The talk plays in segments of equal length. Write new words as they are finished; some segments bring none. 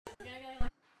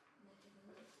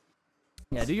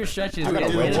Yeah, do your stretches. I Get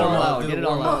gotta it all out. Get it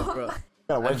all out. bro.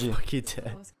 Got a wedgie. Fucking dead.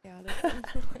 That was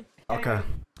chaotic. Okay.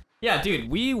 Yeah, dude,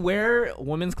 we wear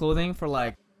women's clothing for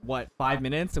like what 5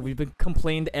 minutes, and we've been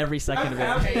complained every second of it.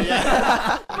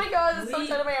 Oh my god, it's so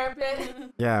tight on my armpit.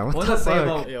 Yeah. What What the does it say fuck?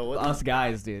 about Yo, what us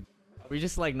guys, dude? Are we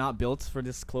just like not built for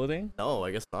this clothing? No,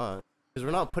 I guess not. Because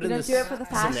we're not put in don't this do it for the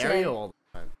fashion. scenario all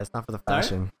the time. That's not for the Sorry?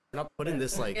 fashion. We're not put in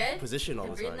this like Good? position all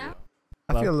the Agreed time. now?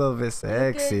 I feel a little bit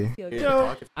sexy. Feel You good.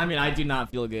 know? I mean, I do not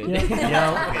feel good. Yo.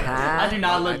 I do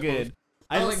not look good.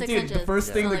 I Oh, like, 6 dude. The inches.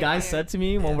 first thing the Like guy here. said to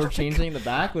me when we're changing the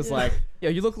back was like, "Yo,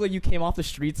 you look like you came off the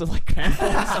streets of like Granville."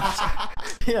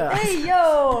 Yeah. Hey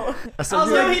yo! I said, I was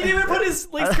you- like, he didn't even put his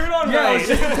like skirt on Yeah, right. it's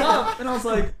Just top, and I was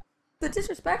like, The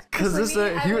disrespect. 'Cause For this, me, he-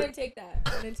 I wouldn't take that.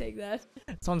 I wouldn't take that.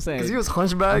 "That's what I'm saying." Cause he was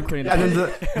hunchback, I'm pretty and then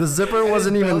the zipper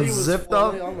wasn't His even belly was zipped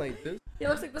fully up. on like this. He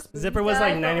looks like the Spoons Zipper was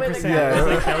guy, like but with a 90%. gun. Yeah. It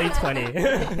was like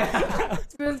Kelly 20.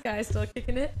 Spoons guy still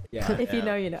kicking it. Yeah. If you Yeah.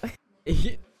 know, you know.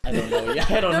 I don't know. Yeah,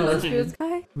 I don't know. Remember the what you Spoons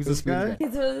guy? Who's This this guy? guy?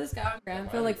 He's this guy on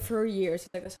Granville like for years. He's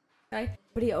like this guy,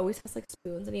 but he always has like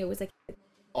spoons, and he always like.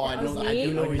 Oh, I know. was I me.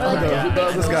 do know who Or, you're like, talking he about.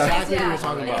 makes This those guy. guys, Exactly what yeah. you're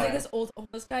talking And he's about. like this old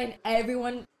homeless guy, and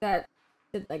everyone that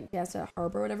did like dance at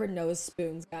Harbor or whatever knows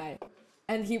Spoons guy.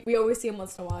 And we always see him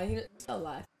once in a while. He's still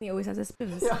alive. He always has his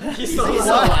spoons. He's so Like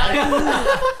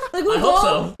we'll I hope go,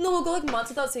 so. no, we'll go like months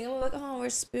without seeing him. We're like, oh,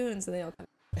 where's Spoons? And they all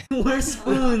come. Where's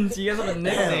Spoons? You guys have a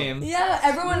nickname. Yeah,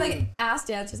 everyone like asks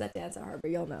dancers that dance at Harbor.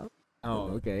 You'll know.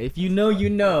 Oh, okay. If you know, you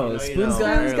know. You Spoons know.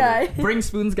 guy. Spoons guy. Bring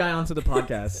Spoons guy onto the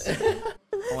podcast.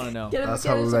 I want to know. Get him, That's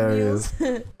get him some hilarious.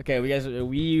 meals. Okay, are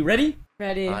we ready?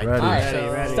 Ready. I Ready. think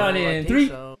so. Ready. Starting in I think 3,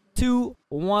 so. 2,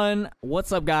 1.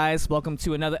 What's up, guys? Welcome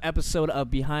to another episode of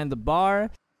Behind the Bar.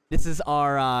 This is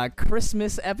our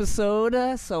Christmas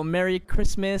episode. So Merry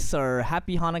Christmas or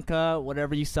Happy Hanukkah,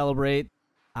 whatever you celebrate.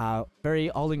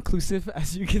 Very all-inclusive,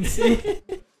 as you can see.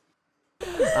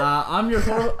 I'm your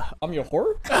whore. I'm your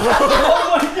whore?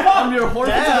 Oh my god! I'm your whore for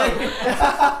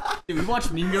today. Dude, we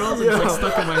watched Mean Girls and it's like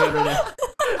stuck in my head right now.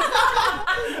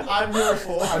 I'm your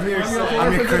fool. I'm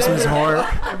your Christmas whore.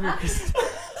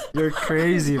 You're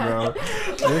crazy, bro.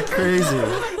 You're crazy.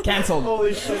 Cancelled.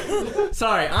 Holy shit.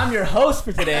 Sorry, I'm your host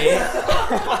for today.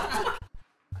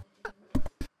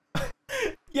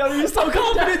 Yo, you're so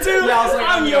confident too. Yeah, I was like,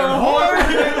 I'm your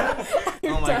whore.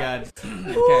 Oh my god.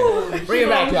 Okay, bring it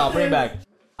back, y'all. Bring it back.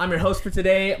 I'm your host for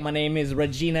today. My name is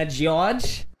Regina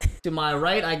George. To my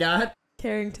right, I got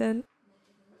Carrington.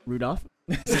 Rudolph.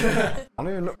 I don't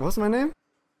even know. What's my name?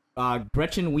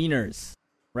 Gretchen Wieners,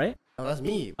 right? Oh, that's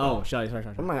me. Oh, sorry.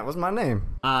 What's my name?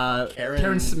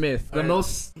 Karen Smith, the Alright.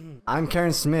 most I'm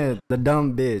Karen Smith, the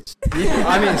dumb bitch.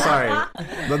 I mean, sorry,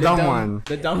 the dumb one.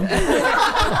 the dumb.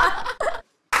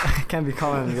 Can't be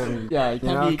calling them. Yeah,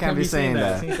 you can't be saying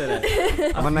that. Can't say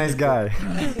that. I'm a nice guy.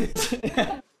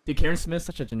 Dude, Karen Smith's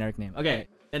such a generic name. Okay,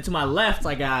 and to my left,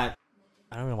 I got.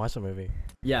 I don't even watch the movie.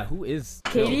 Yeah, who is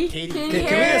Katie? Katie. Katie Can we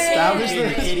Herring. establish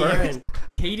this Katie first? Herring.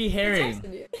 Katie Herring?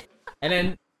 And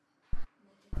then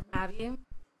Abby.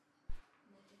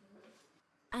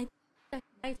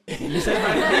 you said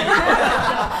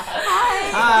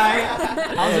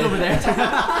hi. How's it over there?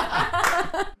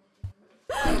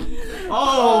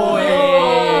 Oh,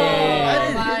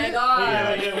 hey. my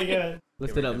god. We get it.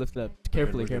 Lift it up.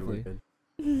 Carefully. We're good.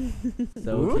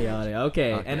 So Ooh. chaotic.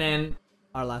 Okay, Okay. and then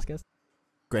our last guest,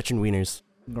 Gretchen Wieners.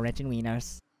 Gretchen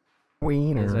Wieners.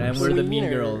 Wiener. And we're the Mean Wieners.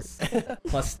 Girls.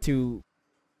 Plus two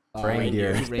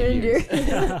Reindeer. reindeers.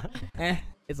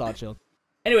 It's all chill.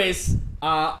 Anyways,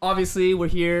 obviously we're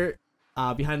here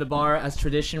behind the bar as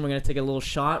tradition. We're gonna take a little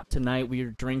shot tonight.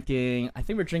 We're drinking. I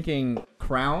think we're drinking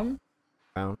Crown.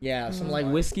 Crown. Yeah, some like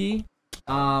whiskey.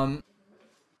 Yeah,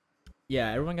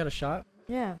 everyone got a shot.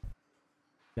 Yeah.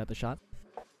 Got the shot.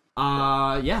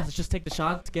 Yeah, let's just take the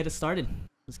shot to get it started.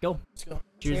 Let's go. Let's go.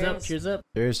 Cheers up. Cheers. Cheers up.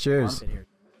 Cheers, cheers. Armpit here.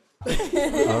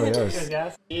 Oh yes.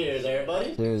 Guys. Cheers,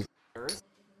 everybody. Cheers.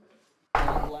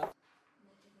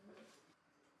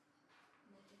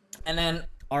 And then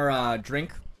our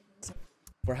drink,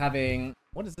 we're having,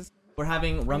 what is this? We're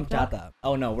having rum chata.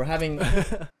 Oh no, we're having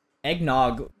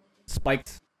eggnog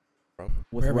spiked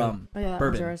with Bourbon. rum. Oh, yeah, that was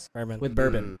Bourbon. yours. Bourbon. With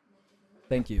bourbon.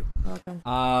 Thank you.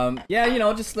 Welcome. Yeah, you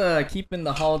know, just keeping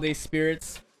the holiday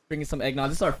spirits, drinking some eggnog.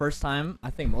 This is our first time, I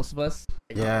think most of us.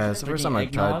 Yeah, it's the first time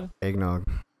I've tried eggnog.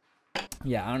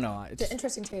 Yeah, I don't know. It's an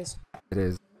interesting taste. It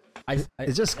is. I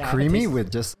It's just yeah, I creamy taste-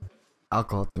 with just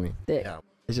alcohol to me. Thick. Yeah.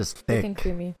 It's just Thick thick, and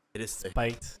creamy. It is thick.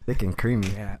 Spiked. thick and creamy.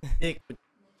 Yeah. Thick.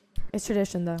 It's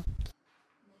tradition though.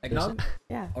 Eggnog?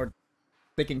 Yeah.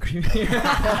 Thick and creamy.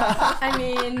 I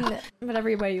mean,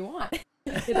 whatever way you want.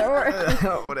 Either or.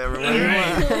 Whatever.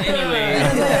 Alright, anyway.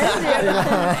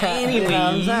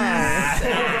 Anyways.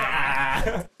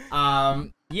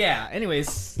 Yeah.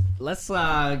 Anyways, let's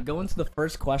go into the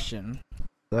first question,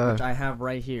 which I have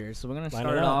right here. So we're gonna Line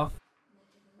start it up. off.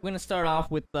 We're gonna start off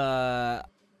with the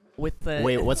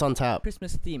Wait, what's on tap?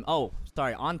 Christmas theme. Oh,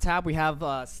 sorry. On tap we have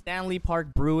Stanley Park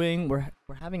Brewing. We're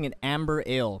having an amber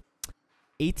ale,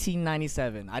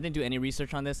 1897. I didn't do any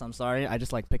research on this. I'm sorry. I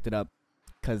just like picked it up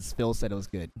because Phil said it was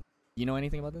good. You know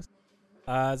anything about this?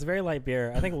 It's a very light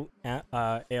beer. I think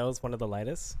ale is one of the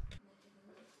lightest.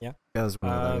 Guys,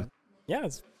 Yeah,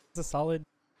 it's a solid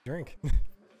drink.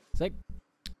 Sick.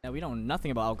 Yeah, we don't know nothing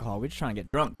about alcohol. We're just trying to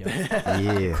get drunk. Yo.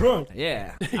 yeah. Crunk.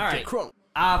 Yeah. All right. Crunk.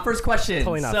 First question.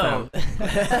 Totally not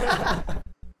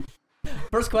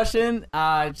First question.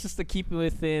 Just to keep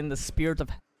within the spirit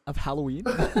of Halloween,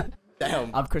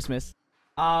 Damn. of Christmas.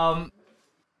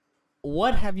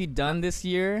 What have you done this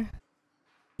year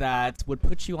that would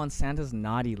put you on Santa's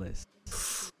naughty list?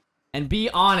 And be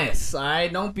honest,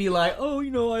 alright? Don't be like, oh,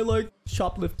 I like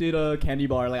shoplifted a candy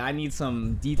bar. Like, I need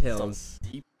some details,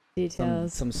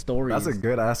 Details. some stories. That's a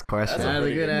good ass question. That's a That's a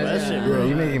pretty good good answer. question, Bro, bro.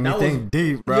 you making me That was- think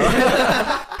deep, bro.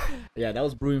 Yeah, that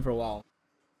was brewing for a while.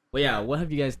 But yeah, what have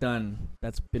you guys done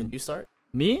that's been You start?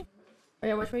 me? Oh,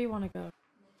 yeah, which way you want to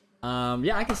go?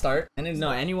 Yeah, I can start. And then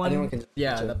anyone Anyone can just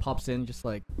yeah, pitch it. that pops in, just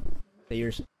like say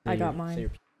yours. I got mine. You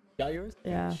got yours?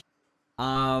 Yeah.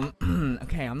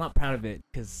 Okay, I'm not proud of it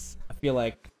because I feel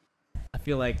like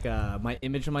my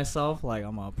image of myself, like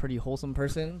I'm a pretty wholesome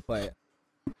person, but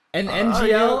and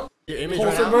NGL, Your image right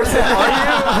wholesome now? person.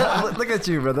 Are Look at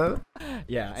you, brother. you?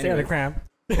 Yeah. Stay on the Anyways. cramp.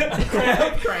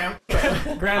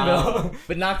 Granville.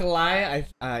 But not gonna lie,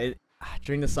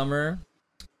 during the summer,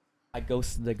 I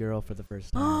ghosted the girl for the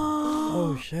first time.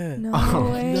 Oh shit. No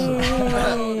Oh,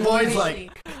 way. Boys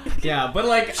like, Yeah, but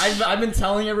like I've been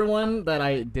telling everyone that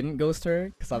I didn't ghost her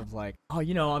because I was like, oh,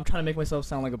 I'm trying to make myself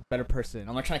sound like a better person.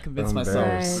 I'm like trying to convince myself.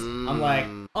 Embarrassed. I'm like,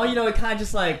 oh, it kind of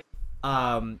just like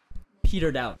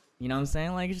petered out. You know what I'm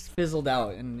saying? Like it just fizzled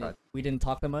out, and we didn't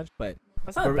talk that much. But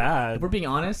That's not bad. if we're being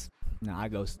honest, no, I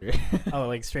ghosted her. Oh,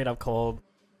 like straight up cold.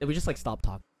 We just like stopped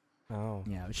talking. Oh.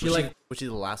 Yeah, was she like, she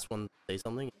the last one to say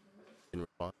something? Didn't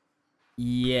respond.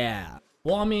 yeah.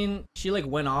 Well, I mean, she like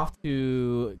went off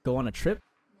to go on a trip,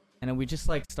 and then we just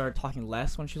like started talking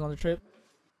less when she was on the trip,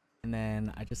 and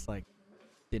then I just like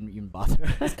didn't even bother.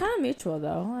 That's kind of mutual,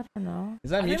 though. I don't know.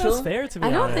 Is that I think mutual? that's fair to be I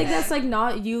don't honest. think that's like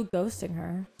not you ghosting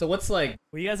her. So what's like?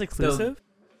 Were you guys exclusive?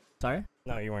 Sorry,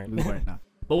 No, you weren't. we weren't. No.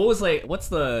 But what was like? What's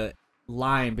the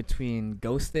line between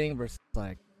ghosting versus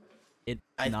like it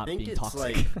I not think being it's toxic?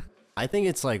 like- I think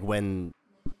it's like when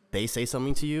they say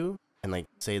something to you and like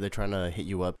say they're trying to hit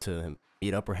you up to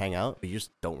meet up or hang out, but you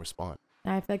just don't respond.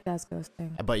 I feel like that's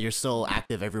ghosting. But you're still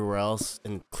active everywhere else,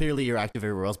 and clearly you're active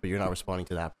everywhere else, but you're not responding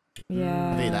to that.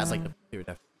 Yeah. I think that's like the clear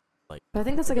definition. But I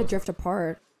think that's like a drift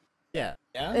apart. Yeah.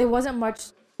 Yeah. It wasn't much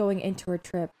going into a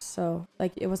trip, so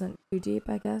like it wasn't too deep,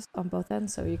 I guess, on both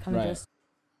ends. So you kind of Right. just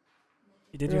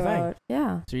You did your threw thing. out-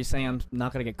 Yeah. So you're saying I'm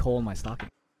not gonna get coal in my stocking?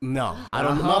 No, I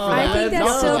don't. Uh-huh. Not for I that. think Not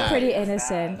that's for still that. pretty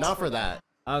innocent. Not for that.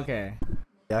 Okay.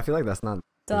 Yeah, I feel like that's not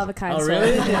Still have a kind Oh, soul.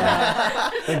 really? Yeah.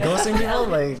 like ghosting people.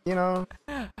 Like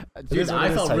Dude, is what I it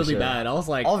is felt type really shit. bad. I was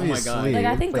like, Obviously. oh my god. Like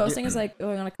I think Like, ghosting is like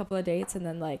going on a couple of dates and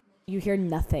then like you hear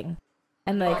nothing,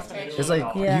 and like it's like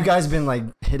Yeah. you guys been like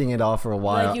hitting it off for a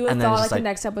while, like you would and then thought like just the like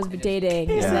next step was dating,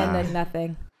 Yeah. and then like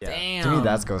nothing. Yeah. Damn. to me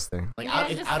that's ghosting. Like You out,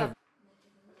 guys it's just out of.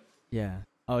 Yeah.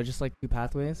 Oh, just like two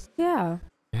pathways. Yeah.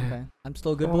 Okay. I'm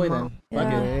still a good boy then. Yeah.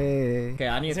 Fuck it. Hey. Okay,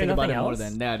 I need Is to there think about it nothing more else?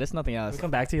 then. Yeah, there's nothing else. We'll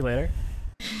come back to you later.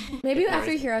 Maybe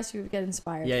after you hear us, you would get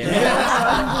inspired. Yeah, yeah.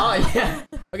 Oh yeah.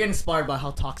 I get inspired by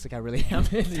how toxic I really am.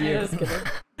 I was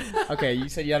kidding. Okay, you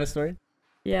said you had a story.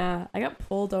 Yeah, I got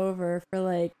pulled over for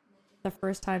like the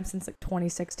first time since like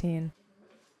 2016.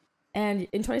 And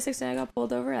in 2016, I got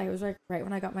pulled over. I was like right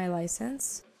when I got my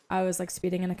license. I was like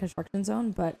speeding in a construction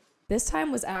zone, but this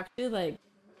time was actually like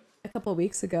a couple of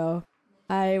weeks ago.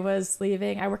 I was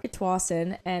leaving. I work at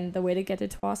Tsawwassen, and the way to get to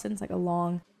Tsawwassen is like a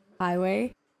long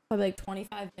highway, probably like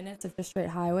 25 minutes of just straight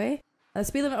highway. The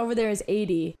speed limit over there is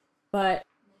 80, but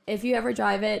if you ever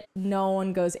drive it, no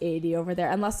one goes 80 over there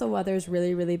unless the weather is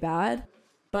really, really bad.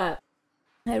 But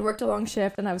I had worked a long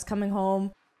shift and I was coming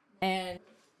home and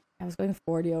I was going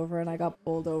 40 over and I got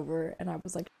pulled over and I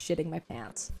was like shitting my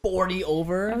pants. 40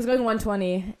 over. I was going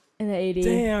 120 in the 80.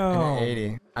 Damn. And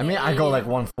 80. I mean, I go like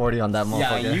 140 on that Yeah,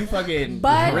 motherfucker. you fucking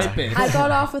But ripping. I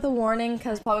got off with a warning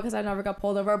probably because I never got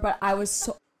pulled over, but I was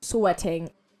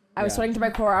sweating. I was Yeah. sweating to my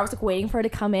core. I was like waiting for her to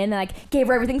come in and I gave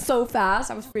her everything so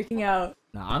fast. I was freaking out.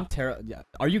 No, I'm terrible. Yeah.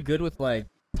 Are you good with like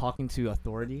talking to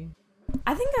authority?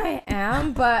 I think I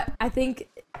am, but I think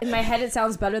in my head it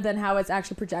sounds better than how it's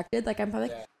actually projected. Like I'm probably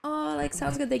like, oh, like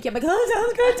sounds good, thank you. I'm like, oh,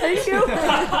 sounds good, thank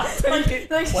you.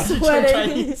 like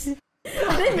sweating.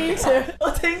 I didn't mean to.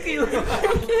 Oh, thank you.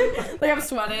 Like I'm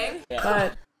sweating,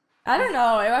 but I don't know.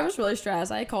 I was really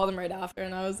stressed. I called him right after,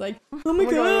 and I was like, oh my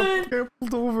god, I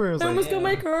pulled over. I was I like, almost got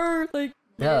my car. Like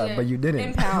yeah, but you didn't.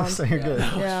 Impound. So you're good.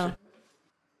 Yeah.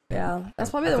 Yeah. That's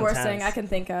probably That's the worst thing intense. I can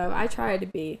think of. I try to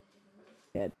be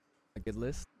good. A good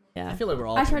list. Yeah. I feel like we're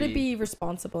all. I try to pretty- be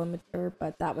responsible and mature,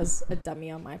 but that was a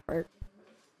dummy on my part.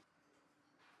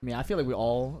 I mean, I feel like we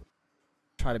all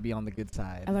try to be on the good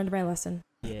side. I learned my lesson.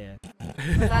 Yeah.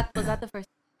 Was that the first?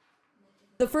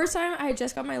 The first time I had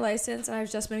just got my license and I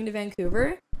was just moving to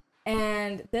Vancouver,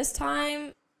 and this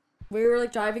time we were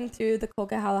like driving through the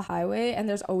Coquihalla Highway, and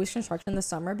there's always construction in the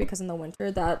summer because in the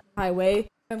winter that highway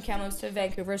from Kamloops to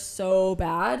Vancouver is so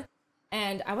bad,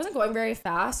 and I wasn't going very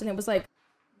fast, and it was like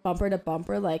bumper to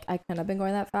bumper, like I couldn't have been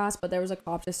going that fast, but there was a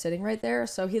cop just sitting right there,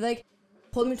 so he like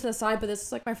pulled me to the side, but this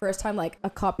is like my first time like a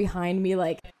cop behind me,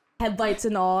 like headlights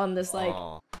and all, and this like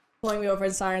pulling me over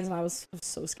in sirens, and I was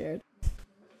so scared.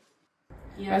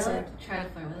 You Guys, ever like try to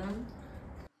flirt with him?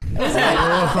 It was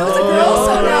a girl,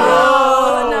 so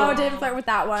no, I didn't flirt with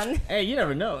that one. Hey, you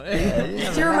never know.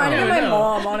 She reminded me of my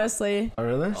mom, honestly. Oh,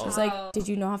 really? She was like, did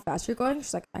you know how fast you're going?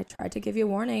 She's like, I tried to give you a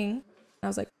warning. And I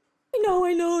was like, I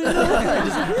know.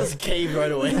 Just caved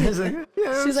right away. He's like,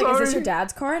 yeah, She's like, is this your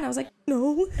dad's car? And I was like,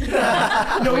 no.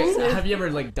 Wait, have you ever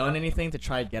like done anything to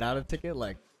try to get out a ticket,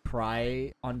 like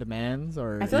cry on demands,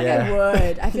 or? I feel like Yeah. I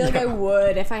would. I feel like I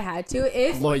would if I had to.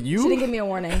 If Lloyd, she didn't you? give me a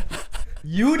warning.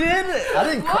 You did?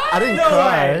 I didn't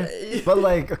cry. But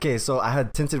like, okay, so I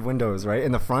had tinted windows, right,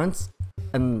 in the front,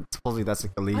 and supposedly that's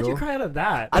like How'd illegal. you cry out of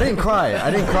that? I didn't cry.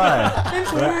 I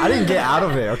didn't get out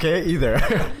of it, okay, either.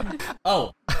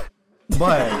 Oh,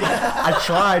 But I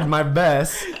tried my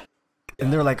best.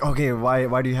 And they were like, okay,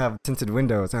 why do you have tinted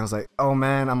windows? And I was like, oh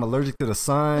man, I'm allergic to the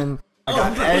sun. I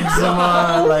got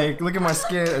eczema. Like, look at my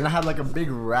skin. And I had like a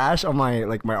big rash on my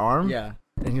arm. yeah.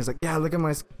 And he was like, yeah, look at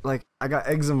my, I got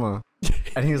eczema.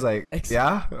 And he was like,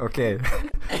 yeah? Okay.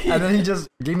 And then he just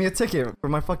gave me a ticket for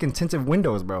my fucking tinted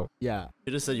windows, bro. Yeah.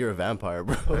 You just said you're a vampire,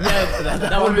 bro. Yeah,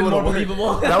 that would have been more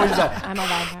believable. That was just, I'm a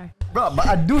vampire. bro, but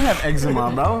I do have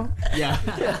eczema, bro. Yeah.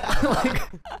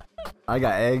 I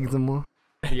got eczema.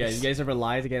 Yeah. You guys ever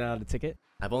lied to get out of the ticket?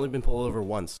 I've only been pulled over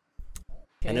once,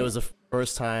 and it was the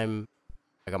first time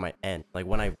I got my N. Like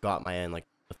when I got my N, like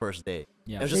the first day.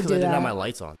 Yeah. It was just They because I do didn't have that. my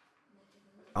lights on,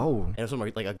 Oh. and it was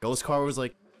like a ghost car was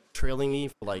like trailing me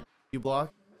for like a few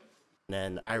blocks, and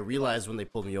then I realized when they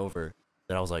pulled me over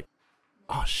that I was like,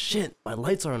 oh shit, my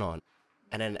lights aren't on.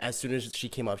 And then as soon as she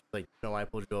came up, she's like, you know why I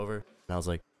pulled you over? And I was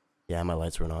like, yeah, my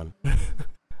lights weren't on.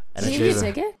 And Did then you she, give you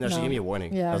a ticket? no, she gave me a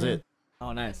warning. Yeah, That was I it.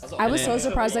 Oh, nice. I was so And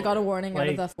then- surprised I got a warning out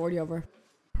of Like- the 40 over.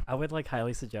 I would like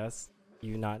highly suggest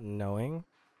you not knowing,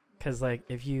 because like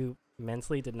if you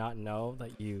mentally did not know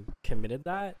that you committed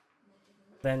that,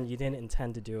 then you didn't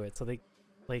intend to do it. So like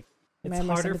it's Man,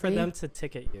 more harder for sympathy. them to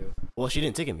ticket you. Well, she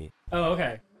didn't ticket me. Oh,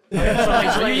 okay.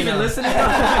 Are you even listening?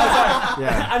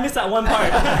 Yeah. I missed that one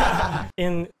part.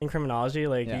 in criminology,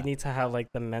 like Yeah. you need to have like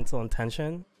the mental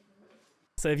intention.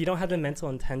 So if you don't have the mental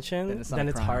intention, Then it's not then a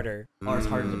it's crime. harder. Or it's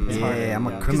harder to Mm. pay. Yeah, I'm a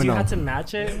Because criminal. you have to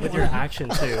match it with your action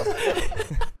too.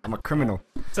 I'm a criminal.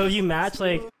 So if you match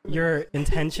like your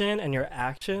intention and your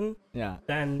action, Yeah.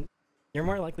 then you're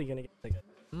more likely gonna get a ticket.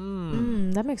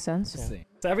 That makes sense. Interesting.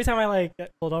 So every time I like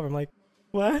get pulled over, I'm like,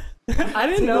 what? I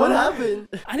didn't know. What happened?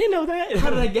 I didn't know that. How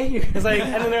did I get here? It's like,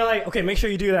 and then they're like, okay, make sure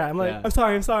you do that. I'm like, Yeah. I'm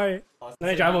sorry. Then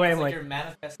I drive away. I'm like, you're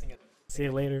manifesting it. see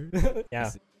you later.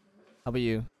 Yeah. How about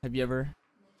you? Have you ever?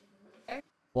 Sure.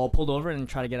 Well, pulled over and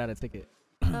tried to get out a ticket.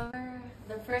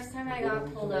 The first time I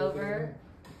got pulled over,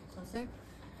 closer.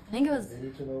 I think it was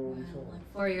like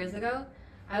 4 years ago.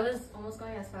 I was almost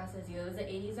going as fast as you. It was the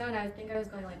 80 zone. I think I was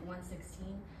going like 116.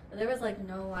 But there was like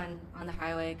no one on the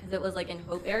highway because it was like in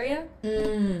Hope area.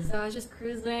 So I was just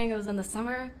cruising. It was in the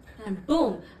summer. And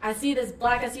boom, I see this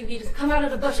black SUV just come out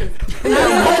of the bushes.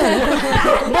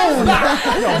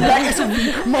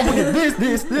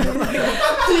 This.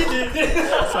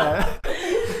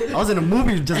 I was in a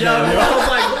movie just now. I was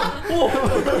like,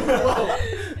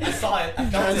 I saw it.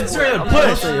 It's straight up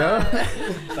Push, push. yeah.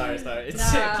 Sorry.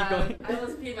 It's keep going. I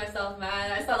almost peed myself,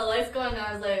 man. I saw the lights going and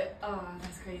I was like, oh,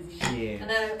 that's crazy. Yeah. And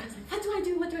then I was like, what do I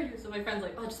do? So my friend's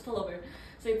like, oh, just pull over.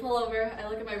 So you pull over, I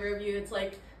look at my rear view, it's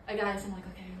like a guy, so I'm like,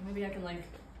 okay, maybe I can like,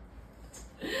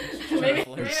 maybe I Just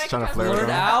can trying to press flirt the Blurred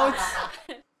around.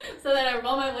 out. So then I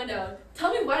roll my window,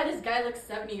 Tell me why this guy looks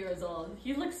 70 years old.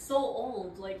 He looks so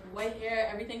old, like white hair,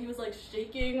 everything. He was like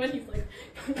shaking when he's like.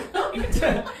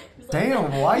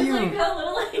 Damn, why he's you- Like, a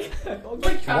little,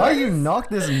 like Why you knock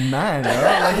this man, bro?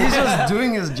 Like he's just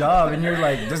doing his job, and you're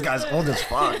like, this guy's old as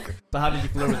fuck. So how did you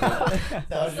flirt with him?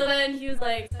 So then he was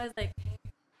like, so I was like,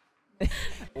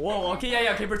 Whoa, okay,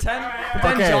 yeah, okay, pretend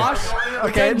Okay. Josh. Okay,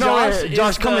 Pretend no, Josh wait,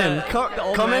 Josh, is come the- in. the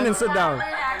old Come in man. and sit down.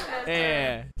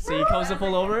 Yeah. So he comes to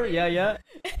pull over. Yeah, yeah.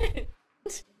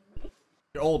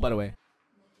 You're old, by the way.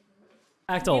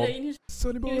 Act you know, old. you need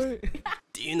Sonny boy.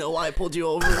 Do you know why I pulled you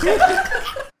over?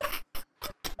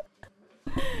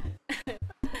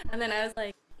 And then I was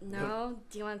like, no.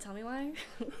 Do you want to tell me why?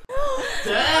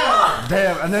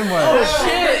 Damn, and then what? Oh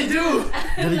shit, dude.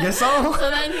 Did he get some? So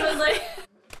then he was like,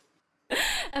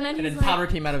 and then And he's then powder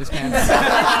like, came out of his pants.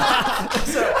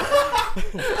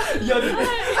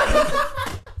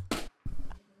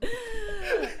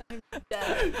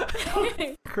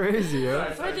 Crazy, yo.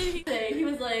 what did he say? He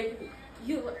was like,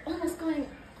 you were almost going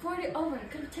 40 over. I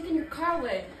could have taken your car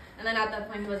away. And then at that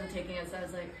point, he wasn't taking it. So I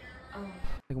was like, oh.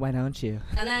 Like, why don't you?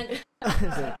 And then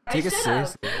Take it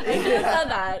seriously. I should have said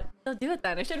that. So do it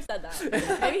then. I should have said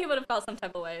that. Maybe he would have felt some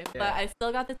type of way. But I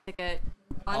still got the ticket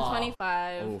on Aw.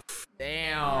 25. Oh,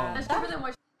 Damn. That's better than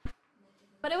what.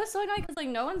 But it was so annoying because like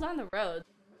no one's on the road.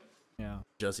 Yeah.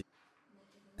 Jesse.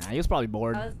 Nah, he was probably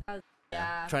bored. I was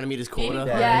yeah. Trying to meet his Maybe- quota.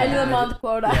 Yeah, end of the month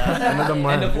quota. End of the End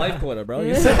month. of life quota, bro.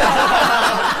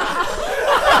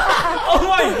 Oh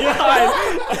my god!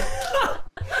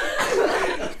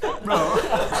 Bro,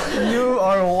 you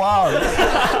are wild.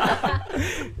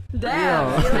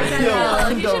 Damn. Yo,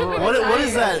 You should've been What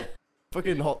is retired. that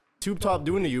fucking tube top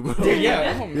doing to you, bro?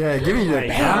 Yeah. Yeah, give me my the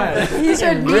god. He's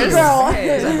your Wrist.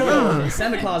 Negro.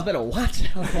 Santa Claus better watch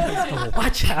out.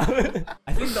 Watch out.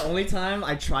 I think the only time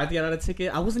I tried to get out a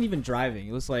ticket, I wasn't even driving.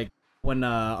 It was like when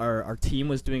our team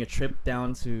was doing a trip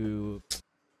down to,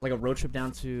 like a road trip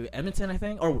down to Edmonton, I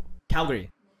think, or Calgary,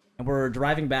 and we're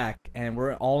driving back, and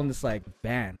we're all in this like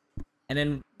van, and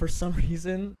then for some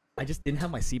reason I just didn't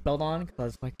have my seatbelt on because I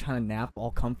was like trying to nap,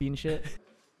 all comfy and shit.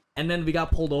 And then we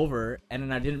got pulled over, and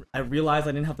then I realized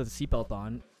I didn't have the seatbelt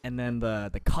on, and then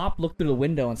the cop looked through the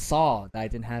window and saw that I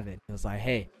didn't have it. He was like,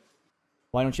 "Hey,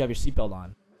 why don't you have your seatbelt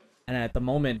on?" And at the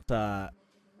moment,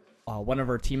 one of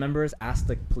our team members asked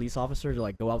the police officer to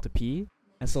like go out to pee,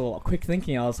 and so quick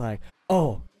thinking, I was like,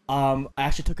 "Oh, I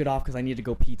actually took it off because I needed to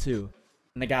go pee too."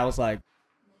 And the guy was like,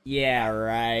 "Yeah,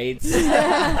 right.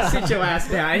 Sit your ass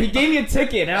down." And he gave me a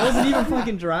ticket, and I wasn't even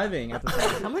fucking driving at the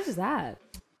time. How much is that?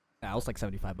 Nah, it was like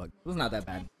 $75. It was not that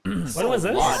bad. When was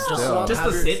this? Still. Just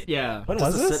to sit, yeah. When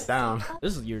Just was to this? sit down.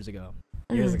 This was years ago.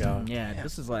 Years ago. Yeah,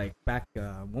 this is like back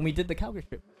when we did the Calgary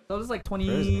trip. So it was like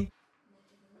Crazy.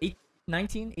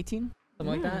 19, 18,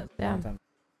 something like that. yeah. Long time.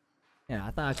 Yeah,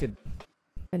 I thought I could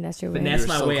Finesse your way. finesse were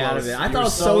my so way out of close. it. I You thought were it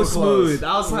was so so close. smooth.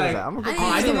 I was like, I'm I gonna need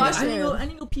oh, I to didn't watch go, it. I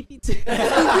didn't go pee pee too.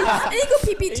 I need to go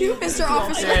pee pee too, Mr.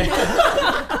 Officer.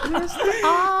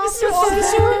 Mr.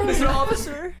 Officer, Mr.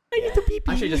 Officer, I need to pee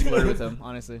pee. I should just flirt with him,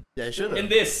 honestly. Yeah, I should In have.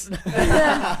 this.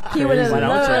 He would have Why don't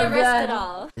loved you? Risk it that.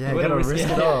 all. Yeah, What gotta a risk risk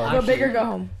it it all. all. Go big or go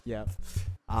home. Yeah.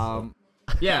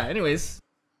 Yeah. Anyways,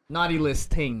 naughty list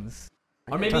things,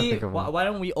 or trying to maybe think of one. why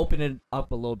don't we open it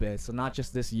up a little bit? So not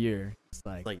just this year. It's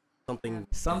like Something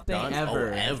something done?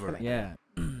 ever. Oh, ever. Yeah.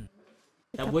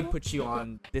 That would put you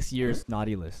on this year's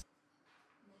naughty list.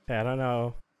 Okay, I don't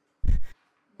know.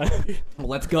 Well,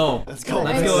 let's go. Let's go.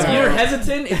 Let's go. If you're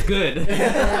hesitant, it's good.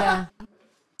 Yeah.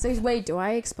 So wait, do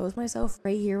I expose myself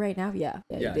right here, right now? Yeah.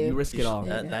 Yeah, you do. you risk it all.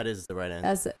 Yeah. That is the right answer.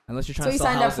 That's it. Unless you're So trying you to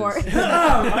sell signed up houses. for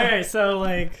it. Okay, so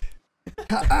like,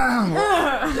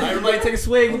 Everybody take a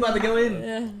swig. We're about to go in.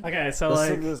 Yeah. okay, so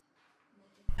like,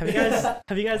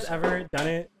 have you guys ever done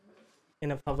it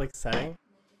in a public setting?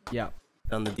 Yeah.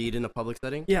 Done the deed in a public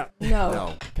setting? Yeah. No.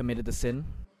 No. Committed the sin.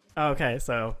 Okay,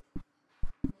 so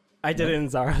I did it in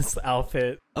Zara's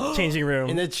outfit changing room.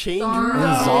 In the change Zara. room? In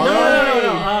no,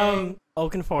 Zara? no,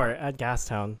 Oakenford at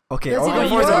Gastown. Okay, That's Oaken even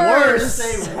Ford's the worse.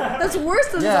 worst. That's worse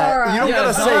than Yeah, Zara. you don't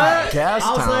gotta Zara, say gas I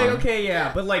was town. like, okay,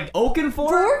 yeah, but like Oakenford.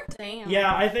 Fort? Damn.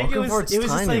 Yeah, I think Oakenford's it was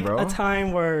just tiny, like bro. a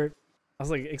time where I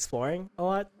was like exploring a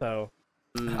lot. So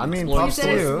I mean, Explore. You props said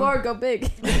to you. explore, go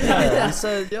big. Yeah, you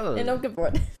said, yo. In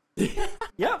Oakenford.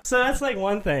 yeah, so that's like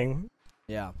one thing.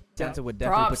 Yeah. Santa would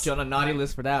definitely Props. put you on a naughty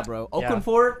list for that, bro. Yeah.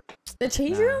 Oakenford. The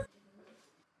change Nah. room?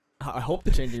 I hope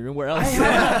the changing room. Where else? I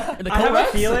have, In the I have a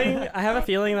co-reps? feeling. I have a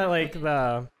feeling that like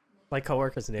the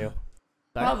coworkers knew.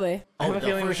 Probably. I have Oh, a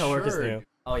feeling for the coworkers sure. knew.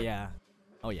 Oh yeah.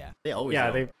 Oh yeah. They always Yeah,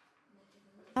 know. they.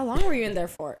 How long were you in there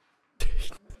for?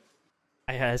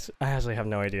 I actually have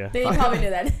no idea. They probably knew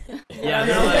that. Yeah.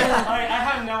 no, they're like, I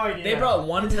have no idea. They brought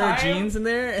one pair of Time? jeans in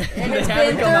there, And they it's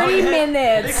haven't been come out 30 yet. The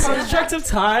minutes. construct of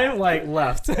time like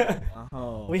left.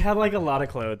 Oh. We had like a lot of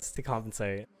clothes to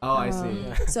compensate. Oh, I see.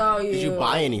 So you. Did you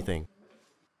buy anything?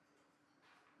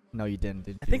 No, you didn't,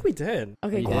 did you? I think we did.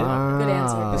 Okay, You good. did? Good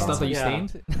answer. The Wow. stuff that you Yeah.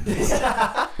 stained?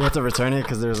 You have to return it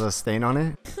because there's a stain on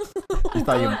it. You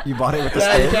thought you bought it with the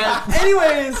Yeah, you stain. can't-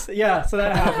 Anyways, yeah, so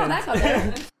that That happened.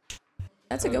 happened.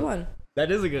 That's a good one.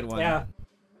 That is a good one. Yeah.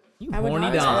 You I would horny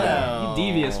not dog. expect- You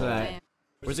devious for that.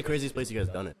 Where's the craziest place you guys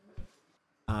done it?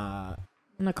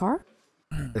 In a car?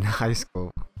 In high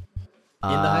school. In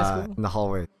the high school? In the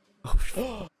hallway.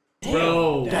 Bro,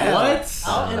 Damn. what?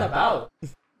 Out and about.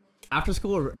 After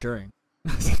school or during?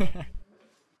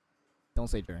 Don't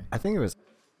say during. I think it was.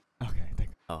 Okay, thank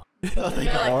Oh, thank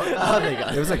God. Oh, thank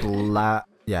God. It was like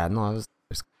Yeah, no, it was.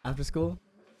 After school?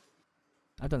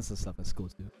 I've done some stuff at school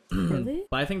too. Really?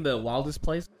 But I think the wildest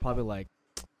place probably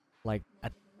like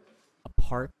at a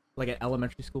park, like an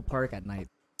elementary school park at night.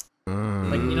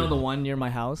 Like you know the one near my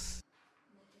house.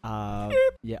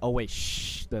 Yeah. Oh wait,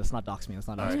 shh. Let's not dox me. Let's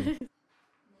not dox me.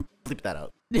 Bleep that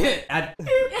out. Yeah.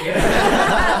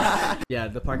 Yeah,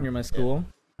 the park near my school.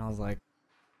 I was like,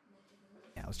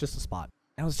 yeah, it was just a spot.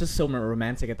 I was just so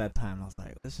romantic at that time. I was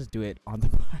like, let's just do it on the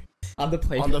park, on the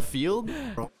playground. On the field?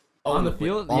 Bro. Oh, on the wait.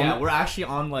 field? on Yeah, the- we're actually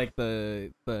on like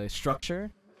the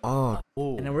structure, Oh,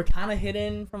 Oh. and then we're kind of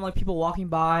hidden from like people walking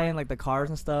by and like the cars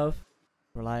and stuff.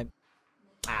 We're like,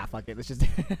 fuck it, let's just.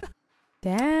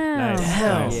 Damn. Nice.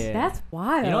 Damn. Yeah. That's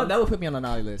wild. You know what? That would put me on the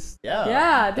naughty list. Yeah.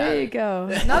 Yeah, there you go.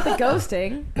 Not the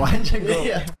ghosting. why'd you go?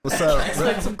 Yeah. What's up?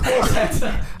 Expect some cool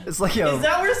It's like yo. Is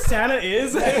that where Santa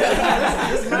is?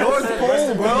 North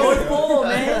Pole, bro. North Pole,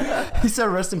 man. He said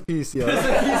rest in peace, yo.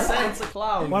 Santa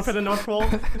Claus. One for the North Pole.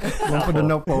 One for the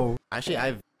no pole. Actually,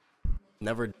 I've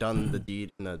never done the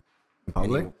deed in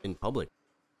Public? in public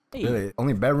Hey. Really?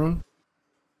 Only bedroom?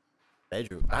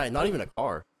 bedroom. Not even a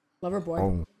car. Lover boy.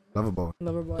 Oh, lovable.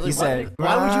 Lover boy. He Really? said,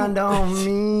 Why would you- grind on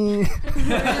me.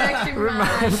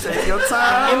 Remind. Take your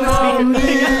time on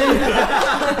me.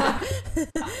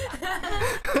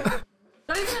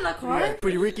 Not even in a car?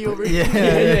 Pretty Ricky over here.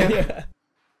 Yeah.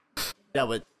 Yeah,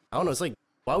 but I don't know. It's like,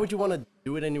 why would you want to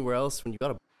do it anywhere else when you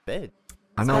got a bed?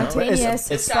 I know. but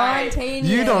Spontaneous. It's, Spontaneous.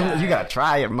 you don't. You gotta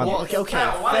try it, mother. Well, okay,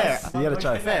 fair. You gotta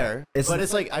try it. Fair. It's- But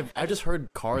it's like I just heard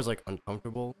cars like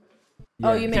uncomfortable.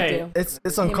 Oh, you make Okay. do.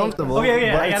 It's uncomfortable.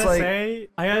 Okay, but I it's gotta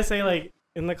like, say, like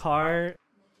in the car,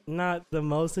 not the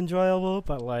most enjoyable,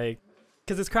 but like,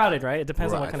 cause it's crowded, right? It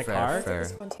depends on what Right, kind of fair, car. fair.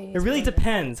 Spontaneous It really flavor.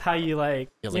 depends how you like,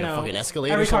 He has you like a know, fucking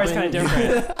Escalade every or car is something. kind of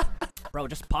different. Bro,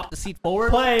 just pop the seat forward.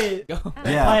 Play,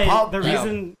 yeah. Pop, the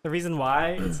yeah. reason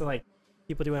why it's like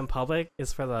people do it in public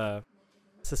is for the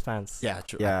suspense. Yeah,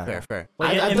 true. Yeah. Fair.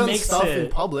 Like, I've it done makes stuff in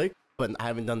it- public, but I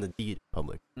haven't done the deed in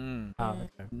public. Mm, Oh,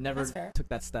 okay. never That's fair. took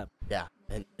that step. Yeah,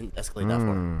 and escalate that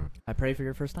far. Mm. I pray for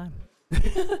your first time.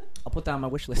 I'll put that on my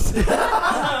wish list.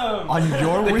 On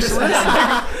your wish list?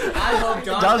 I hope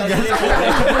John John does gets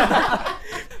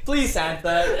it. Please,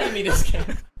 Santa, give me this game.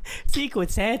 Secret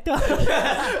Santa.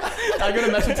 I go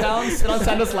to Metro Town, sit on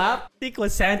Santa's lap.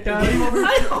 Secret Santa.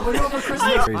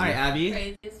 Alright, Abby.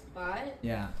 Craziest spot.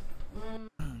 Yeah.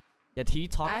 Mm, Yeah, can you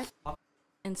talk?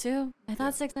 into? I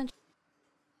thought 6 inches.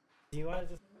 Do you want to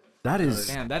just? That is.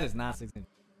 Damn, that is not 6 inches.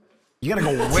 You gotta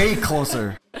go way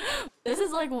closer. This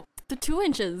is like the 2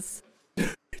 inches.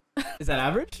 Is that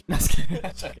average? No, just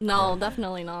kidding. No,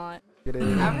 definitely not.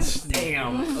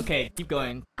 Damn. Okay, keep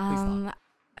going. Please stop.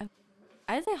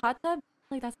 I'd say hot tub.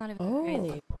 Like that's not even Oh.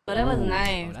 crazy, but it was Oh,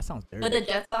 nice. that sounds dirty. With the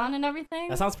jets on and everything.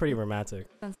 That sounds pretty romantic.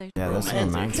 Sensational. Yeah, that's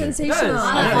Romantic. romantic. Sensational.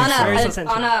 on Yeah, very a,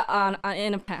 sensational.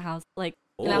 in a penthouse, like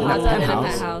in a Oh, hot tub in a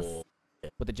penthouse. penthouse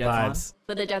With the jets on. Vibes.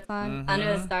 with the jets on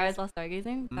under the stars while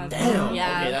stargazing. That's, Damn.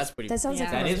 Yeah. Okay, that's pretty. That sounds Yeah.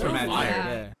 like That is fun. romantic.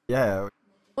 Yeah. Yeah. Yeah.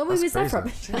 What movie is that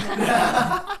That's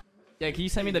from? Yeah, can you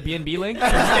send me the B&B link?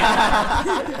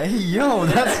 Hey, yo,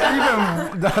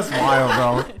 that's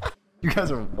wild, bro. You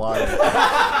guys are wild.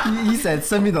 He said,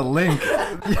 send me the link.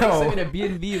 Send me Yo. the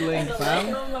B&B link,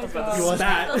 fam. Oh my god. You want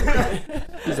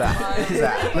that? He's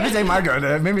at. Let me take my go.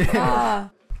 Maybe.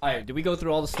 Ah, Alright, did we go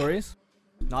through all the stories?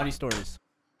 Naughty stories.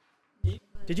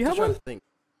 Did you I'm have trying one? to think.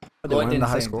 The one in the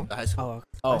high school. The high school.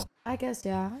 Oh, Oh, I guess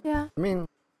yeah. Yeah. I mean,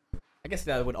 I guess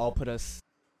that would all put us.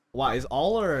 Why is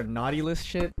all our naughty list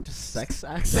shit just sex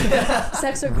acts?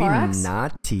 Sex or we car acts?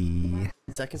 naughty.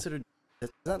 Is that considered? Is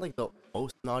that like the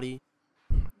most naughty?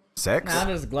 Sex? Nah,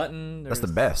 there's glutton. That's the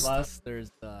there's best. Lust. There's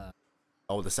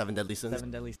Oh, the 7 deadly sins. 7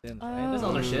 deadly sins. Oh. Right? There's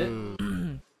other shit.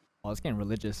 Mm. Oh, it's getting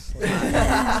religious. It's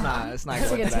not That's a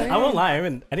going good to that. I won't lie. I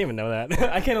didn't even know that.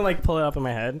 I kind of like pull it up in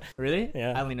my head. Really?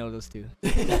 Yeah. I only know those two.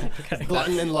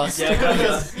 Glutton and lust. Yeah,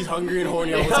 Because he's hungry and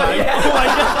horny all the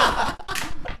time.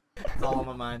 It's all on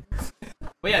my mind.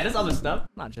 But yeah, there's other stuff.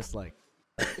 Not just like.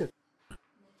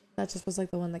 That just was like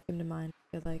the one that came to mind.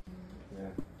 I feel like.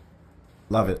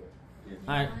 Love it.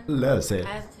 Alright. Let's it. I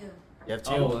have two. You have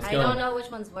two. Oh, let's I go. don't know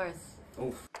which one's worse.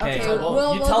 Okay, Tell both.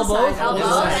 we'll you tell decide. both. I'll Yeah, go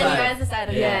let's and you decide. guys decide.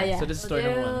 Okay. Yeah, yeah. So this is story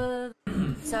number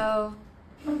one. So,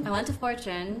 I went to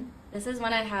Fortune. This is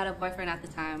when I had a boyfriend at the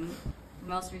time.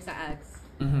 Most recent ex.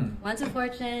 Mm-hmm. Went to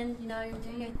Fortune, you know, you're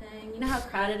doing your thing. You know how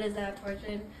crowded it is at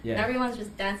Fortune? Yeah. And everyone's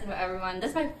just dancing with everyone. This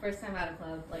is my first time at a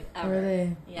club, like, ever.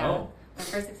 Really? Yeah. Oh. My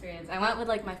first experience. I went with,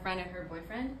 like, my friend and her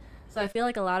boyfriend. So I feel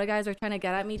like a lot of guys were trying to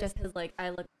get at me just because, like, I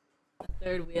looked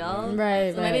third wheel.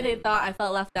 Right. So maybe they thought I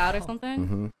felt left out or something.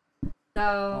 Mm-hmm.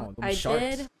 So them I sharks.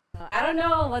 did. I don't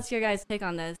know what's your guys' take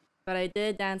on this, but I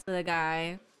did dance with a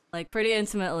guy, like pretty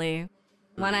intimately,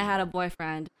 when I had a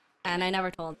boyfriend, and I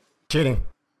never told. Cheating.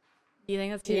 Do you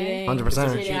think that's cheating?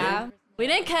 100%. Yeah. We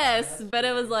didn't kiss, but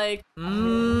it was like,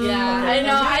 Mm. yeah, I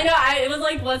know. It was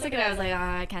like 1 second. I was like,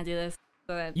 I can't do this.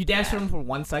 So then, You danced for him for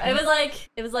 1 second. It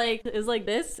was like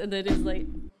this, and then it was like.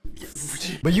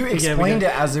 But you explained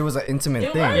it as it was an intimate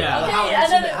It thing. was. Yeah. Okay, How and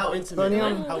intimate? then How intimate?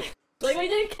 Daniel? How, like we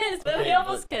didn't kiss, but we Okay,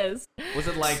 almost kissed. Was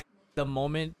it like the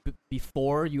moment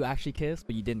before you actually kissed,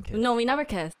 but you didn't kiss? No, we never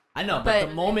kissed. I know, but But-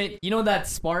 the moment, you know that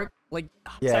spark, like,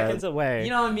 Yeah. Seconds away. you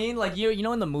know what I mean? Like you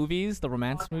know in the movies, the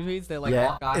romance movies, they like Yeah,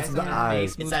 lock eyes it's and the their eyes. face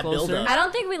It's moves that closer. buildup. I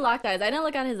don't think we locked eyes. I didn't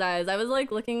look at his eyes. I was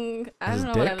like looking. I His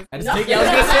don't know what I dick? was. I just think, yeah, I was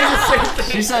gonna say the same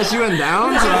thing. She said she went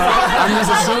down, so I'm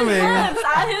just assuming.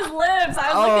 At his lips.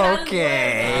 I was looking at his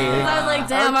Okay. lips. I was like,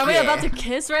 damn, are we Okay. about to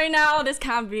kiss right now? This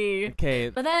can't be. Okay,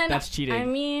 But then that's cheating. I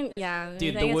mean, yeah. dude,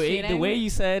 you think it's the way cheating? you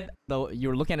said you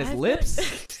were looking at his I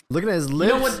lips. Looking at his You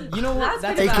lips. know what? You know what? That's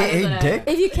That's pretty bad, AKA isn't it? dick.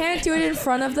 If you can't do it in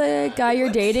front of the guy you're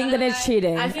dating, then it's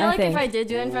cheating. I feel like think. if I did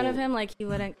do it in front of him, like he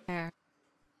wouldn't care.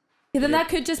 Then that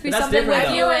could just be That's something different, with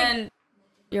though. you and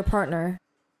your partner.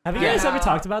 Have you guys Yeah. ever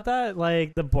talked about that?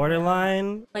 Like the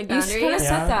borderline? Like You kind of boundaries. Yeah.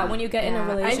 said that when you get in a Yeah.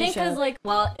 relationship. I think because like,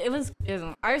 well, it was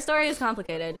our story is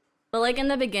complicated. But like in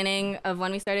the beginning of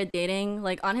when we started dating,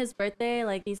 like on his birthday,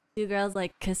 like these two girls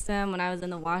like kissed him when I was in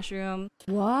the washroom,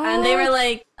 what? and they were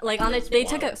like on it. They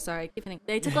took a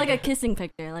they took like a kissing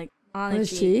picture, like on on his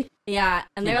his cheek. cheek. Yeah,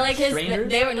 and they were like his. Strangers?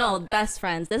 They were no best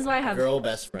friends. This is why I have girl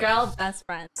best friend. girl best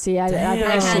friends. See, I I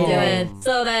Damn. can't do Oh. it.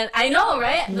 So then I know,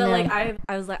 right? But Yeah. like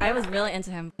I was really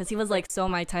into him because he was like so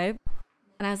my type,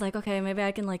 and I was like, okay, maybe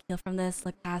I can like heal from this,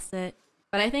 look past it.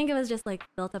 But I think it was just like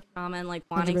built up trauma and like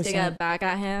wanting to 100%. get back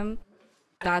at him.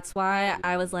 That's why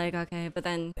I was like, okay. But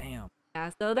then Damn.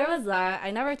 yeah, so there was that.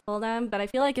 I never told him, but I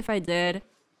feel like if I did,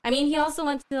 I mean, he also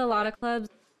went to a lot of clubs.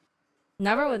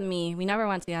 Never with me. We never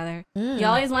went together. He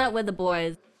always went with the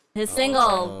boys. His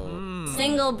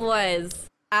single boys.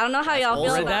 I don't know how y'all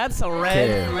feel also- about That's a red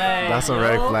Okay, flag. that's a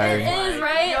red yo. flag. It is,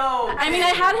 right? I mean, I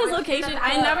had his location.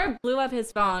 I never blew up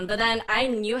his phone, but then I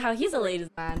knew how he's a ladies'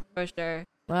 man for sure.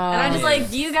 And I'm just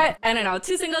like, do you guys? I don't know.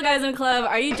 Two single guys in a club.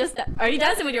 Are you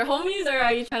dancing with your homies or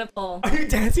are you trying to pull? Are you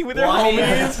dancing with their Why?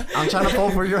 homies? I'm trying to pull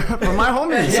for my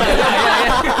homies.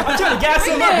 I'm trying to gas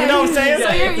them up. You know what I'm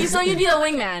saying? So you'd be the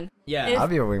wingman. Yeah. If- I'll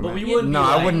be a wingman. But we wouldn't no, be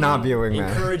I like- would not be a wingman.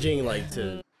 Encouraging like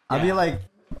to. I'd be like,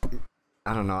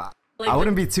 I don't know. Like I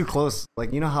wouldn't be too close.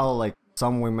 Like, you know how like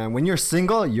some wingman, when you're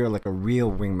single, you're like a real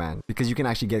wingman because you can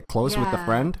actually get close with the Yeah.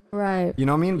 friend. Right. You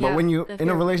know what I mean? But Yeah, when you if in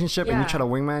a you're- relationship and you yeah. try to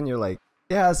wingman, you're like,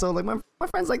 yeah. So like my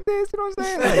friend's like this. You know what I'm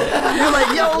saying? Like, you're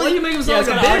like, yo, Why do you make him sound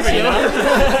Yeah, like a it's bitch, you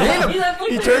know? He's like,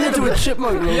 He turned into a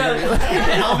chipmunk.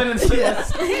 Alvin and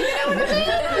Swift.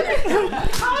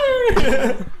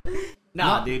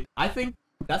 Nah, dude. I think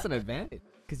that's an advantage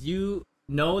because you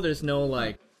know there's no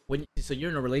like so you're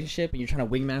in a relationship and you're trying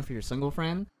to wingman for your single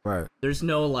friend. right. There's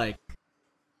no like,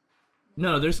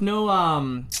 there's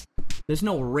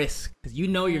no risk because you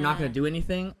know you're not gonna do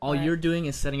anything. All Right. you're doing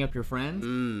is setting up your friend.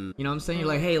 Mm. You know what I'm saying? You're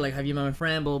like, hey, like, have you met my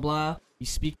friend? Blah blah. You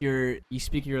speak your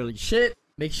like, shit.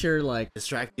 Make sure like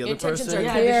Distract the other Intentions person. are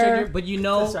yeah, clear. but you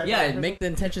know, Distract the yeah, other make the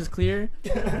intentions clear.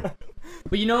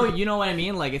 But you know what I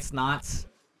mean? Like it's not.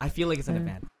 I feel like it's an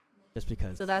advantage, just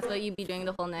because. so that's what you'd be doing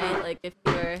the whole night, like if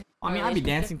you were. I mean, I'd be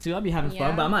dancing too. I'd be having fun,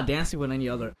 Yeah. but I'm not dancing with any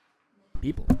other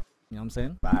people. You know what I'm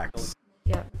saying? Facts.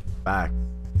 Yeah. Facts.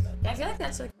 I feel like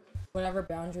that's like whatever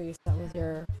boundary you set with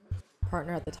your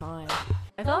partner at the time.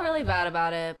 I felt really bad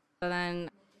about it, but then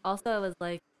also it was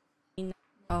like,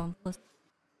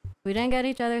 we didn't get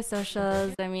each other's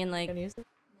socials. I mean, like, I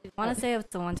want to say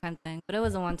it's a one-time thing, but it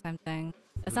was a one-time thing.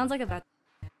 It sounds like a bad.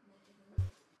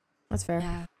 That's fair.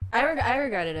 Yeah. I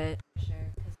regretted it for sure.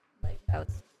 'Cause, like that was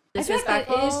I feel like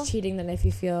disrespectful. it is cheating then if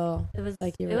you feel It was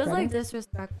like you it was like regret it.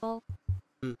 disrespectful.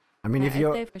 I mean, if I'd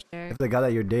you say for sure. if the guy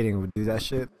that you're dating would do that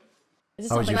shit, It's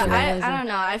just How would something you But feel? I don't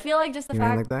know. I feel like just the You mean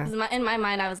fact like that? 'cause in my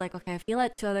mind I was like, okay, if he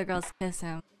let 2 other girls kiss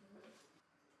him,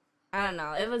 I don't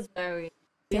know. It was very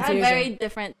we had Confusing. very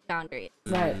different boundaries,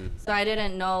 Right. so I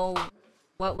didn't know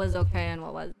what was okay and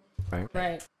what was.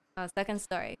 Right. Second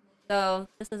story. So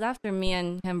this is after me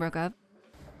and him broke up.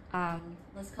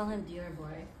 Let's call him Dior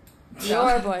Boy.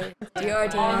 Dior boy. Dior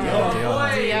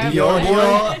Dior.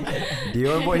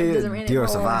 Dior boy, Doesn't rain, it Dior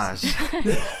pours.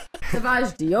 Savage.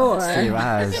 Savage Dior.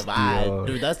 Savage. Bye. Dior.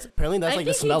 Dude, that's apparently that's I like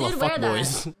the think he smell of did wear that.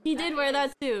 fuckboys. He did wear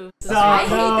that too. I Stop! hate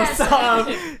No, that stop!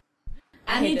 shit.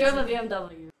 And he drove a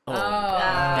BMW. Oh,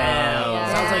 Yeah. damn.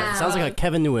 Yeah. Sounds like a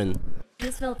Kevin Nguyen.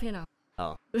 He's Filipino.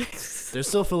 There's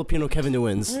still Filipino Kevin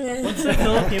Nguyen's. What's the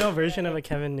Filipino version of a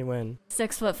Kevin Nguyen?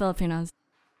 6 foot Filipinos.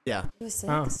 Yeah. He was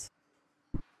Oh. 6.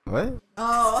 What?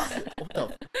 Oh. What the?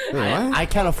 Wait, what? I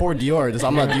can't afford Dior.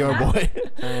 I'm not a Dior boy. But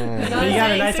you got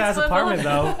a saying nice ass 6 foot apartment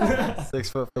though. 6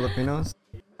 foot Filipinos.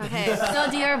 Okay, so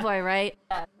Dior Boy, right?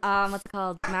 What's it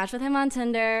called? Matched with him on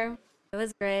Tinder. It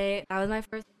was great. That was my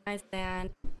first night stand.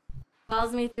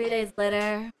 Calls me 3 days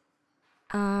later.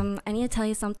 I need to tell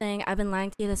you something. I've been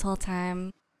lying to you this whole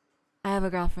time. I have a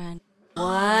girlfriend.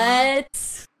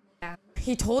 What?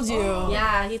 He told you.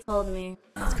 Yeah, he told me.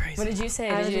 That's crazy. What did you say?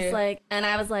 I was Did you? just like, and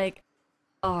I was like,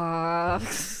 aw.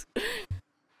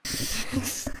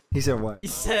 He said what? You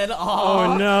said,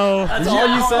 Oh no. That's all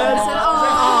you said?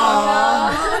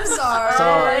 I'm sorry. So,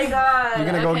 Oh my god. you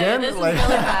gonna go Okay, again? This Like, is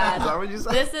really is bad. that what you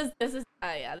said? This is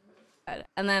yeah, this is bad.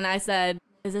 And then I said,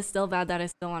 is it still bad that I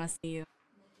still want to see you?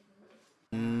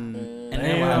 And And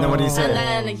then what did he say? And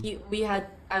then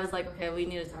I was like, okay, we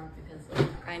need to talk because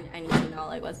like, I need to know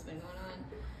like what's been going on.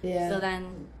 Yeah. So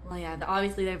then, well, yeah,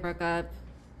 obviously they broke up,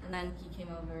 and then he came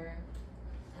over,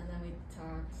 and then we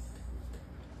talked.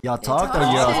 Y'all talked or We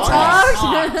y'all talked?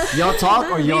 talked. Y'all talk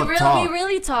or y'all we talk?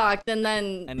 really talked, and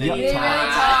then And we then you really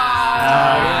talked.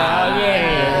 talked.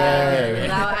 Yeah.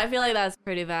 I feel like that's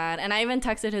pretty bad. And I even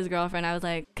texted his girlfriend. I was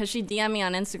like, cause she DM'd me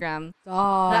on Instagram.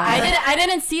 Oh. But I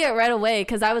didn't see it right away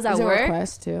because I was at Was it a work.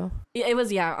 request too? It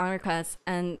was on request,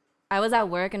 and I was at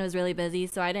work and it was really busy,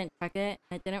 so I didn't check it.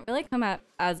 It didn't really come out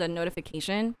as a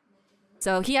notification.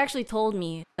 So he actually told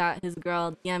me that his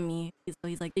girl DM'd me.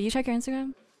 He's like, "Did you check your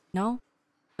Instagram?" No.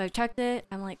 So I checked it.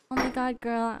 I'm like, "Oh my god,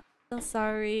 girl, I'm so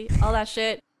sorry." All that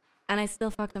shit, and I still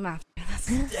fucked him after.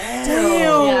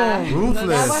 Yeah.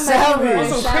 Ruthless. That's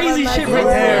some crazy shit right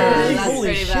there. Yeah, that's Holy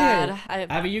pretty shit. bad.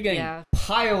 Abby, you getting Yeah.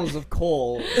 piles of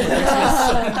coal.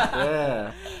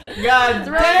 Yeah. God Yeah, that's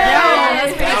pretty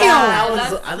bad.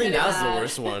 That's I think pretty that was the bad.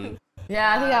 worst one.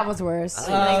 Yeah, I think that was worse. You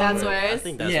think that's I worse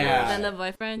think that's Yeah. worse. than the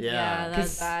boyfriend? Yeah. Yeah, that's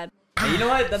 'Cause- bad. Hey, you know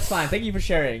what? That's fine. Thank you for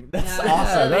sharing. That's Yeah.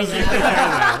 awesome. Thank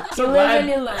That's you. so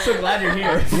glad you're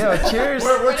here. Yeah, cheers.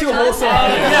 We're too wholesome.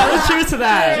 Yeah, let's cheers to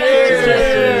that.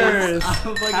 Cheers.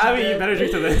 Abby, you better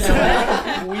drink to this.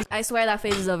 I swear that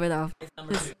phase is over though.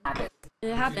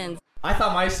 It happens. I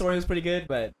thought my story was pretty good,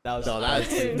 but that was No, that's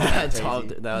crazy. that's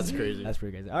crazy. That's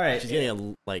pretty crazy. All right. She's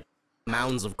getting like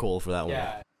mounds of coal for that one.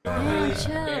 Yeah.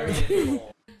 Chill.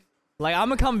 Like I'm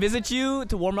gonna come visit you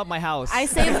to warm up my house. I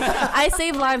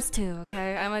save lives too.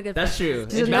 Okay, I'm a good. That's true.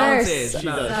 She's It a balances. nurse. She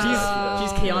does.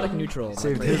 She's chaotic neutral.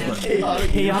 Saved his life.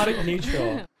 Chaotic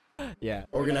neutral. Yeah.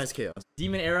 Organized chaos.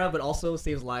 Demon era, but also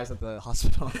saves lives at the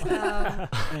hospital.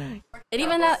 It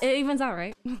evens out,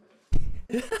 right?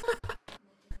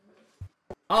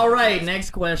 All right, next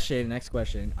question.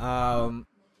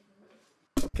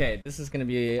 Okay, this is gonna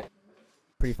be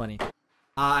pretty funny.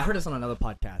 I heard this on another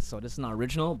podcast, so this is not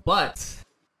original. But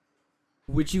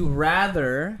would you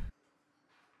rather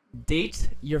date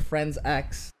your friend's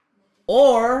ex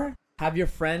or have your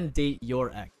friend date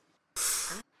your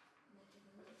ex?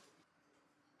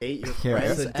 Date your Here,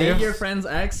 friends. So date your friend's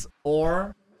ex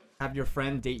or have your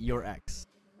friend date your ex.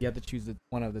 You have to choose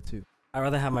one of the two. I'd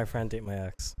rather have my friend date my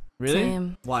ex. Really?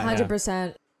 Same. Why?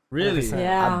 100%. Really? 100%.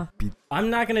 Yeah. I'm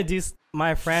not gonna do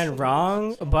my friend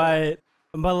wrong, but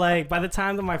like by the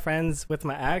time that my friend's with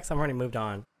my ex, I'm already moved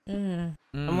on. Mm.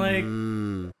 I'm like,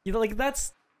 Mm. you know, like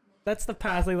that's the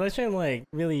past. Like that shouldn't like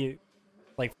really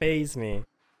like phase me.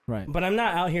 Right. But I'm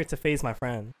not out here to phase my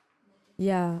friend.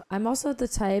 Yeah. I'm also the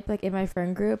type, like in my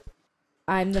friend group,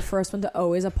 I'm the first one to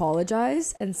always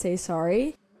apologize and say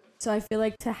sorry. So I feel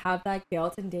like to have that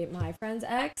guilt and date my friend's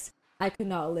ex, I could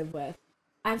not live with.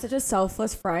 I'm such a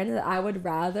selfless friend that I would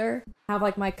rather have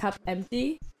like my cup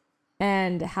empty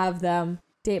and have them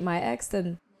date my ex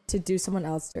than to do someone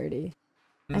else dirty.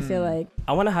 I feel like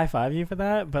I want to high five you for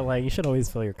that, but like you should always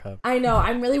fill your cup. I know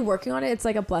I'm really working on it. It's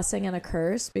like a blessing and a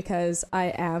curse because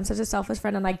I am such a selfish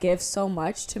friend and I give so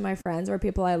much to my friends or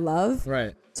people I love.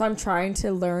 Right. So I'm trying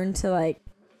to learn to like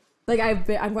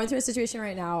I'm going through a situation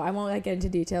right now. I won't like get into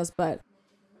details, but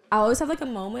I'll always have like a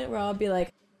moment where I'll be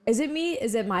like, is it me?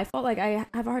 Is it my fault? Like I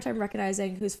have a hard time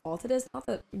recognizing whose fault it is. Not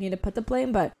that you need to put the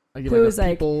blame, but Are you who's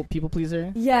like like a people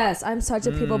pleaser? yes, I'm such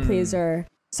a people Mm. pleaser.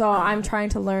 So I'm trying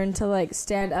to learn to like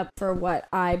stand up for what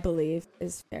I believe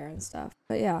is fair and stuff.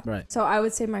 But yeah. Right. So I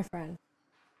would say my friend.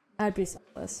 I'd be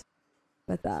selfless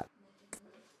with that.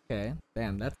 Okay.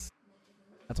 Damn, that's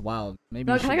wild. Maybe.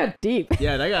 No, you it kind should- of got deep.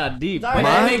 Yeah, that got deep. Sorry. But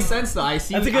that Mine- makes sense though. I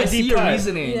see. That's a good I see deep your cut.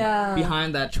 reasoning Yeah.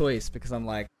 behind that choice because I'm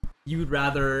like, you'd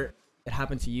rather it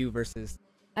happen to you versus.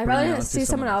 I'd bring it rather onto see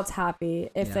someone someone else happy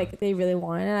if Yeah. like they really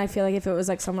want it. And I feel like if it was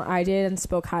like someone I did and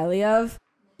spoke highly of,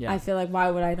 Yeah. I feel like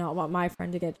why would I not want my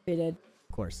friend to get treated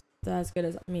Of course. as good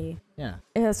as me? Yeah.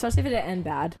 Especially if it didn't end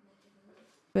bad.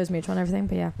 It was mutual and everything,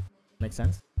 but yeah. Makes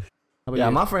sense. How about Yeah,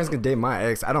 you? my friends can date my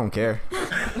ex. I don't care.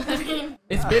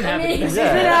 It's been happening. It's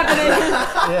Yeah. been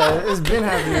happening. Yeah, it's been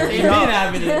happening. It's been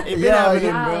happening. Yeah, happening,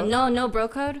 yeah. Wow, no bro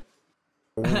code.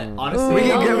 Honestly, We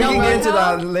can No, get into no.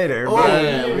 that later. Oh, but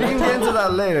yeah, we can get into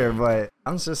that later. But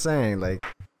I'm just saying, like,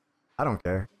 I don't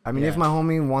care. I mean, if Yeah. my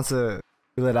homie wants to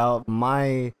feel it out,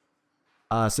 my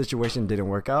situation didn't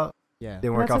work out. yeah.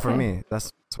 Didn't work That's out for okay. me.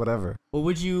 That's whatever. Well,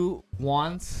 would you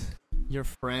want your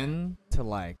friend to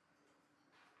like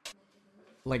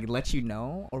let you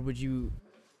know, or would you,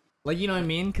 like, you know what I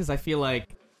mean? Because I feel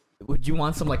like, would you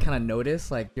want some like kind of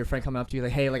notice, like your friend coming up to you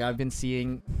like, hey, like I've been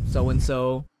seeing so and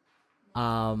so,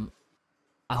 I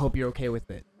hope you're okay with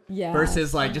it, Yeah.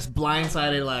 versus like just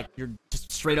blindsided, like you're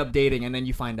just straight up dating and then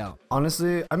you find out.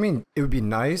 Honestly, I mean, it would be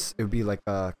nice. It would be like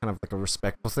a kind of like a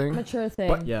respectful thing. mature thing.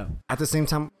 But- Yeah. At the same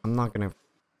time, I'm not gonna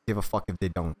give a fuck if they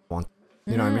don't want.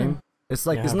 You know what I mean? It's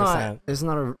like Yeah, it's not. 100%. It's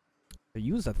not a.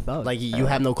 Use a thug. Like you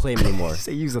have no claim anymore.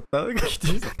 Say use a thug.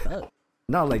 use a thug.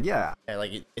 No, like yeah. Yeah,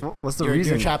 like What's the your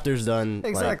reason? chapter's done. like,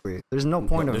 Exactly. There's no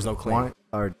point of there's no claim. wanting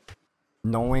or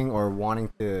knowing or wanting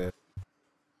to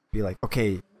be like,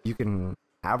 okay, you can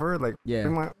have her. Like, Yeah.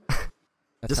 pretty much-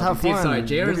 That's Just how have we- Dude, fun. sorry, Live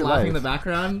Jared's your laughing in life. the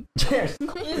background. Cheers. You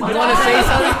want to say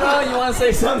something, bro? You want to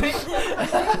say something?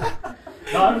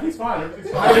 No, everything's fine.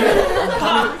 Everything's fine.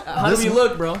 How do we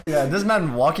look, bro? Yeah, this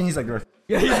man walking, he's like,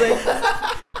 Yeah,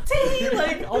 he's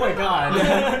like, oh my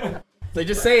god. So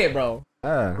just say it, bro.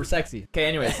 We're sexy. Okay,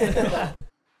 anyways.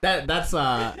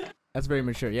 That's very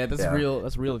mature. Yeah, that's Yeah. real.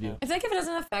 That's real of you. I feel like if it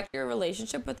doesn't affect your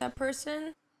relationship with that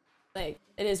person, like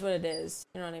it is what it is.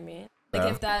 You know what I mean? Like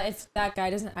Yeah. if that guy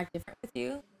doesn't act different with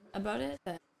you about it,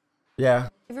 then yeah.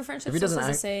 if your friendship If he still doesn't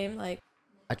stays the act- same, like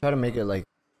I try to make it like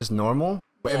just normal.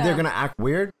 But if Yeah. they're gonna act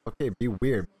weird, okay, be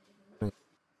weird. Like,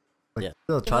 Yeah.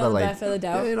 still try give to them the like, benefit of the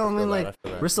doubt. you know what I I mean? feel Like, that, I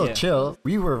feel that. we're still Yeah. chill.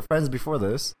 We were friends before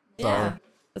this. So Yeah.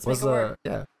 Let's what's make it work. the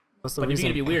yeah? What's the But if reason?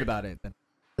 you're gonna be weird about it, then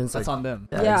It's that's like, on them.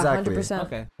 yeah, Yeah, exactly. 100%.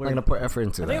 Okay. I'm we're- gonna put effort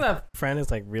into I that. think that friend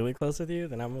is like really close with you,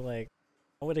 then I'm like,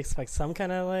 I would expect some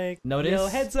kind of like Notice? yo,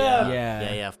 heads Yeah. up.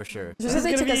 Yeah. for sure. Just This because is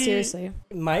they gonna took us be- seriously.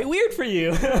 Might weird for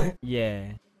you.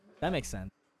 Yeah. That makes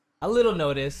sense. A little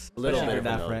notice. A little especially bit if of a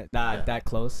that note. friend, Yeah. that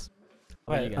close.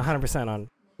 How about you But guys? 100% on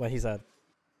what he said.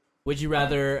 Would you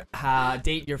rather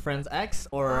date your friend's ex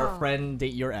or a Oh. friend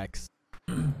date your ex?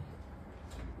 Oh,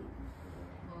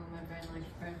 my brain likes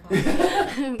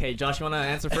friend. Okay, Josh, you wanna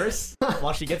answer first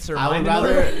while she gets her I would mind in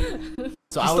order? rather.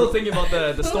 So I'm I still would. thinking about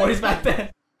the stories back then.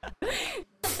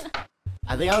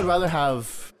 I think I would rather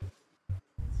have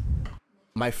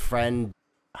my friend.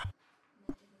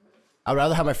 I would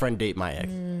rather have my friend date my ex.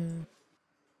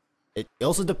 It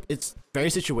also it's very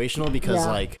situational because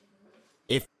Yeah. like,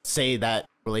 if say that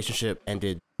relationship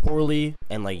ended poorly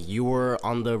and like you were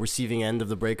on the receiving end of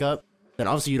the breakup, then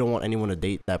obviously you don't want anyone to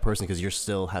date that person because you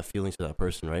still have feelings for that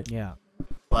person, right? Yeah.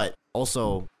 But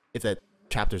also, if that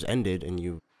chapter's ended and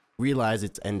you realize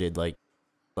it's ended, like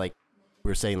we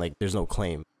were saying, like there's no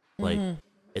claim, like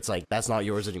it's like that's not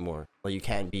yours anymore. Like you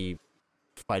can't be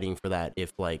fighting for that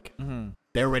if like Mm-hmm.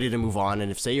 they're ready to move on, and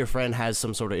if say your friend has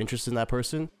some sort of interest in that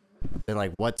person, then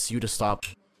like what's you to stop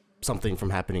something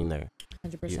from happening there?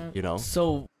 100%. You know?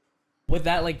 So, would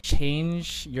that like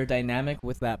change your dynamic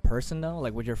with that person though,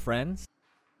 like with your friends?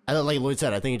 I don't, like Lloyd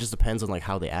said, I think it just depends on like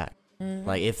how they act. Mm-hmm.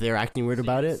 Like if they're acting weird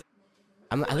about it,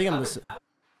 I think I'm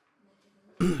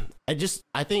just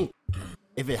I think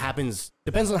if it happens,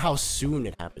 depends on how soon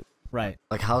it happens. Right.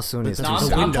 like how soon is But No, too There's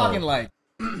soon? a I'm window. talking like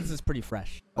this is pretty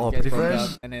fresh. Oh, You guys pretty broke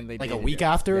fresh? up and then they Like a dated. week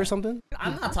after Yeah. or something,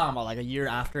 I'm not talking about like a year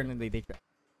after and then they date.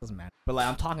 Doesn't matter. But like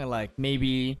I'm talking like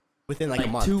maybe within like a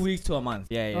month. 2 weeks to a month.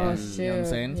 Yeah, yeah. Oh You shoot. know what I'm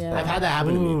saying? Yeah. I've had that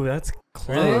happen to me. Ooh, that's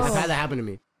Really? I've had that happen to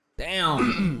me.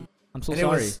 Damn. I'm so And it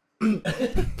sorry. was-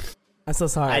 I'm so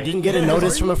sorry. I didn't get a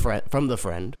notice from the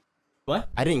friend. What?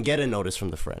 I didn't get a notice from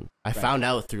the friend. I found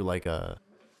out through like a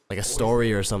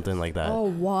story or something like that. Oh,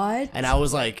 what? And I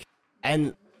was like,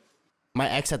 and my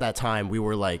ex at that time, we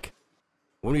were like,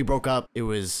 when we broke up, it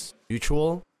was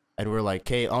mutual, and we were like,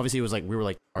 okay, obviously it was like we were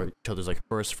like each other's like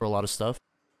first for a lot of stuff.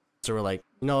 So we're like,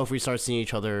 if we start seeing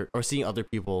each other or seeing other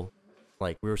people,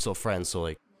 like we were still friends, so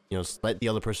like let the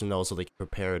other person know so they can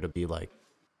prepare to be like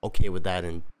okay with that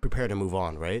and prepare to move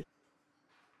on, right?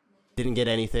 Didn't get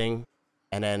anything,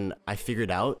 and then I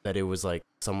figured out that it was like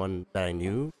someone that I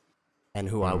knew and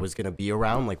who I was gonna be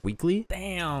around like weekly.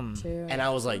 Damn. Too. And I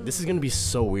was like, this is gonna be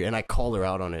so weird. And I called her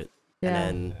out on it. Yeah.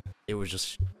 And then it was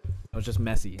just, It was just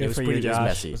messy. Good it was for you, pretty, it was Josh.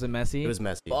 messy. Was it messy? It was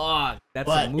messy. Fuck. That's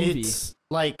But a movie. it's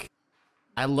like,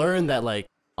 I learned that like,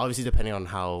 obviously depending on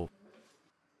how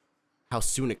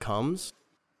soon it comes,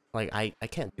 like I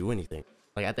can't do anything.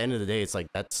 Like at the end of the day, it's like,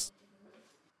 that's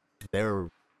their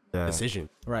decision,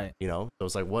 Right. So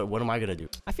it's like, what am I gonna do?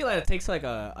 I feel like it takes like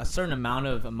a certain amount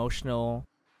of emotional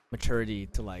maturity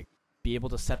to like be able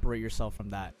to separate yourself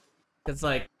from that. It's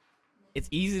like, it's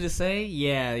easy to say,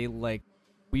 yeah, like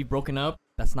we've broken up.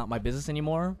 That's not my business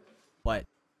anymore. But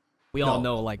we all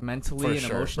No, know, like mentally for and sure,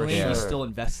 for emotionally, you sure. still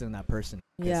invested in that person.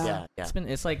 Yeah. Yeah.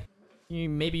 It's like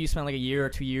maybe you spent like a year or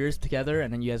 2 years together,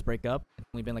 and then you guys break up. It's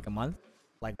only been like a month.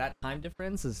 Like that time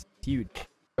difference is huge.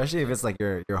 Especially if it's like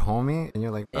your homie and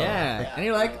you're like, bro, Yeah, like, and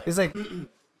you're like, it's like,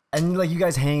 and like you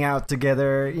guys hang out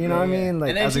together. You know what I mean? Like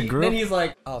and then as a group. Then he's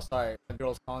like, oh, sorry, the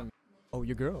girl's calling me. Oh,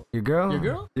 your girl. Your girl? Your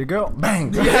girl? Your girl?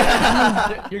 Bang!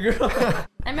 Your girl.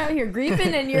 I'm out here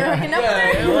grieving and you're hooking up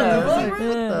Yeah, there. yeah, It's like,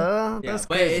 Yeah, that's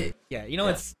but crazy. you know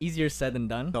it's easier said than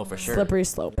done. No, for sure. Slippery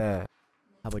slope. Yeah.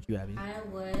 How about you, Abby? I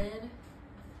would.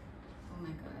 Oh my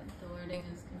god, the wording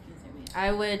is confusing me.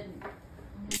 I would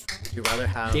You'd rather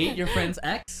have Date your friend's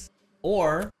ex,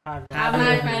 or have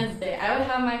my friends date. I would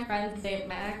have my friends date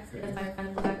my ex because my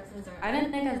friends' exes are. I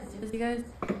didn't think I was with you guys,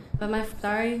 but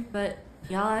sorry, but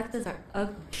y'all exes are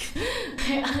ugly.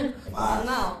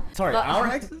 No. sorry, But- our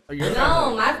exes or your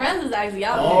No, my friends' exes,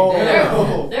 y'all.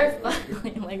 Oh. They're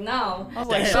fucking like no. I was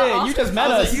like, Damn. shit, you just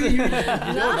met I was us. like, you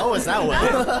don't know us that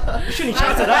well. You shouldn't My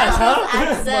shout at us, huh?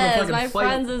 friends' exes, my Motherfucking fight.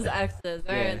 friends' exes.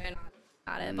 They're Yeah.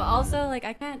 not it. But also, like,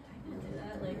 I can't do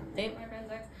that. Like, date my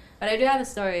friend's ex. But I do have a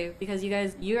story because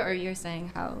you're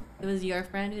saying how it was your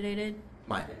friend who dated.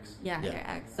 My ex. Yeah, Yeah. your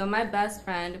ex. So my best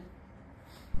friend,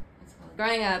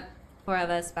 growing up, 4 of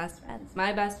us best friends.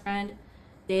 My best friend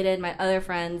dated my other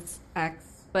friend's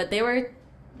ex, but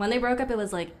when they broke up, it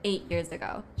was like 8 years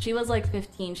ago. She was like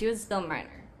 15. She was still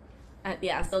minor.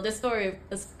 Yeah, so this story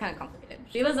is kind of complicated.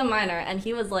 She was a minor, and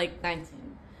he was like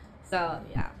 19. So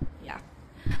yeah.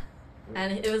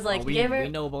 And it was like Oh, he gave her. we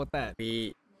know about that.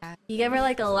 We He gave her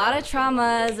like a lot of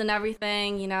traumas and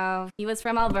everything, He was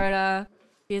from Alberta.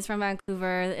 She was from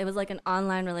Vancouver. It was like an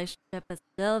online relationship, but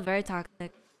still very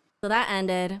toxic. So that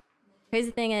ended.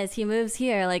 Crazy thing is, he moves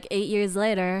here like 8 years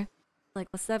later. Like,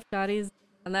 what's up, shawties?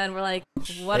 And then we're like,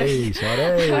 what are Hey, you?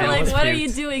 shawty. We're like, Almost what are you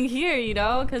cute. doing here?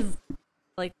 Because,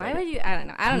 like, why would you? I don't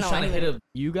know. I don't He's know. trying to anyway. hit up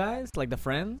you guys, like the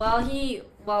friends.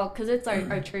 Because it's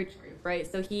our church group, right?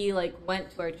 So he like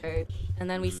went to our church, and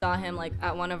then we saw him like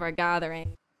at one of our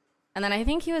gatherings, and then I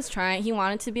think he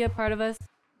wanted to be a part of us,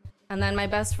 and then my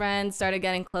best friend started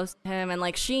getting close to him, and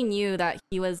like she knew that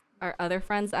he was our other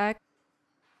friend's ex,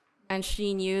 and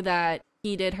she knew that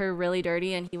he did her really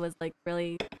dirty, and he was like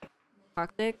really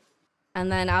toxic,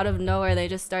 and then out of nowhere they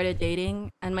just started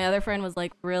dating, and my other friend was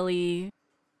like really.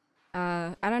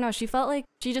 I don't know. She felt like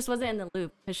she just wasn't in the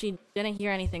loop because she didn't hear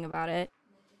anything about it.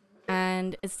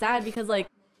 And it's sad because, like,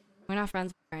 we're not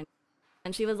friends with her.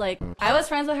 And she was like, I was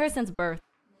friends with her since birth.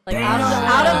 Like,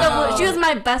 out of the blue. She was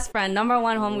my best friend, number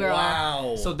 1 homegirl.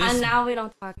 Wow. So this, And now we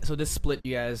don't talk. so this split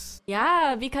you guys.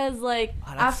 Yeah, because, like,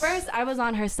 Oh, at that's- first I was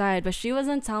on her side, but she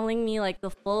wasn't telling me, like,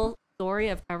 the full story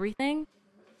of everything.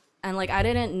 And, like, I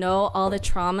didn't know all the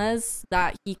traumas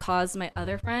that he caused my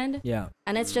other friend. Yeah.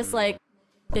 And it's just like,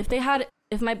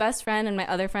 if my best friend and my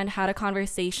other friend had a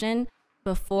conversation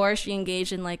before she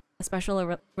engaged in like a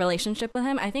special relationship with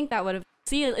him, I think that would have.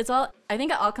 I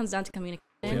think it all comes down to communication.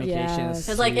 Communication is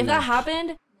Because like if that huge.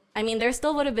 happened, I mean, there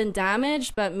still would have been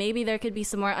damage, but maybe there could be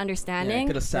some more Yeah, understanding.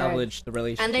 could have salvaged the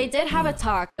relationship. And they did have a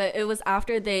talk, but it was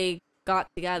after they got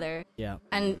together. Yeah.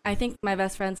 And I think my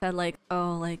best friend said like,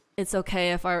 oh, like it's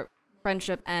okay if our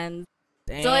friendship ends.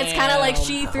 So it's kind of like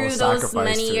she Whole threw those sacrifice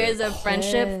many to years it. of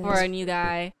friendship Yes. for a new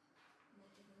guy.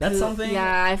 That's who- something.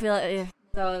 Yeah, I feel like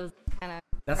so it was kind of.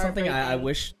 That's something I heartbreaking.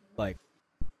 wish like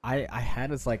I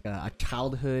had as like a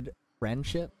childhood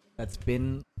friendship. that's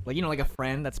been like like a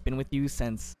friend that's been with you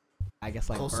since I guess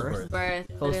like Close to birth, Birth.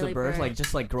 close to literally birth, like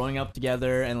just like growing up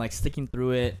together and like sticking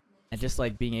through it and just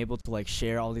like being able to like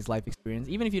share all these life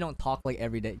experiences, even if you don't talk like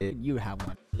every day, you have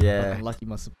one. Yeah. Fucking lucky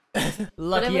must But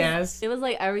lucky it ass. was, it was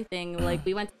like everything. Like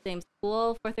we went to the same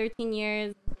school for 13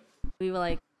 years. We were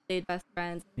like stayed best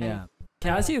friends. and- Yeah.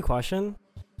 Can I ask you a question?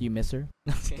 Do you miss her?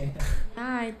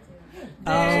 I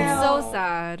Um, She's so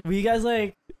sad. Were you guys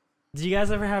like? Did you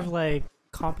guys ever have like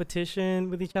competition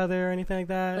with each other or anything like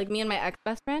that? Like me and my ex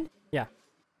best friend? Yeah.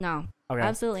 No, okay.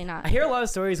 absolutely not. I hear a lot of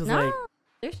stories with No, like.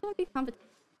 there shouldn't be competition.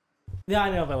 Yeah,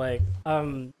 I know, but like,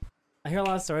 I hear a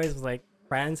lot of stories with like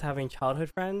friends having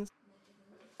childhood friends,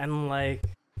 and like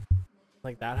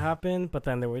that happened. But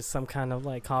then there was some kind of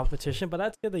like competition. But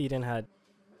that's good that you didn't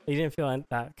feel in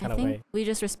that kind I of think way. we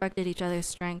just respected each other's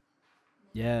strength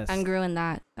Yes. and grew in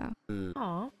that. So. Mm.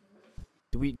 Aw.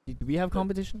 Do we have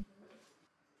competition?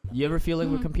 You ever feel like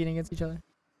we're Mhm. competing against each other?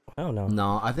 I don't know.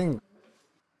 No, I think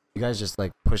you guys just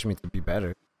like push me to be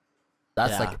better.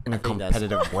 That's Yeah, like in I a think that's-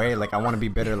 competitive way. Like I want to be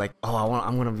better. Like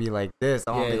I'm gonna be like this.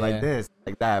 I want to Yeah, be like yeah. this,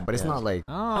 like that. But it's Yeah. not like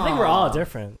I think we're all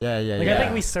different. yeah. Like I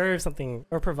think we serve something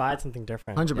or provide something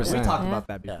different. 100%. We talked Yeah. about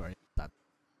that Yeah. before.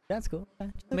 That's cool.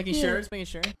 Just So making cute. sure, just making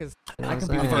sure, because You know I what I'm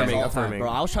compete with saying? you guys all the time, Affirming.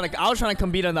 bro. I was trying to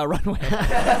compete on that runway.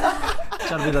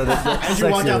 Trying to be the As you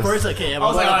walked out sexiest. first, okay, I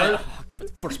was like, everyone-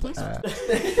 alright, first place.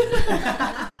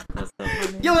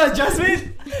 You adjust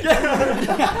me?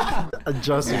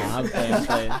 Adjustment, I'm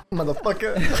playing.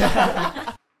 motherfucker.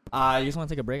 You just want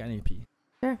to take a break? I need to pee.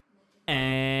 Sure.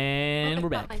 And we're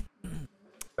back.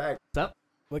 Back. What's up?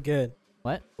 We're good.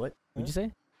 What? What'd you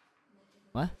say?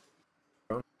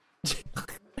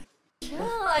 No,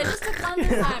 I just took one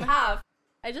this time. Half.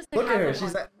 I just took Look half at her. of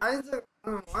She's one. like, I'm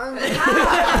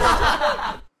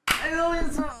I only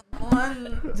saw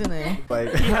one today.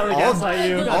 like Hella all, gaslight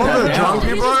you. all the Yeah. drunk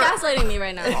He's people just are gaslighting me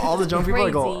right now. all the drunk people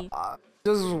are go. Crazy.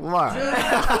 Just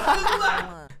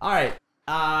why? All right.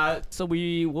 So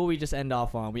we just end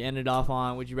off on? We ended off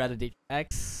on would you rather date your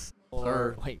ex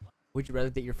or wait, would you rather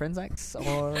date your friend's ex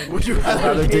or Would you Rather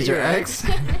rather date your ex?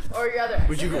 Or your other.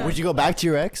 Would you go back to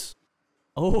your ex?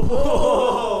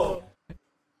 oh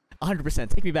 100%.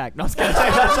 Take me back. No, I'm just kidding.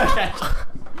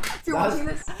 If you're watching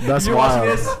this, That's You're watching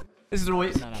wild. this is the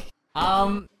way.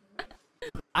 No.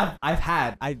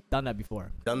 I've done that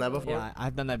before. Done that before? Yeah,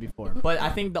 I've done that before. But I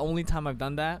think the only time I've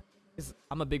done that is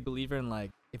I'm a big believer in like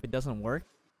if it doesn't work,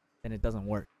 then it doesn't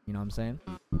work. You know what I'm saying?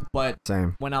 But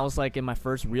Same. when I was like in my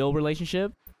first real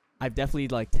relationship, I've definitely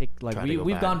like Tried to go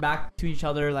we've back. gone back to each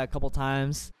other like a couple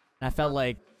times, and I felt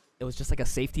like it was just like a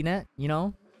safety net. You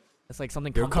know, it's like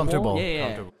something You're comfortable. Yeah, yeah.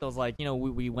 Comfortable. So it was like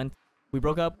we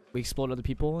broke up, we explored other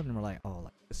people, and we're like, oh,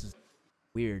 like this is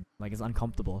weird, like it's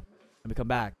uncomfortable. And we come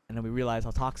back, and then we realize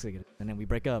how toxic it is, and then we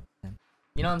break up. And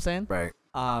you know what I'm saying? Right.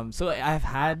 So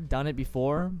I've done it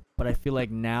before, but I feel like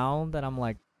now that I'm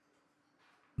like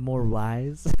more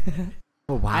wise,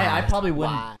 Oh, wow. I probably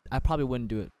wouldn't. Why? I probably wouldn't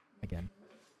do it again.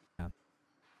 Yeah.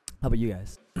 How about you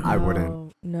guys? I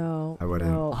wouldn't. No. I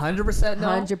wouldn't. No. 100% no.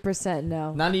 100%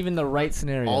 no. Not even the right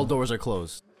scenario. All doors are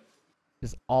closed.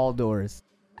 Just all doors.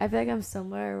 I feel like I'm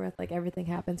somewhere with like everything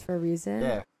happens for a reason.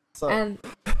 Yeah. So And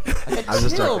I'm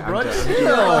just Chill, joking. bro. I'm joking.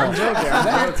 Chill. I'm joking. I'm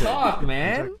Let her joking. talk,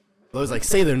 man. I was like,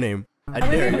 say their name. I I'm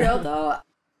gonna dare be you. real though.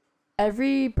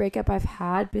 Every breakup I've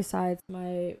had besides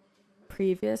my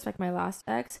previous, like my last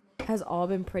ex, has all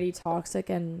been pretty toxic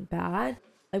and bad.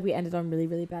 Like we ended on really,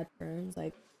 really bad terms.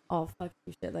 Like all fuck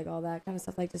you shit, like all that kind of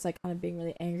stuff. Like just like kind of being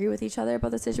really angry with each other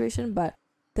about the situation. But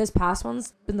this past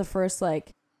one's been the first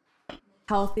like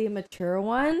healthy, mature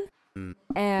one. Mm.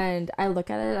 And I look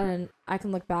at it and I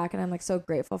can look back and I'm like so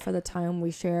grateful for the time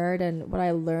we shared and what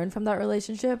I learned from that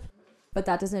relationship. But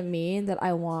that doesn't mean that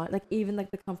I want like even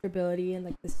like the comfortability and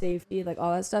like the safety, like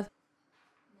all that stuff.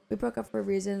 We broke up for a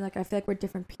reason. Like I feel like we're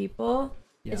different people.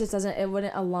 Yeah. It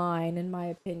wouldn't align in my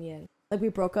opinion. Like we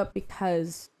broke up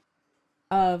because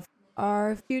of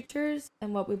our futures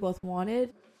and what we both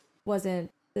wanted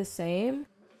wasn't the same.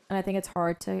 And I think it's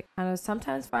hard to kind of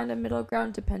sometimes find a middle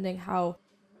ground depending how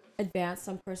advanced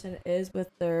some person is with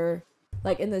their,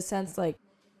 like in the sense like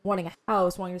wanting a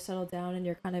house, wanting to settle down, and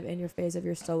you're kind of in your phase of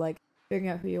you're still like figuring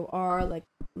out who you are, like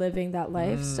living that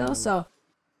life still. So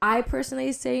I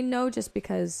personally say no just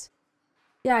because,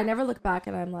 yeah, I never look back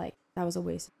and I'm like, that was a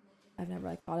waste. I've never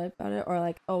like thought about it or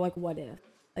like, oh, like what if?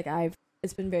 Like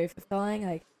it's been very fulfilling.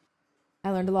 Like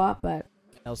I learned a lot, but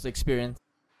That was the experience.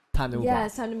 Time to move yeah, on.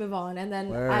 it's time to move on. And then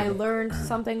Word. I learned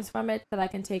some things from it that I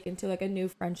can take into like a new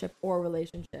friendship or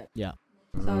relationship. Yeah.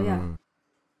 So yeah, Mm.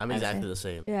 I'm I'd exactly say. the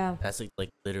same. yeah, That's like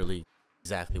literally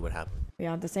exactly what happened. we're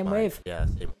on the same Mine. wave. Yeah,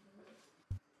 same.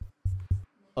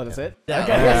 Oh, that's it. Yeah,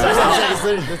 Okay. that's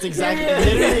literally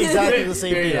exactly the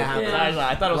same thing that happened.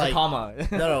 I thought it was Like- a comma.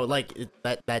 No, like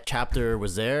that chapter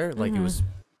was there, like it was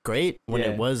great when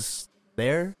Yeah. it was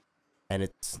there, and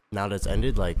it's now that it's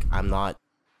ended. Like I'm not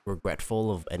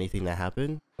regretful of anything that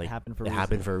happened. Like happened for it a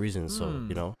happened for a reason. So Hmm.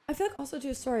 you know, I feel like also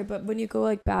too sorry, but when you go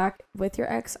like back with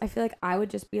your ex, I feel like I would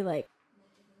just be like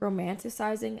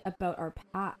romanticizing about our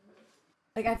past.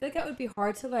 Like I feel like that would be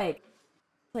hard to like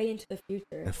play into the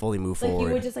future. and fully move Like forward.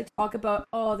 you would just like talk about,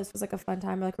 oh, this was like a fun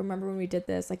time. Or, like remember when we did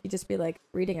this? Like you just be like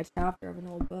reading a chapter of an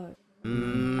old book.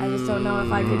 I just don't know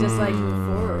if I could just like move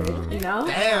forward. You know?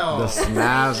 Damn. The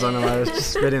snaps on the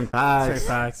just spitting Straight facts.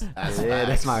 facts. That's Yeah,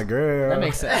 that's my girl. That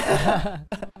makes sense.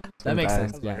 That makes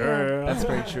Facts. sense. Yeah. Girl. That's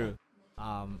very true.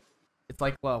 It's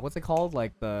like what's it called?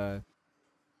 Like the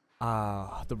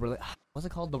what's it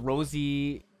called? The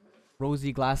rosy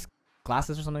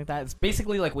glasses or something like that. It's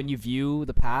basically like when you view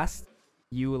the past,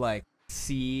 you like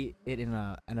see it in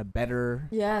a better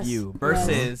Yes. view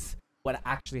versus what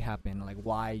actually happened. Like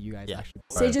why you guys Yeah. actually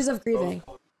Stages of grieving.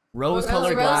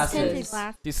 rose-colored Rose-tinted glasses.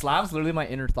 glass. Dude, Slav's literally my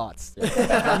inner thoughts. And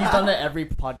you've done that every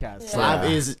podcast. Slab Yeah.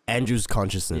 is Andrew's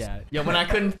consciousness. Yeah, when I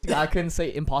couldn't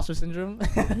say imposter syndrome.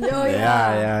 Oh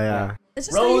Yeah. It's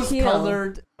just how you heal.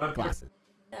 Rose-colored glasses.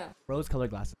 Yeah. Rose-colored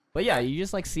glasses. But yeah, you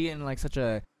just like see it in like such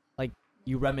a like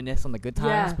you reminisce on the good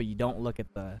times, Yeah. but you don't look at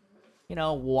the, you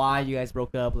know, why you guys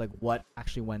broke up, like what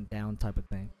actually went down, type of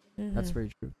thing. That's Mhm. very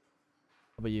true.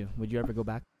 How about you? Would you ever go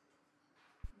back?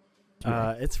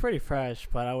 It's pretty fresh,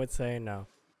 but I would say no.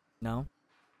 No.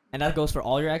 And that goes for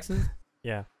all your exes.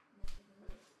 Yeah,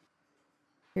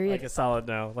 Period. like a solid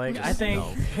no. Like I think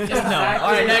No. Just no.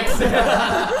 All right, next.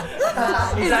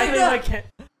 exactly what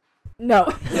No.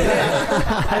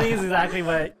 I think it's exactly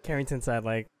what Carrington said.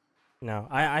 Like, no,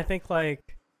 I think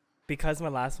like because my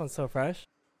last one's so fresh,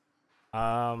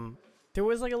 there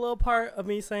was like a little part of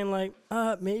me saying like,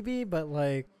 maybe, but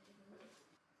like,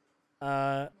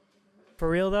 for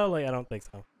real though, like I don't think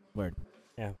so. Word.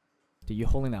 Yeah. Dude, you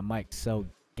holding that mic so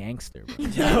gangster, bro.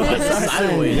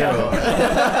 Sideways, bro.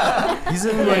 He's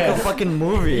in like a fucking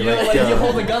movie. You know, like yo. you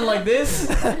hold a gun like this.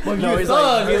 But No, you he's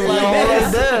thug. like- He's You like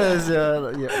hold this. this,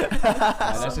 yeah.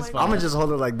 That's just I'm funny. gonna just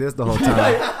hold it like this the whole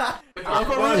time. Drop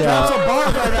some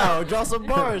bars right now. Drop some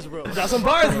bars, bro. Drop some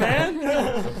bars, man.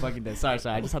 I'm fucking dead. Sorry.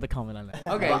 I just had to comment on that.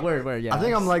 Okay, word. Yeah. I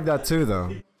think I'm like that too,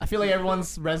 though. I feel like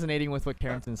everyone's resonating with what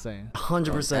Carrington's saying,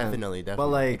 100%. Definitely. But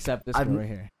like, except this I've- girl right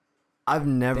here. I've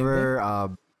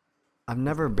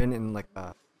never been in like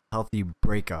a healthy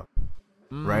breakup,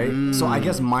 right? So I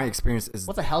guess my experience is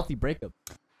What's a healthy breakup?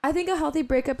 I think a healthy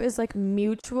breakup is like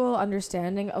mutual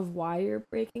understanding of why you're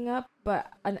breaking up,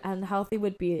 but an unhealthy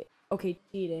would be okay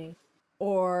cheating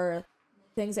or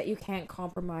things that you can't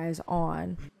compromise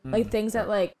on, like things that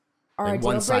like are Like a deal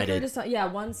one-sided. breaker to some, Usually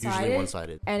one-sided,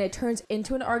 one-sided. and it turns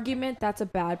into an argument. That's a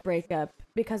bad breakup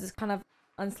because it's kind of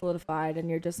unsolidified, and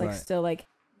you're just like Right. still like,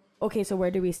 okay, so where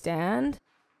do we stand?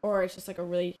 Or it's just like a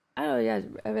really, I don't know, yeah,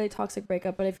 a really toxic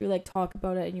breakup. But if you like talk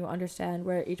about it and you understand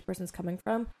where each person's coming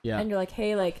from, Yeah. and you're like,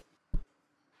 hey, like,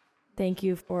 thank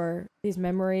you for these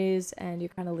memories, and you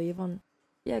kind of leave on,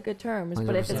 good terms.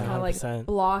 But if it's 100%. kind of like 100%.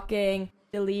 blocking,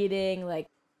 deleting, like,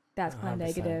 that's kind of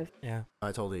 100%. negative. Yeah. I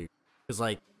totally. Because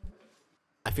like,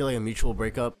 I feel like a mutual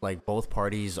breakup. Like both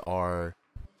parties are.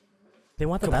 They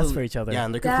want the best for each other. Yeah,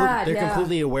 and they're That, they're yeah.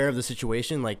 completely aware of the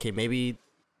situation. Like, okay, maybe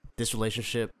this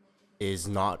relationship is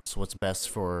not what's best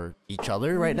for each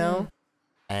other right now,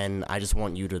 and I just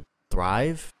want you to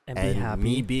thrive. And be happy.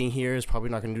 Me being here is probably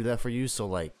not gonna do that for you. So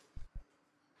like,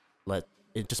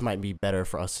 it just might be better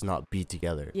for us to not be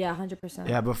together. Yeah, 100%.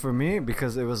 yeah, but for me,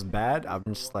 because it was bad, I'm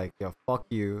just like, yo, fuck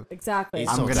you. Exactly.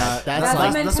 I'm So gonna- That's That's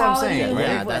like the that's what I'm mentality saying, you right?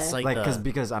 yeah, live that's with. like Like, the,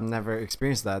 because I've never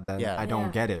experienced that, then Yeah. I don't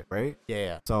Yeah. get it, right?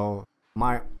 yeah. So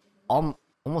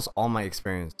almost all my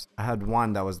experience, I had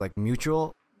one that was like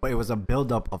mutual, but it was a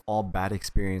buildup of all bad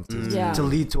experiences Yeah. to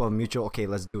lead to a mutual. Okay,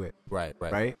 let's do it, Right.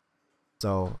 right?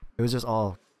 So it was just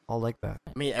all like that.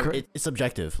 I mean, Cor- it's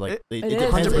subjective. Like It- it is,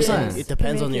 depends. 100%. It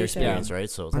depends on your Communication. experience, right?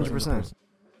 So it's like, 100%.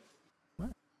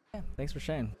 Yeah, thanks for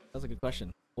sharing. That was a good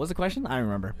question. What was the question? I don't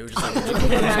remember. it was just like, would you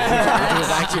go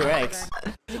back to your ex?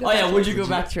 Oh yeah, would you go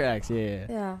back to your ex? Yeah.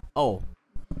 Yeah. Oh,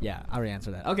 yeah. I already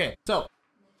answered that. Okay, so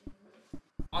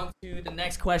on to the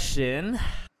next question.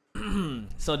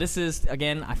 So this is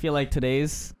again. I feel like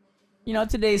today's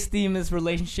theme is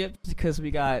relationships because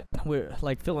we're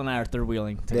like Phil and I are third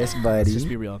wheeling. Best Let's buddy, just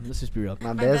be real. Let's just be real.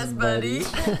 my best buddy.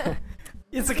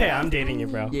 It's okay. I'm dating you,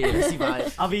 bro. Yeah. Messy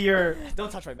vibes. I'll be your. Don't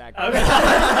touch my back. Okay.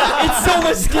 It's so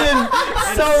much skin.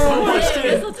 So much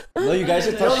skin. No, you guys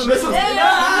should touch.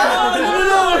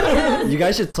 You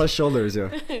guys should touch shoulders, yo.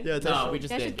 Yeah, No, we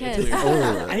just Guys did. should It's kiss. weird.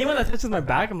 Oh. Anyone that touches my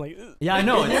back, I'm like. "Ugh." Yeah, I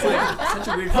know. It's like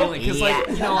such a weird feeling because, like,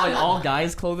 you know, like, all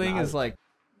guys' clothing is like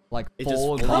It just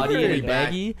full fully body and back,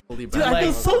 baggy. fully Dude, back. I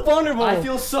feel so vulnerable. I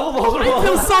feel so vulnerable. I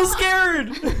feel so scared.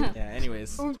 Yeah.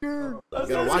 Anyways. I'm You so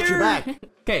gotta watch your scared. back.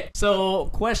 Okay. So,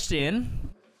 question: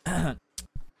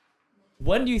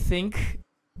 When do you think?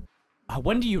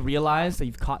 When do you realize that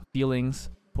you've caught feelings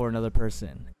for another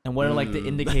person, and what are like the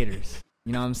indicators?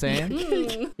 You know what I'm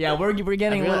saying? Yeah, we're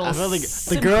getting a little. I feel like the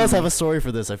simpy. girls have a story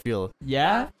for this. I feel.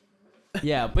 Yeah.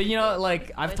 Yeah, but you know,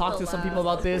 like I've With talked the to some people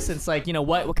laugh. about this. And it's like, you know,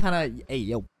 what kind of? Hey,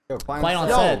 yo, Yo, Quiet on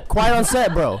Yo, set. quiet on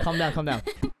set, bro. calm down, calm down.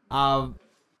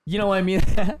 You know what I mean?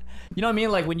 You know what I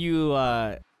mean? Like when you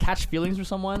catch feelings for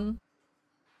someone,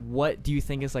 what do you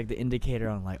think is like the indicator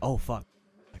on like, oh fuck,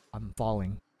 like, I'm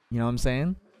falling? You know what I'm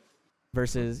saying?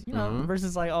 Versus, you know, Mhm.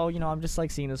 versus like, oh, you know, I'm just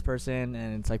like seeing this person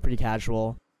and it's like pretty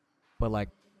casual, but like,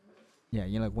 yeah,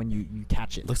 you know, like when you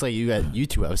catch it. Looks like you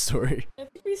two have a story. I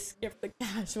think we skipped the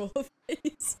casual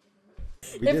phase.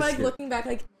 We If did like skip. looking back,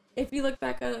 like if you look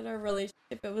back at our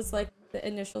relationship, it was like the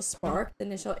initial spark, the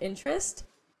initial interest,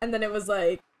 and then it was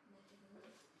like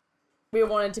we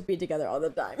wanted to be together all the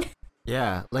time.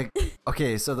 Yeah, like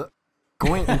okay, so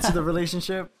going into the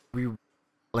relationship, we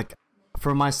like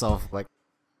for myself, like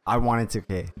I wanted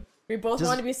to We both Just-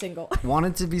 wanted to be single.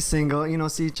 wanted to be single, you know,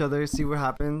 see each other, see what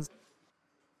happens.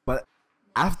 But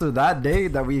after that day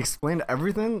that we explained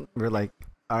everything, we're like,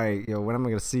 all right, yo, when am I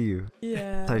gonna see you?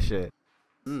 Yeah. Type shit.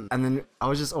 Mm. And then I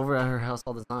was just over at her house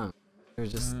all the time. It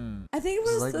was just Mm. I think it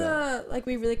Just was like that. like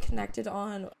we really connected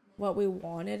on what we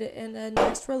wanted in a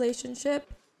next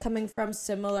relationship, coming from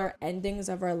similar endings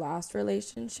of our last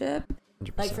relationship.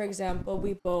 100%. Like for example,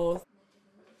 we both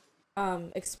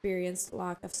experienced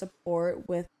lack of support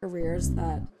with careers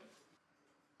that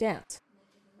dance.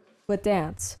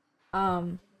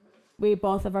 We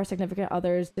both of our significant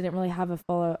others didn't really have a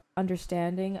full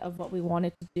understanding of what we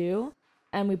wanted to do,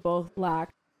 and we both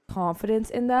lacked confidence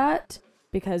in that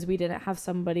because we didn't have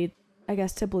somebody, I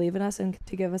guess, to believe in us and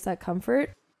to give us that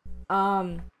comfort.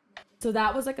 So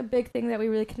that was like a big thing that we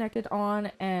really connected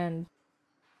on, and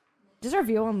just our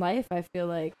view on life. I feel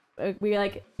like we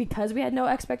like, because we had no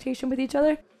expectation with each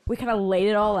other, we kind of laid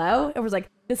it all out. It was like,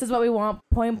 this is what we want,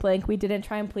 point blank. We didn't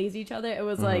try and please each other. It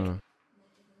was like Mhm.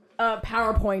 a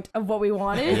PowerPoint of what we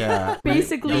wanted. Yeah.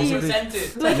 Basically, like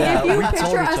Yeah, if you we told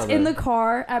picture each us in other. the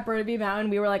car at Burnaby Mountain,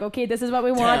 we were like, okay, this is what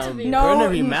we want. Damn, No,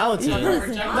 Burnaby Mountain.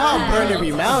 No,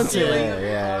 Burnaby Mountain.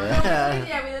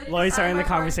 Yeah. Lloyd starting the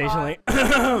conversation like,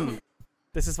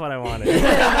 this is what I wanted.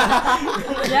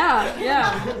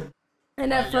 yeah.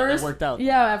 And at first, worked out.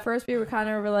 yeah, at first we were kind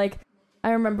of like,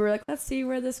 I remember like, let's see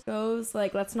where this goes.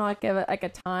 Like, let's not give it like a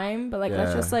time, but like,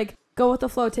 let's Yeah. just like go with the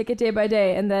flow, take it day by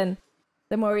day. And then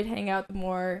the more we'd hang out, the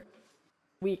more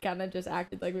we kind of just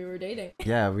acted like we were dating.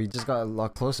 Yeah, we just got a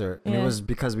lot closer. And Yeah. it was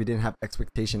because we didn't have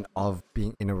expectation of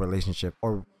being in a relationship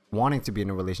or wanting to be in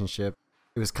a relationship.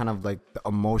 It was kind of like the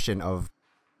emotion of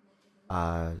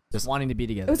Just wanting to be It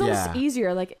together. was almost Yeah.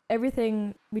 easier. Like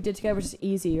everything we did together was just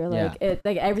easy. Or like Yeah. it,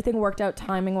 like everything worked out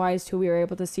timing wise too. We were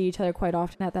able to see each other quite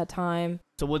often at that time.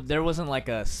 So there wasn't like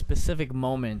a specific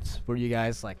moment where you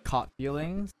guys like caught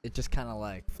feelings. It just kind of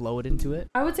like flowed into it.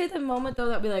 I would say the moment though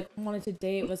that we like wanted to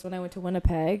date was when I went to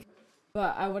Winnipeg,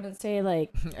 but I wouldn't say like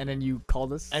And then you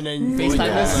called us. And then FaceTime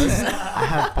us. I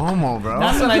had FOMO, bro.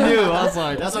 That's what I knew. I was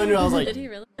like, That's what I knew. I was like, Did he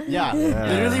really? yeah. Yeah.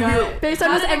 Literally, we were. FaceTime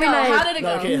us every night. How did it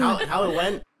No, go? okay, how it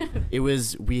went? It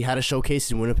was, we had a showcase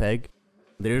in Winnipeg.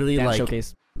 Literally, dance like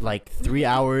showcase. like 3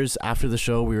 hours after the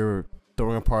show, we were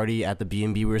throwing a party at the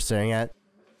B&B we were staying at,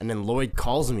 and then Lloyd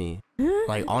calls me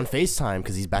like on FaceTime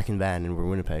because he's back in Van and we're in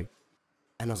Winnipeg.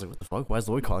 And I was like, what the fuck? Why is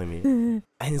Lloyd calling me?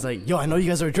 And he's like, yo, I know you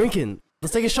guys are drinking.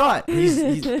 Let's take a shot. He's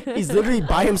literally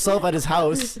by himself at his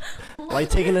house, like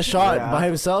taking a shot Yeah. by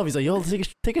himself. He's like, yo,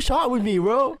 take a shot with me,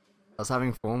 bro. I was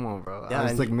having FOMO, bro. Yeah, I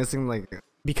was and like missing like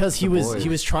Because he The was boys. he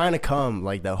was trying to come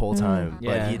like that whole time, but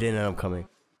Yeah. he didn't end up coming.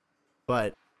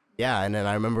 But yeah, and then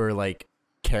I remember like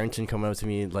Carrington coming up to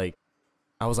me, like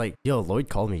I was like, "Yo, Lloyd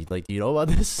called me. Like, do you know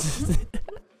about this?"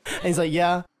 And he's like,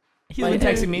 "Yeah." He's Like,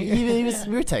 been texting me.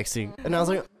 We were texting, and I was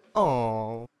like,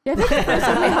 "Oh." Yeah, I think the first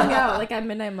time we hung out, like at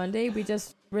Midnight Monday, we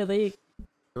just really,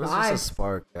 it was Vibes. just a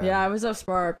spark. yeah, it was a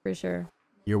spark for sure.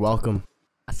 You're welcome.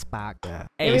 A spark. Yeah. Yeah,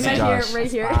 Hey, we Thanks, met Josh. here,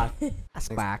 right here, Spark. in A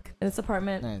spark. this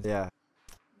apartment. Nice. Yeah.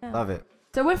 Yeah. Love it.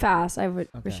 So it went fast, I would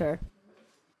for Okay. sure.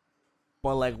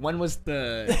 Well, like, when was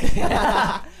the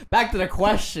back to the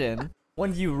question?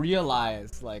 when you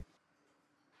realize like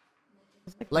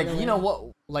you know what,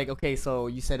 like, okay, so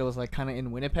you said it was like kind of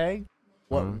in Winnipeg.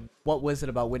 What was it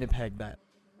about Winnipeg that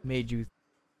made you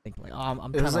think like, oh, I'm It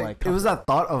kind was of like it was that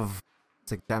thought of,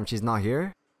 it's like, damn, she's not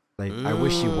here. Like I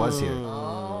wish she was here.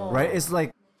 Right? It's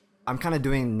like I'm kind of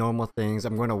doing normal things.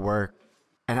 I'm going to work,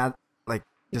 and I like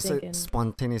just like,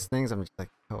 spontaneous things. I'm just like,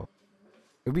 oh,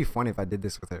 it would be funny if I did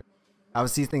this with her. I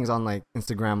would see things on like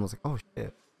Instagram. I was like, oh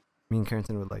shit, me and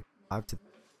Carrington would like vibe to,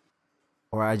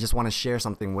 or I just want to share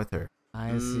something with her.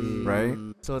 I see. Right?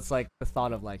 So it's like the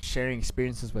thought of like sharing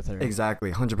experiences with her. Exactly,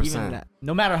 100%.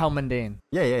 No matter how mundane.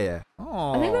 Yeah.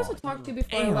 Oh. I think we also talked to you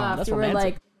before I Damn, left. that's You were romantic.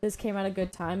 like, this came at a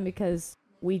good time because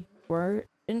we weren't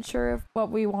sure of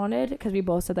what we wanted, because we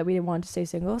both said that we didn't want to stay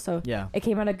single. So Yeah. it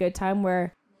came at a good time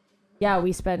where, yeah,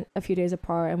 we spent a few days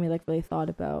apart and we like really thought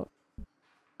about,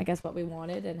 I guess, what we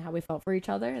wanted and how we felt for each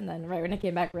other. And then right when it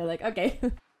came back, we were like, okay,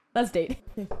 let's date.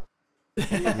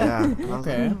 Yeah.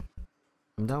 Okay.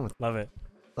 I'm down with Love it.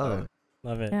 love it.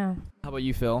 Love it. Yeah. How about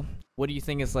you, Phil? What do you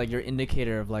think is like your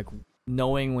indicator of like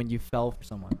knowing when you fell for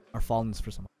someone or fallen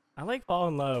for someone? I like fall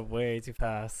in love way too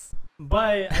fast.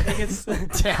 But I think it's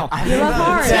Damn. You love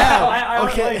hard.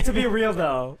 okay. Like, to be real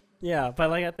though. Yeah, but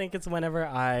like I think it's whenever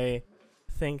I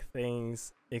think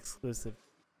things exclusive.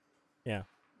 Yeah.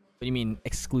 What do you mean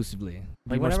exclusively?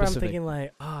 Be Like more whenever specific. I'm thinking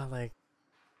like, oh, like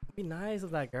it'd be nice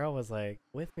if that girl was like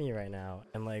with me right now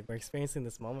and like we're experiencing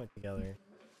this moment together.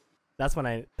 That's when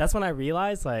I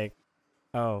realized like,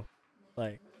 oh,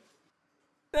 like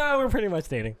no, we're pretty much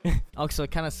dating. Oh, so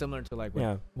kind of similar to like what,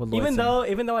 Yeah. what Lloyd even said.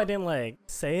 though I didn't like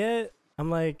say it,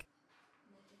 I'm like,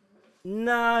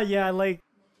 nah, yeah, like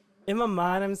in my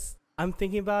mind I'm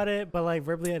thinking about it, but like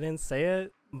verbally I didn't say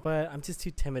it, but I'm just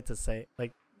too timid to say,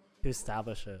 like, to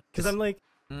establish it, because I'm like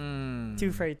too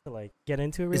afraid to like get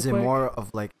into it real Is it quick. more of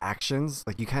like actions?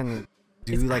 Like you can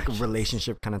do It's like actions.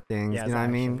 relationship kind of things, Yeah, you know it's what I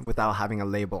mean? actions. Without having a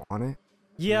label on it.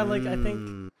 Yeah, like I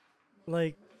think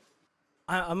like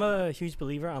I'm a huge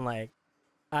believer on like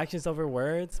actions over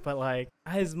words, but like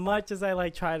as much as I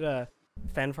like try to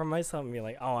fend for myself and be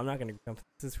like, oh, I'm not gonna jump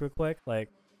this real quick, like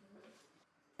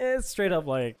it's straight up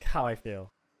like how I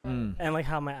feel Mm. and like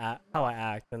how I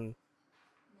act, and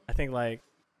I think like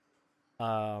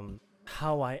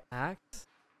how I act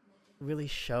really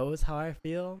shows how I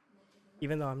feel,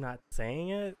 even though I'm not saying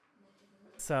it.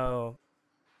 So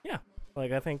yeah,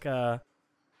 like I think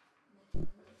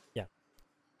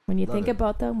When you Love think it.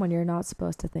 about them, when you're not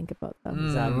supposed to think about them.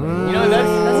 Exactly. Mm. You know that's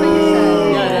what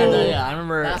you said. Yeah. I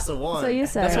remember. That's the one. So you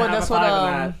said. That's Yeah, what. I'm That's a what.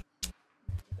 five on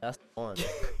That's the one.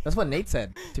 That's what Nate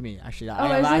said to me. Actually, Oh,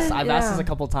 I've is asked. it? I've asked this Yeah. a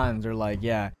couple times. They're like,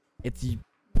 yeah, it's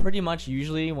pretty much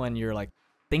usually when you're like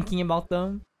thinking about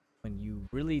them when you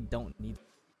really don't need.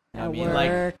 I At mean, like,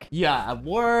 work. yeah, at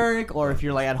work, or if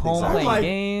you're like at home Exactly. playing Like-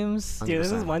 games. dude, this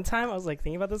is 100%. one time I was like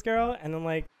thinking about this girl, and then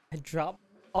like I dropped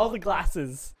all the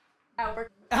glasses At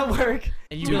work. at work.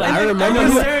 And you'd Dude, be like, I remember. I'm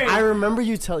You, serious. I remember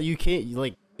you tell you can't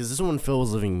like because this is when Phil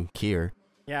was living here,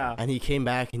 Yeah. and he came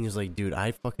back and he was like, "Dude,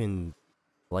 I fucking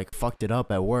like fucked it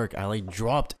up at work. I like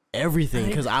dropped everything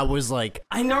because I was like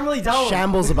I normally don't.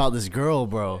 shambles about this girl,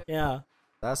 bro." Yeah.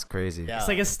 That's crazy. Yeah. It's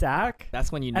like a stack.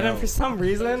 that's when you know. And then for some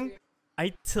reason,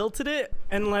 I tilted it,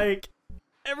 and like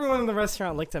everyone in the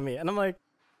restaurant looked at me, and I'm like,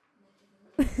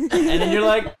 and then you're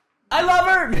like, I love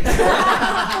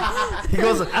her. He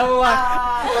goes, I won't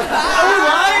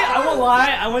lie. I won't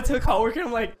lie. I went to a coworker, and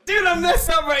I'm like, dude, I'm messed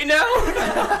up right now.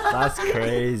 that's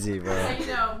crazy, bro.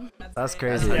 That's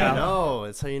crazy. That's how Yeah. you know.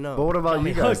 That's how you know. But what about Got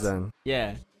me you guys hooked. then?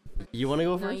 Yeah. You want to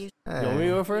go No, first? you You want me to Hey.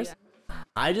 go first?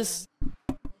 I just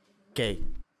okay.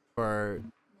 We're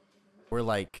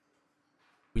like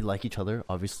we like each other,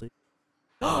 obviously.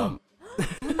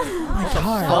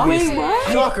 Obviously.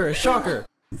 Shocker! Shocker!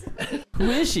 Who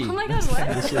is she? Oh my god,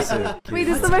 what? It's just a- Wait,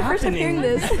 this is my first time hearing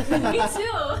this. Me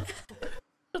too.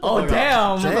 Oh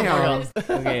damn. Damn.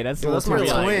 Okay, that's a Yo, little that's too my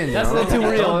real. twin. That's a yo. little too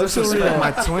real. Don't That's too disrespect real.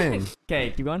 my twin.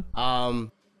 Okay, keep going.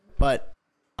 But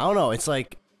I don't know. It's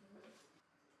like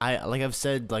I've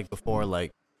said like before,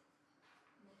 like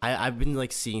I've been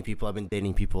like seeing people. I've been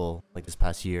dating people like this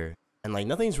past year, and like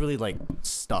nothing's really like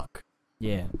stuck.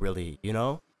 Yeah. Really, you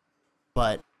know.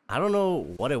 But I don't know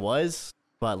what it was.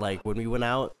 But like when we went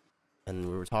out and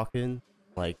we were talking,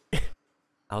 like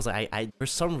I was like, I for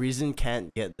some reason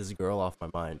can't get this girl off my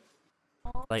mind.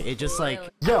 Like it just like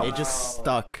Yo. it just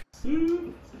stuck.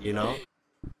 You know.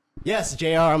 Yes,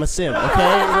 JR, I'm a sim.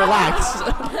 Okay, relax.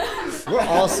 We're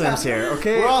all Sims here,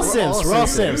 okay? We're all Sims. We're all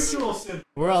Sims. Mutual sim.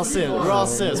 We're all Sims. We're all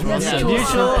Sims. We're all Yeah, Sims.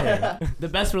 mutual. The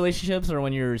best relationships are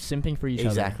when you're simping for each other.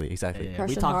 Exactly. Exactly. Yeah, we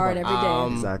Crushing talked hard about every day.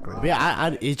 Um, Exactly. But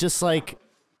yeah, it's just like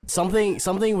something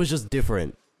was just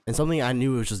different. and something I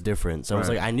knew was just different. So I was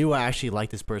Right. like, I knew I actually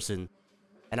liked this person,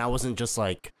 and I wasn't just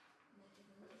like,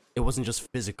 it wasn't just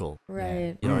physical.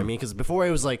 Right. You know what I Mm. mean? Because before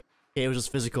it was like, okay, it was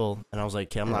just physical, and I was like,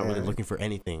 okay, I'm not really Yeah. looking for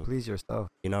anything. Please yourself.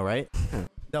 You know, right?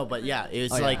 No, but yeah,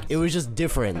 it's Oh, yeah. like it was just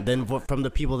different than from the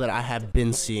people that I have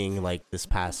been seeing like this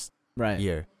past Right.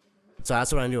 year. So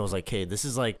that's what I knew. I was like, hey, this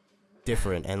is like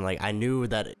different, and like I knew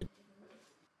that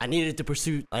I needed to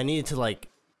pursue. I needed to like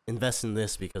invest in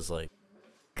this because like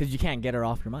Because you can't get her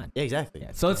off your mind. yeah, exactly.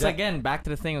 Yeah. So it's Exact- again back to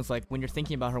the thing. It's like when you're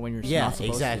thinking about her when you're Yeah, not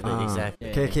supposed exactly, to. Ah. exactly.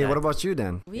 Yeah, Okay, exactly. what about you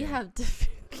then? We have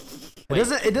different.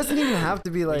 It doesn't even have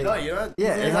to be like. No, you're not,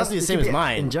 Yeah, it has to be the same could as be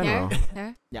mine. in general.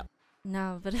 There? Yeah.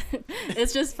 No, but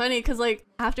it's just funny because like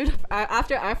after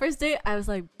our first date, I was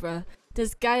like, bruh,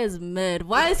 this guy is mid.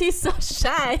 Why is he so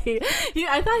shy?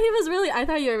 I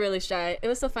thought you were really shy. It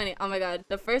was so funny. Oh my god,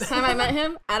 the first time I met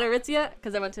him at Aritzia,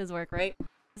 because I went to his work, right?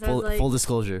 So I was like, Full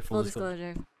disclosure. full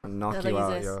disclosure. I'll knock That you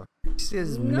out, exists. yo. You see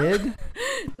his No. mid?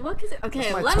 What is it?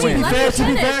 Okay, my let me twin. To be let fair, me to be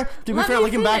finish. fair, to be Let fair, me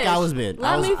looking back, I finish. was mid.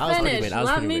 Let me I was pretty finish. mid. I was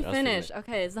Let pretty me mid. I was pretty finish. mid.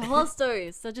 Okay, it's the whole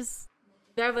story. So just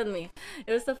bear with me.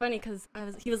 It was so funny because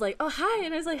he was like, "Oh hi,"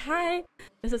 and I was like, "Hi."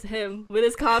 This is him with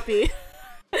his coffee.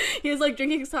 He was like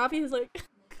drinking his coffee. He was like, it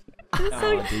was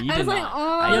so- No, dude, you I was did like, not.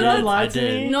 "Oh." You did. don't lie I to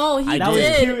did. me. No, he I That was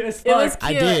did. cute as It was fuck.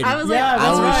 cute. I did. I was Yeah, like, I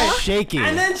that's "Aw." was right. shaking.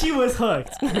 And then she was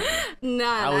hooked. Nah,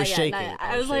 I not was yet, shaking. not yet.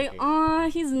 I I was was like, shaking. "Aw,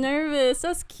 he's nervous.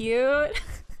 That's cute."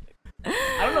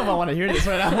 I don't know if I want to hear this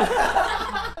right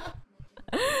now.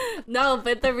 No,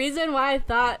 but the reason why I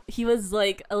thought he was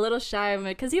like a little shy,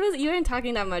 because you weren't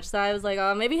talking that much, so I was like,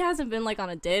 oh, maybe he hasn't been like on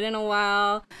a date in a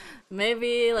while.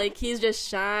 Maybe like he's just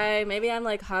shy. Maybe I'm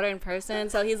like hotter in person,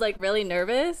 so he's like really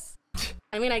nervous.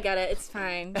 I mean, I get it. It's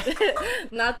fine.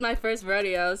 Not my first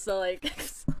rodeo, so like,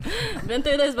 been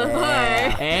through this before.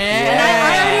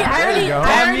 And I already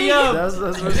Back me up. That's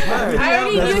respect. I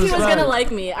already That's knew he was respect. gonna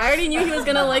like me. I already knew he was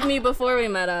gonna like me before we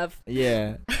met up.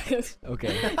 Yeah.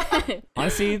 Okay.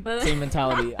 Honestly, But- same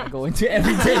mentality. I go into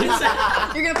every date.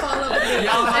 You're gonna fall in love with me.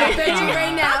 I'm telling you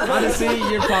right now.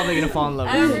 Honestly, you're probably gonna fall in love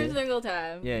with Every me. single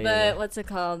time. Yeah, yeah, But yeah. what's it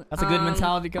called? That's a good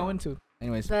mentality to go into.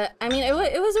 Anyways. But I mean, it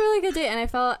was a really good date, and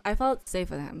I felt safe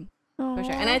with him for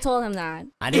sure. And I told him that.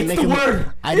 I didn't make the a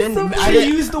word. I didn't. I She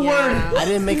didn't. used the word. Yeah. I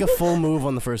didn't make a full move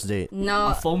on the first date. A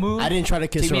No, full move? I didn't try to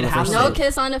kiss So her you on the mean first half- no date.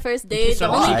 kiss on the first date. kissed The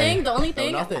her only why? thing. No,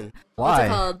 nothing. What's it Why?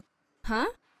 called? Huh?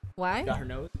 Why? Got her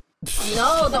nose.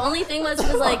 No, the only thing was he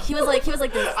was like this.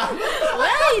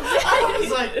 Wait.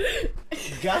 He's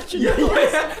like, gotcha.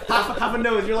 half a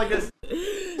nose. You're like this.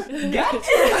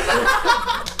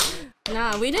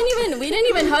 Nah, we didn't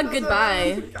even hug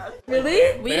goodbye.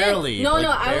 Really? We Barely, didn't. No, like,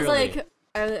 I was barely. like.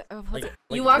 Like-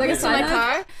 You like- walked like me a to my side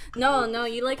hug? car? No,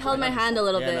 you like held my hand a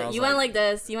little Yeah, and I bit. was You went like- like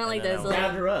this. You went like and then this. I was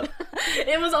like- her up.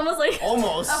 It was almost like.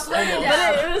 Almost. Almost. But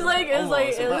it was like Almost,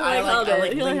 but I held like- I it.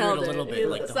 like He lingered held a it. little bit, He-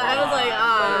 like the so I was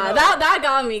like, that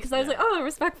got me because I was like, oh,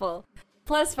 respectful.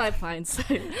 Plus 5 points.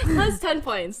 Plus 10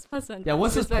 points. Plus 10. Yeah,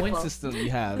 what's this point Respectful. system you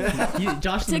have?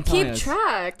 Josh To didn't tell keep us.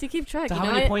 track. To keep track. So you how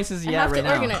know, many I- points is I he have at to right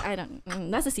now? organize. I don't.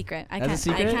 That's a secret. That's a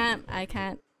secret? I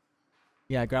can't.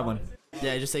 Yeah, grab one.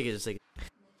 Yeah, just take it. Just take it.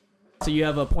 So you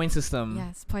have a point system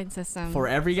Yes, point system. for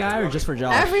every guy or just for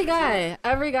Josh? every guy.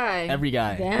 Every guy. Every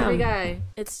guy. Damn. Every guy.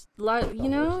 It's you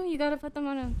know, you gotta put them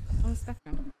on a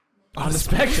spectrum. On the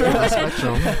spectrum.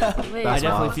 Spectrum. Wait, I That's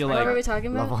definitely wild. feel what like. were we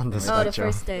talking about? Love on the Oh, the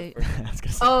spectrum. first date. I was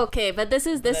gonna say- Oh, okay, but this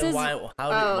is Then why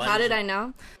why did I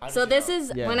know? how did So you this know?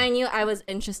 is Yeah. when I knew I was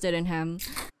interested in him.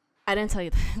 I didn't tell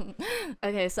you that.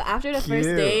 Okay, so after the first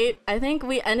Cute. date, I think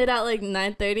we ended at like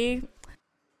 9:30.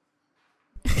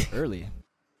 Early.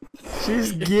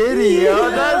 She's giddy, yo.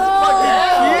 That's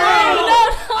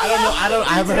I don't know.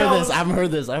 I haven't heard this. I haven't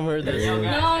heard this. I haven't heard this.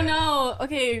 No.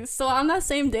 Okay, so on that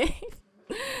same day,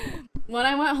 when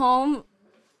I went home,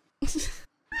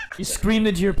 You screamed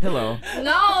into your pillow.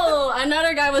 no,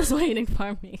 another guy was waiting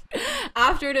for me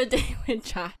after the date with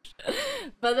Josh.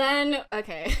 But then,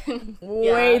 okay.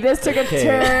 Yeah. Wait, this took a Okay,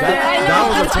 turn. I know, that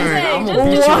was a that's what I'm turn. saying. I'm Just-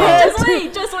 gonna beat you up. Just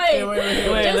wait, just wait.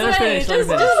 Wait, Just let her wait, finish. Let her just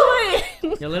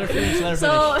finish. wait. Yeah, let her finish. Let her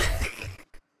So, finish.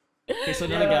 Okay, so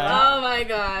another guy. oh my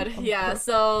god, yeah.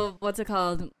 So what's it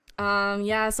called?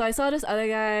 Yeah. So I saw this other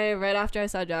guy right after I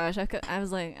saw Josh. I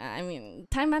was like, I mean,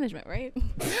 time management, right?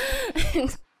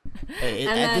 Hey,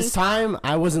 And at this time,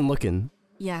 I wasn't looking.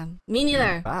 Yeah, me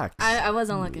neither. Facts. I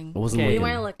wasn't looking. I wasn't Okay. We looking.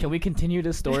 weren't looking. Can we continue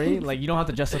this story? Like, you don't have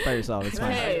to justify yourself. It's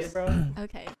fine. Okay.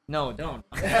 Okay. No, don't.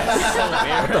 What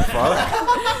the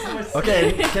fuck?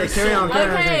 Okay, carry on.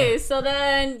 Okay, so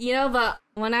then, you know, but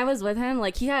when I was with him,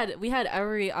 like we had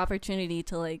every opportunity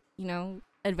to like, you know,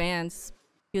 advance.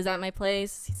 He was at my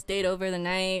place. He stayed over the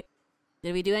night.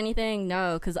 Did we do anything?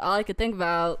 No, because all I could think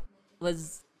about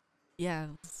was yeah.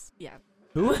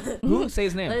 Who? Say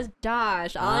his name. It was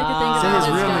Josh. All I Ah. could think Say about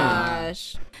his was real name.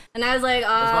 Josh. And I was like,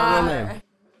 What's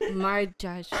my real name?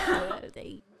 Josh.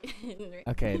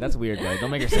 Okay, that's weird, guys. Don't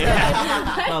make her say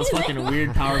that. That was fucking a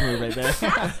weird power move right there.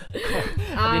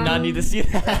 I did not need to see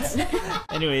that.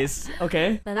 Anyways,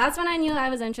 okay. But that's when I knew I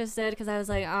was interested because I was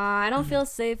like, I don't feel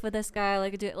safe with this guy.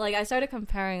 Like I started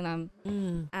comparing them,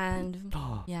 and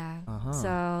yeah. Uh-huh.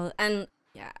 So and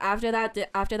yeah, after that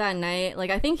night, like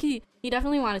I think he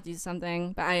definitely wanted to do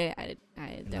something, but I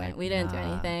didn't. Like, We didn't do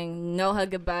nah. anything. No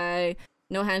hug goodbye.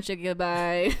 No handshake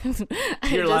goodbye.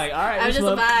 You're like, all right, I was just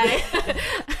look. bye.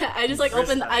 I just like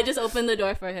opened the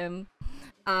door for him.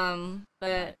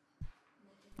 But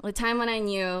the time when I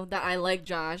knew that I liked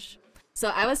Josh, so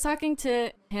I was talking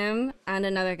to him and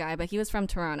another guy, but he was from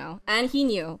Toronto, and he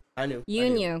knew. I knew. You I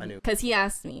knew knew. because he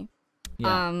asked me.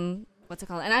 Yeah. What's it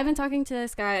called? And I've been talking to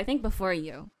this guy I think before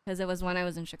you, because it was when I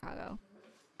was in Chicago.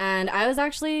 And I was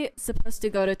actually supposed to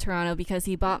go to Toronto because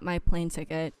he bought my plane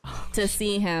ticket to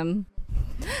see him.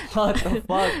 What the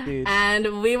fuck, dude?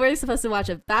 And we were supposed to watch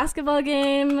a basketball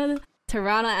game,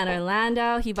 Toronto and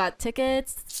Orlando. He bought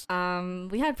tickets.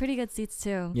 We had pretty good seats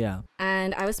too. Yeah.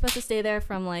 And I was supposed to stay there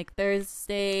from like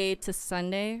Thursday to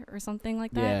Sunday or something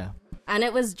like that. Yeah. And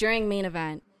it was during main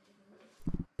event.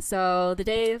 So the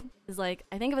day is like,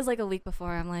 I think it was like a week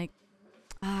before. I'm like,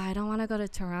 I don't want to go to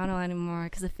Toronto anymore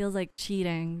because it feels like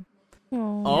cheating.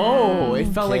 Oh, it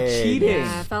felt like Okay. cheating.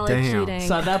 Yeah, it felt like Damn. cheating.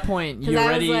 So at that point, 'Cause you I was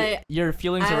already like- your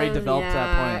feelings already developed at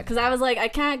that point. Because I was like, I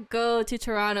can't go to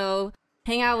Toronto,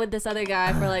 hang out with this other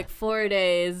guy for like 4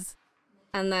 days,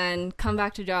 and then come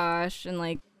back to Josh and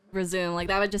like resume. Like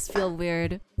that would just feel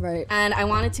weird. Right. And I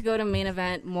wanted to go to main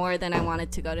event more than I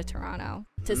wanted to go to Toronto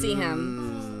to see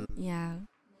him. Yeah.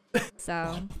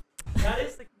 So That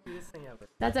is the cutest thing ever.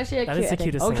 That's actually a That cute. is the I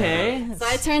think. cutest thing Okay. So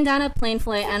I turned down a plane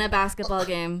flight and a basketball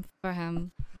game for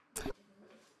him.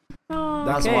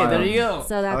 That's Okay, wild. there you go.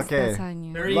 So that's Okay. how I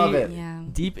knew. Very Love it. Yeah.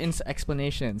 deep into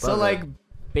explanation. So Love it. like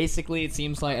basically it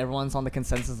seems like everyone's on the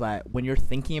consensus that when you're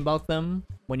thinking about them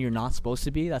when you're not supposed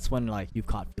to be, that's when like you've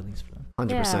caught feelings for them.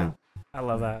 100%. I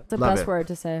love that. It's the Love best it. word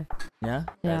to say. Yeah?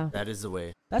 Yeah. That is the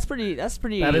way. That's pretty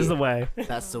That is the way.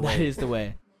 That's the That way. is the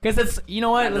way. Cuz it's you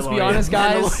know what, let's be Mandalorian. honest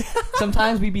guys.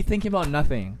 Sometimes we be thinking about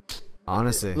nothing.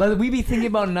 Honestly. We be thinking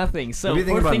about nothing. So We if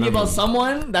be we're thinking thinking about about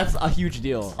someone, that's a huge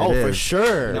deal. Oh, It for is.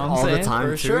 sure. You know what I'm All the saying? time,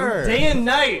 For too. sure. Day and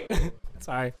night.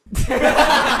 Sorry. Sorry.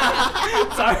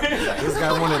 This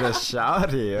guy wanted a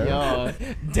shout here. Yo,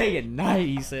 day and night,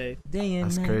 you say. Day and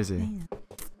That's night. crazy.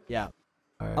 Yeah.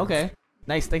 All right. Okay.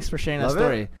 Nice. Thanks for sharing Love that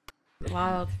story.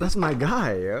 Wild. That's my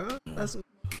guy, yo. That's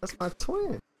my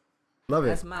twin. Love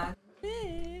it. my.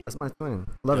 That's my twin.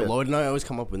 Love Yo, it. Lloyd and I always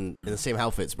come up in the same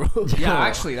outfits, bro. Yeah,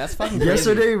 actually, that's fucking crazy.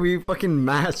 Yesterday we fucking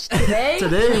matched.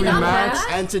 Today we got matched.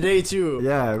 And today too.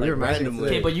 Yeah, we Like, were matching randomly.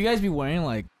 Okay, but you guys be wearing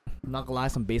like, I'm not gonna lie,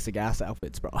 some basic ass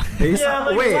outfits, bro. Base- Yeah,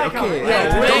 look, wait, it's like okay. a-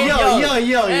 Yeah,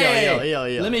 Yo,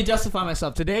 today- yo. Let me justify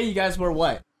myself. Today, you guys wear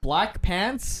what? Black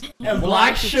pants and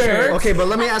black shirt. Okay, but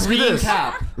let me ask you green this.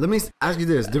 cap. Let me ask you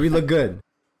this. Do we look good?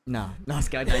 No,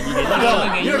 Scott. You're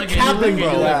You're capping,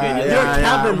 bro. Yeah, You're yeah,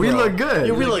 capping, We bro. look good.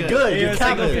 You look good. You're let's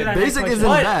go through capping. that Basic next isn't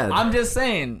question. bad. I'm just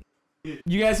saying.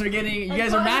 You guys are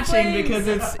matching because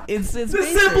it's The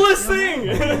basic. simplest thing.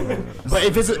 But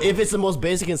if it's the most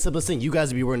basic and simplest thing, you guys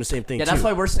would be wearing the same thing Yeah, too. that's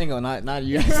why we're single, not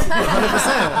you guys.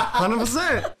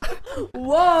 100%.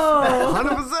 Whoa.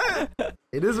 100%.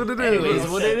 It is what it is. Anyways,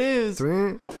 what it is.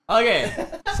 Twin. Okay,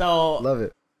 so Love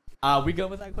it. we go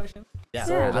with that question. Yeah.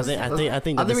 So I think I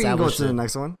think we can go established to the it.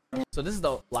 next one. So this is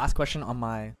the last question on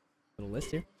my little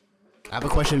list here. I have a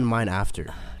question in mind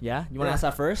after. Yeah, you want to Yeah. ask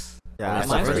that first? Yeah, ask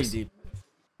mine's that pretty first. deep.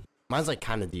 Mine's like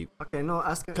kind of deep Okay, no,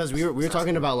 ask it. because we were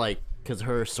talking about like because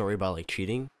her story about like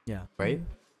cheating, Yeah. right?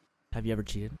 Have you ever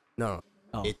cheated? No,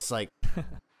 Oh. it's like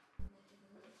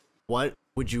what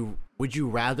would you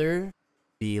rather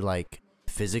be like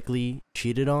physically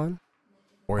cheated on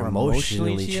or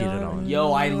emotionally cheated on?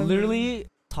 Yo, I literally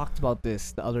talked about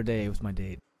this the other day with my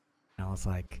date, and I was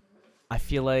like, I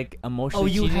feel like emotionally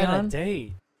Oh, you cheating had on. a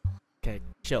date. Okay,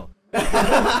 chill.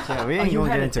 Yeah, we ain't you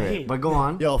gonna had get a into date. it. But go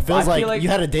on. Yo, feels I feel like, like- you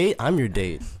had a date. I'm your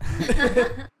date.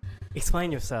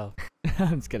 Explain yourself.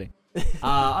 I'm just kidding.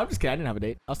 I'm just kidding. I didn't have a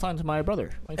date. I was talking to my brother.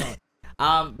 What are you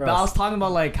talking? But I was talking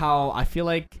about like how I feel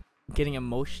like getting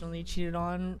emotionally cheated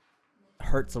on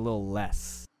hurts a little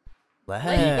less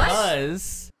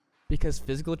because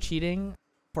physical cheating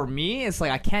for me it's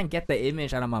like I can't get the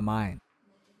image out of my mind.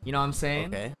 You know what I'm saying?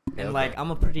 Okay. And like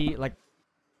I'm a pretty like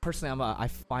personally I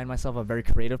find myself a very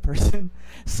creative person,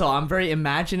 so I'm very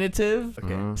imaginative.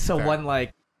 Okay. So Fair. when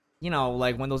like you know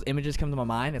like when those images come to my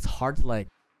mind, it's hard to like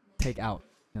take out.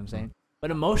 what I'm saying?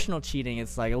 But emotional cheating,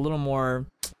 it's like a little more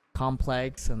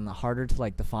complex and harder to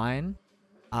like define.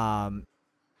 And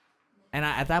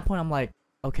at that point, I'm like,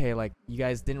 okay, like you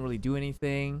guys didn't really do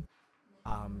anything.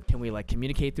 Can we like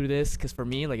communicate through this? Because for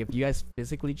me, like if you guys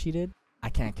physically cheated, I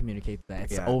can't communicate that.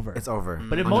 It's over. It's over.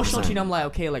 But emotional 100%. cheating, I'm like,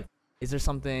 okay, like is there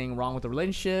something wrong with the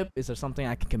relationship? Is there something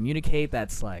I can communicate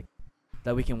that's like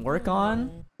that we can work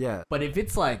on? Yeah. But if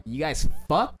it's like you guys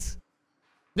fucked,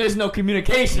 there's no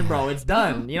communication, bro. It's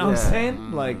done. You know what I'm Yeah.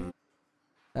 saying? Like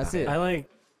that's it. I like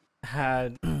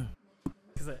had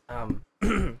because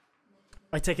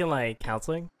I taken like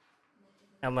counseling,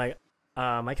 and like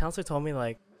my counselor told me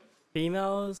like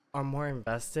females are more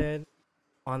invested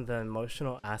on the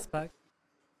emotional aspect,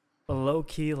 but low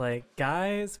key like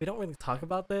guys, we don't really talk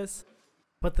about this,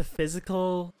 but the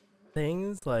physical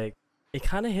things like it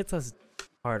kind of hits us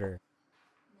harder,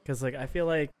 because like I feel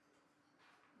like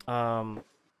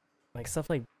stuff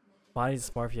like body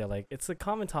dysmorphia, like it's a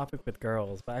common topic with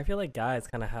girls, but I feel like guys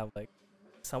kind of have like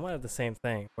somewhat of the same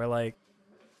thing, where like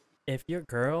if your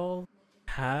girl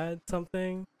had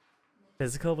something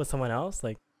physical with someone else,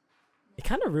 like it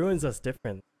kind of ruins us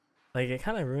different. Like it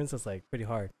kind of ruins us like pretty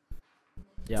hard.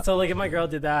 Yeah. So like if my girl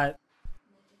did that,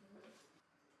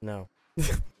 no.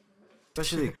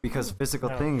 Especially because physical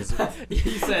No. things.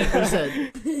 He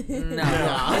said no.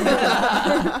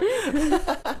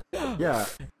 Yeah.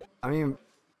 I mean,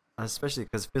 especially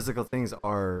because physical things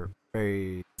are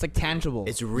very. It's like tangible.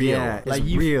 It's real. Yeah, it's Like,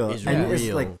 you- real. it's and it's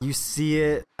real. like you see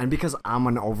it, and because I'm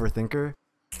an overthinker,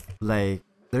 like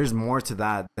there's more to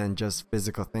that than just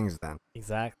physical things. Then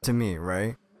Exactly. to me,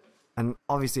 right? And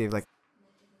obviously, like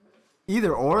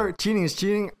either or, cheating is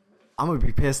cheating. I'm gonna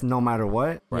be pissed no matter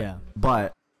what. Yeah.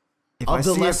 But if I Of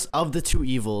the see less of the two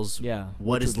evils, Yeah.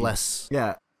 what Which is would be- less?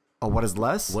 yeah. Oh, what is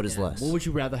less? What is Yeah. less? What would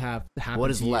you rather have happen? What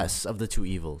is to you? less of the two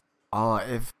evils? Oh,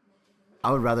 if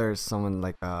I would rather someone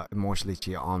like emotionally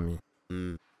cheat on me.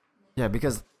 Mm. Yeah,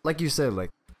 because like you said, like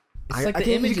It's like the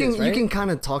can, images, you right? can kind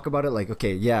of talk about it like,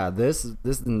 okay, yeah, this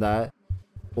and that.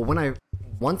 But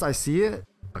once I see it,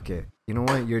 okay, you know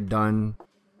what? You're done.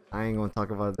 I ain't gonna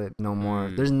talk about it no more.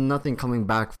 Mm. There's nothing coming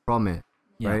back from it,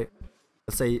 Yeah. right?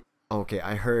 Let's say, okay,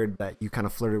 I heard that you kind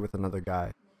of flirted with another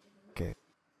guy. Okay,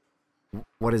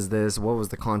 what is this? What was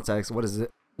the context? What is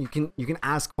it? You can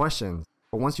ask questions,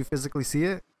 but once you physically see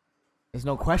it, There's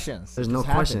no questions. there's It no just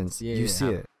happens. questions. Yeah, You yeah. see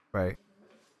it, right?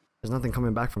 There's nothing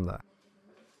coming back from that.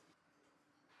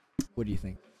 What do you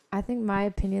think? I think my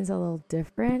opinion's a little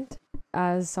different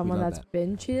as someone love that's that.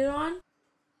 been cheated on.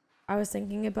 I was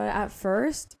thinking about it at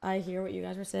first. I hear what you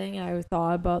guys were saying, and I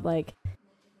thought about like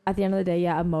at the end of the day,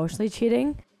 yeah, emotionally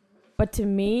cheating. But to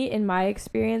me, in my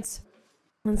experience,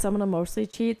 when someone emotionally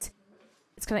cheats,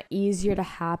 it's kind of easier to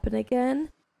happen again.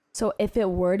 So if it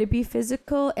were to be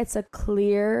physical, it's a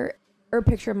clearer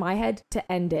picture in my head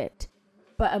to end it.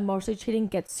 But emotionally cheating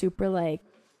gets super like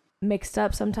mixed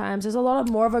up sometimes. There's a lot of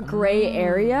more of a gray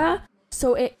area,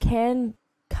 so it can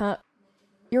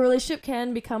your relationship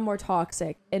can become more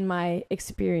toxic in my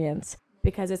experience,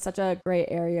 because it's such a gray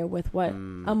area with what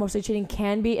emotionally cheating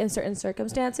can be in certain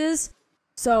circumstances.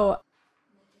 So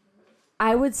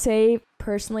I would say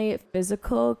personally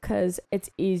physical, because it's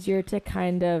easier to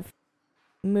kind of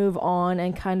move on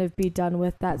and kind of be done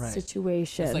with that Right.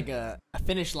 situation. It's like a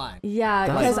finish line. Yeah,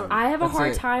 That's- because I have a that's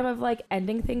hard it. time of like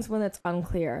ending things when it's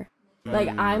unclear. Like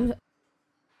I'm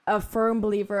a firm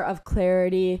believer of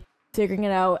clarity, figuring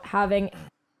it out, having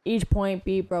each point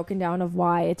be broken down of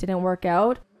why it didn't work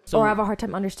out, So, or I have a hard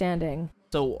time understanding.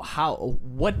 so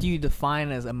what do you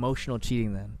define as emotional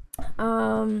cheating then?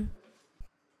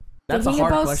 That's a Thinking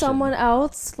hard about question. someone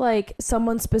else, like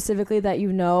someone specifically that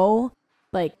you know,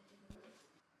 like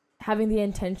having the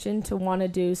intention to want to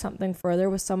do something further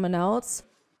with someone else,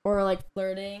 or like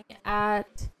flirting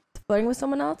with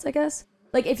someone else, I guess.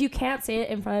 Like if you can't say it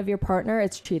in front of your partner,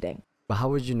 it's cheating. But how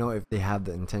would you know if they have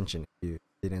the intention if you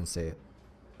didn't say it?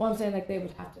 Well, I'm saying like they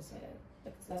would have to say it.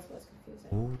 Like, that's what's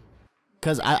confusing.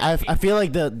 Because I feel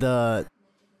like the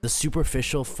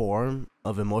superficial form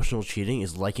of emotional cheating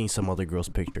is liking some other girl's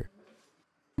picture.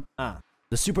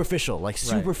 The superficial, like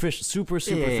superficial,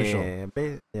 superficial,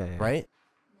 Yeah. right?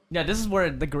 Yeah, this is where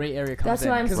the gray area comes That's in.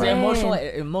 what I'm 'Cause saying. emotional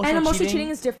And emotional cheating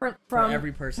is different for from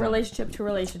every person. relationship to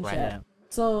relationship. Yeah.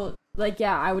 So, like,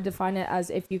 yeah, I would define it as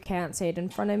if you can't say it in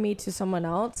front of me to someone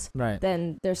else, Right.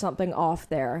 then there's something off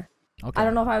there. Okay. I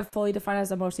don't know if I would fully define it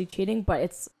as emotionally cheating, but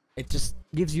it's It just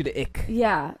gives you the ick.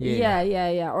 yeah, Yeah.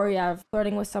 yeah. Or yeah,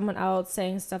 flirting with someone else,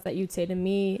 saying stuff that you'd say to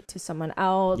me to someone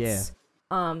else.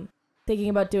 Yeah. Thinking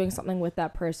about doing something with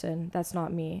that person. That's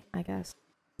not me, I guess.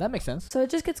 That makes sense. So it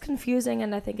just gets confusing,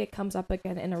 and I think it comes up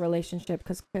again in a relationship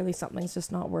because clearly something's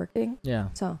just not working. Yeah.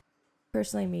 So,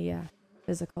 personally, me, yeah,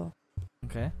 physical.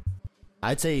 Okay.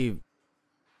 I'd say,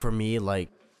 for me, like,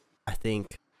 I think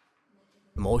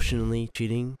emotionally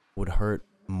cheating would hurt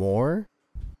more,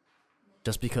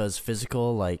 just because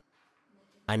physical, like,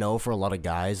 I know for a lot of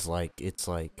guys, like, it's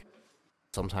like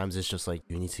sometimes it's just like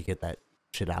you need to get that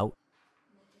shit out.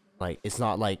 Like, it's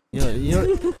not like you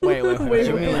know. Wait. What do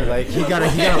you mean? Like he gotta.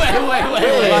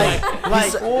 Like,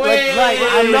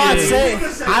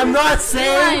 I'm not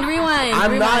saying Rewind.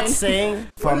 I'm not saying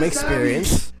from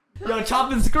experience. Yo,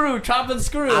 chop and screw. Okay.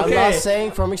 I'm not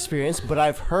saying from experience, but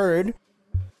I've heard.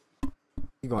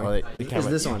 Keep going. Well, the Is camera-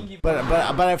 this one?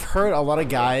 But I've heard a lot of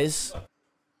guys.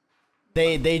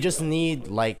 They just need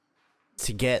like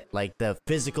to get like the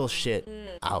physical shit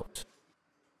out,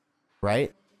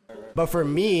 right? But for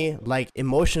me, like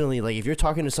emotionally, like if you're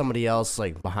talking to somebody else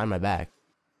like behind my back,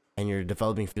 and you're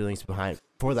developing feelings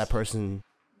for that person,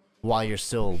 while you're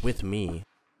still with me,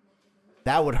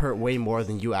 that would hurt way more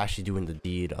than you actually doing the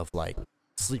deed of like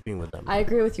sleeping with them. I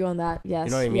agree with you on that. Yes.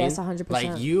 You know what I mean? Yes, 100%.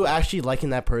 Like you actually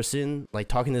liking that person, like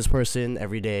talking to this person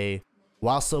every day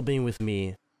while still being with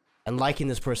me, and liking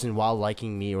this person while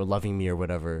liking me or loving me or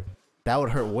whatever, that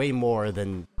would hurt way more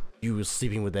than you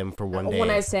sleeping with them for one day. When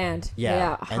I stand.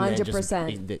 Yeah, and then just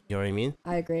 100%. you know what I mean?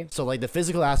 I agree. So like the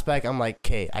physical aspect, I'm like,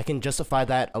 okay, I can justify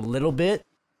that a little bit,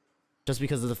 just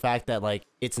because of the fact that like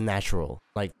it's natural.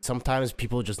 Like sometimes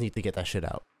people just need to get that shit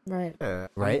out. Right. Yeah,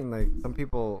 Right? I mean, like some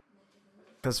people,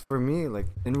 because for me, like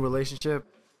in a relationship,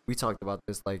 we talked about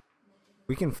this. Like,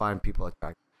 we can find people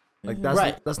attractive. Like that's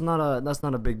Right. that's not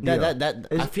a big deal. That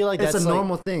I feel like it's that's a like,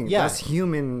 normal thing. yeah. That's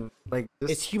human. Like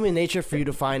it's human nature for you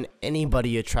to find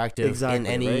anybody attractive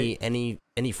Exactly, in right?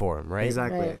 any form, right?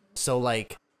 Exactly. Right. So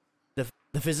like the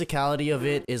physicality of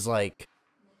it is like,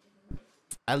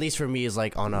 at least for me, is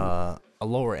like on a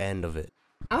lower end of it.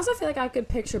 I also feel like I could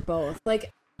picture both.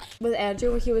 Like with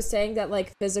Andrew, he was saying that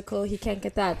like physical, he can't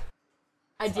get that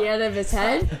idea out of his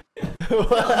head.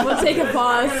 We'll take a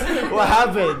pause. What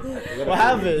happened? What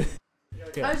happened?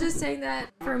 I was just saying that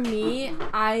for me,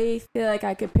 I feel like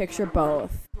I could picture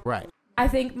both. Right. I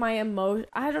think my emotion,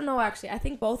 I don't know actually. I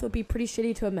think both would be pretty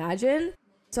shitty to imagine.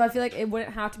 So I feel like it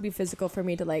wouldn't have to be physical for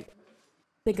me to like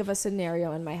think of a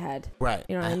scenario in my head. Right.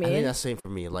 You know what I I mean? think that's the same for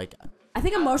me. Like, I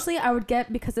think emotionally I would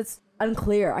get because it's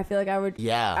unclear. I feel like I would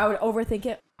overthink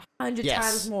it 100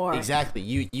 times more. Exactly.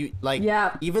 You like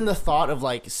Yeah. even the thought of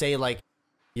like say like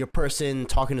your person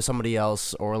talking to somebody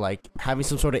else or like having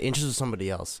some sort of interest with somebody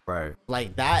else. Right.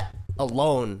 Like that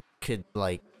alone could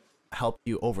like help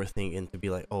you overthink and to be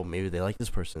like, oh, maybe they like this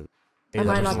person. Maybe Am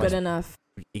that I not person good likes- enough?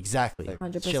 Exactly.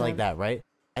 100%. Shit like that, right?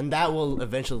 And that will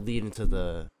eventually lead into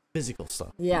the physical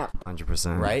stuff, Yeah.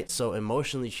 100%. right? So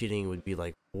emotionally cheating would be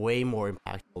like way more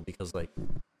impactful because like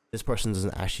this person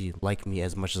doesn't actually like me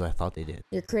as much as I thought they did.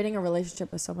 You're creating a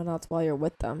relationship with someone else while you're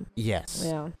with them. Yes.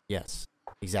 Yeah. Yes.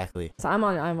 Exactly. So I'm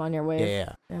on your wave.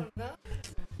 Yeah.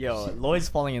 Yo, Lloyd's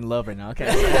falling in love right now. Okay.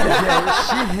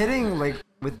 Yeah, she hitting like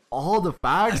with all the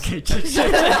facts. Okay,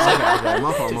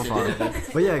 my fault.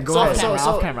 But yeah, go ahead.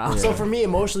 Off camera. So for me,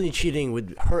 emotionally cheating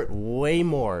would hurt way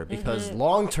more because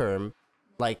long term,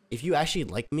 like if you actually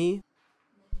like me,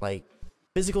 like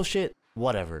physical shit,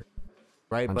 whatever,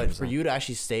 right? But for 100%. you to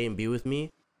actually stay and be with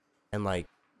me, and like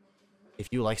if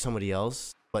you like somebody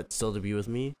else but still to be with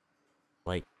me,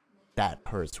 like that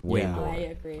hurts way Yeah. more. I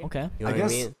agree. Okay. You know I what I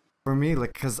guess mean? for me,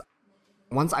 like, cause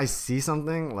once I see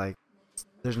something, like,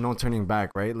 there's no turning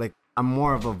back, right? Like, I'm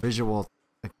more of a visual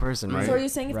like person, right? So are you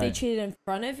saying if they Right. cheated in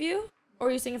front of you, or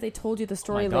are you saying if they told you the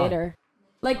story God. later?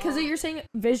 Like, because you're saying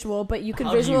visual, but you can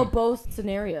How do visual you- both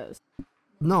scenarios.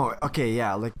 No, okay,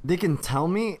 yeah, like they can tell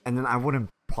me, and then I wouldn't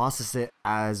process it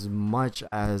as much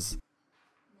as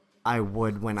I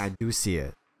would when I do see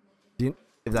it.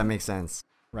 If that makes sense.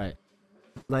 Right.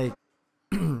 Like,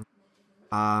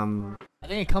 I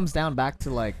think it comes down back to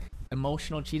like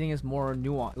emotional cheating is more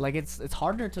nuanced. Like it's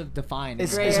harder to define.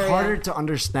 it's Gray it's area. harder to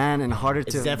understand and harder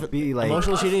It's to definitely be like,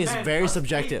 emotional cheating is very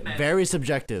subjective. Very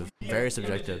subjective. Very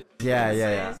subjective.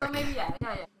 yeah, So maybe yeah.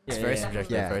 It's Yeah, very yeah.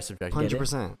 subjective. Yeah. Very subjective.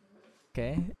 100%.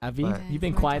 Okay, Avi, But- you've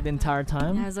been quiet the entire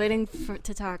time. I was waiting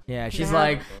to talk. Yeah, she's Yeah.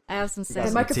 like, I have some got stuff. The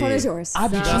some microphone tea. is yours.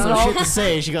 Avi, She So- got some shit to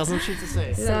say. She got some shit to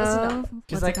say. So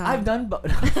she's what's like, it called? I've done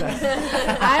both.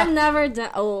 I've never done.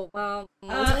 Oh well.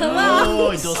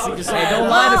 Oh, don't speak to Hey, don't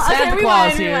lie to Santa okay,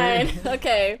 Claus rewind, here. rewind.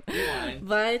 Okay,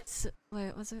 but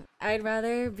wait, what's it? I'd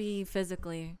rather be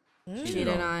physically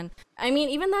cheated on. I mean,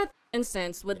 even that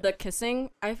instance with the kissing,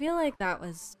 I feel like that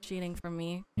was cheating for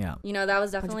me. Yeah. You know, that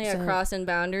was definitely a 100%. cross in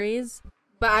boundaries.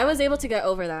 But I was able to get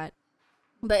over that.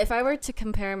 But if I were to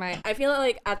compare I feel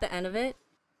like at the end of it,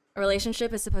 a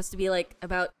relationship is supposed to be like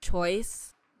about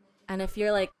choice. And if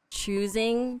you're like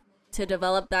choosing to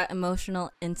develop that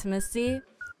emotional intimacy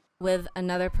with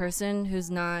another person who's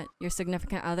not your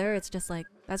significant other, it's just like,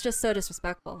 that's just so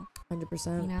disrespectful,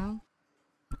 100%. you know?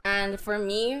 And for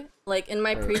me, like in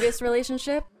my previous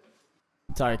relationship,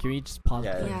 Sorry, can we just pause?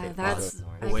 Yeah. yeah, Okay, that's,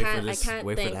 I Wait can't, for this. I can't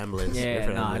Wait think. for the ambulance. Yeah, Wait for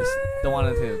the no, I ambulance. just don't want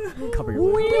it to cover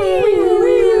your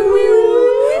voice.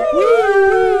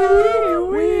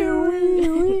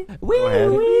 Go ahead.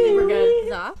 We're good. Is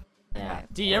it off? Yeah.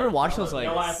 Do you ever watch those like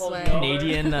Sway.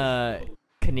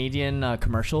 Canadian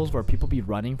commercials where people be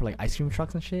running for like ice cream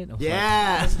trucks and shit? It was, like,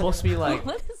 Yeah. it's supposed to be like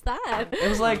What is that? it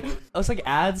was like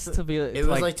ads to be. It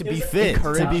was like to be fit.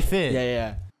 encourage- To be fit.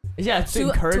 Yeah. Yeah, to To-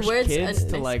 encourage towards kids an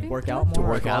to ice like cream work truck? out more, To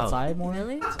work go out. outside more.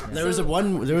 Really? There was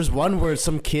one where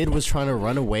some kid was trying to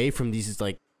run away from these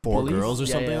like four Police? girls or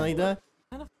Yeah, something yeah. like that,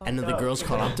 and then the girls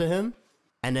caught up to him,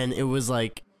 and then it was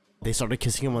like they started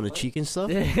kissing him on the cheek and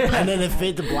stuff, and then it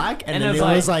faded to black, and And then it it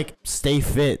was was like stay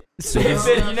fit. Stay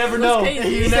fit, you never know. crazy.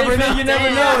 You Stay never know. fit. You never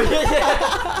Yeah.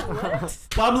 know.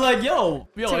 But I'm like, yo,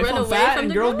 To if run I'm away fat from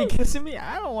and the girls be girls? kissing me,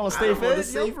 I don't want to stay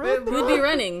fit. Who'd be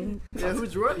running? Yeah,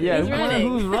 who's running? Yeah, Who's running?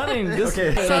 who's running? This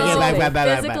Okay. So,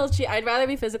 back. physical cheat. I'd rather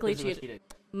be physically cheated,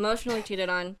 emotionally cheated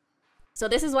on. So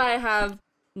this is why I have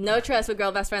no trust with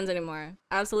girl best friends anymore.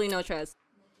 Absolutely no trust.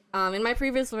 In my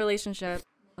previous relationship,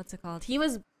 what's it called? He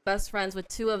was best friends with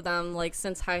two of them like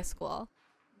since high school.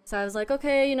 So I was like,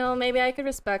 okay, you know, maybe I could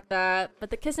respect that. But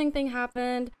the kissing thing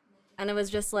happened, and it was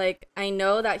just like, I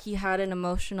know that he had an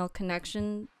emotional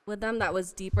connection with them that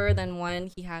was deeper than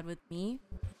one he had with me.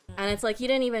 And it's like he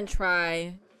didn't even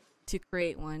try to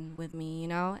create one with me, you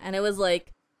know? And it was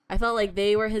like, I felt like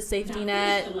they were his safety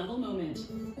net.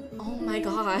 Oh my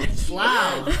god.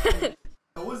 Wow.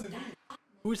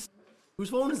 Whose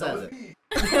phone is that?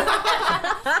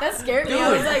 That scared me.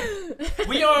 I was like,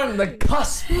 We are on the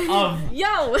cusp of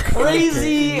yo.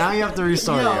 crazy Now you have to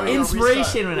restart. it.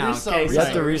 inspiration right now. Restart, Okay, You have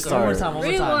sorry. to restart. One more time. One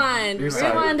more time. Rewind.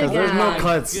 Restart. Rewind 'Cause there's no again.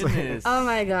 cuts. Goodness. Oh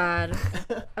my god.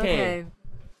 Okay.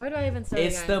 Where do I even start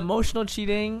It's the again? emotional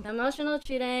cheating. Emotional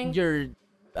cheating. Your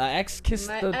ex kissed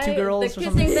My- the two girls the or kissing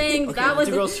something. thing, that was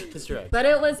two girls kissed your ex. But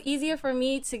it was easier for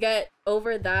me to get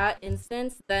over that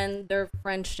instance than their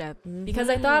friendship because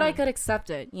I thought I could accept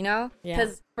it, you know? Yeah.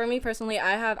 Because for me personally,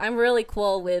 I'm really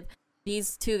cool with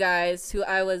these two guys who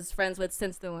I was friends with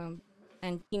since the womb,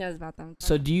 and he knows about them.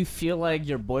 So do you feel like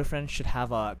your boyfriend should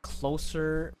have a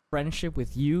closer friendship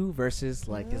with you versus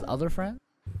like his other friend?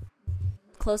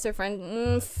 Closer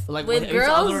friend Like with his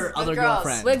girls, other girls.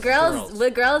 girlfriends.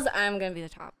 with girls, I'm gonna be the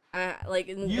top. Like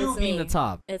You it's being me. the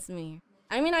top. It's me.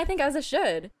 I mean, I think as it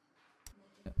should.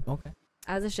 Okay.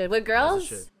 As it should. With girls,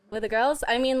 should. with the girls,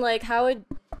 I mean, like, how would,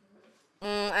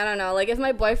 I don't know, like, if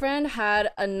my boyfriend had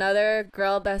another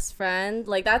girl best friend,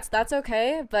 like, that's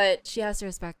okay, but she has to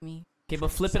respect me. Okay,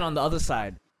 but flip it on the other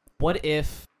side. What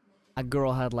if a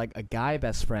girl had like a guy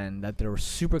best friend that they were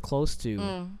super close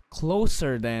to,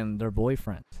 closer than their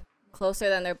boyfriend? Closer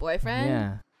than their boyfriend?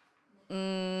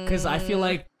 Yeah. Because I feel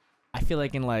like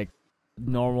in like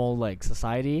normal like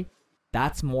society,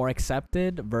 that's more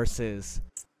accepted versus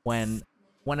when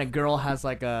a girl has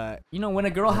like a when a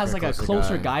girl Like has a like a closer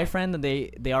closer guy. guy friend than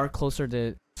they are closer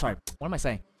to what am I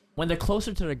saying? When they're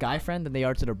closer to their guy friend than they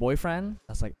are to their boyfriend,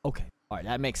 that's like okay, all right,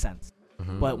 that makes sense.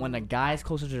 Mm-hmm. But when a guy's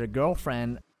closer to their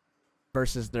girlfriend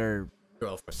versus their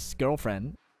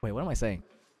girlfriend, wait, what am I saying?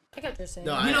 I get what you're saying.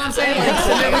 No, You know what I'm I- saying? I- Like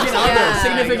significant other, Yeah.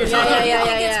 significant Yeah, other. yeah, I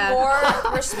think yeah. it's more I get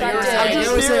what respected. you're saying.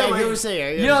 I get what you're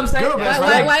saying. You know what I'm saying? Girl best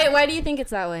That's friend. like- Why do you think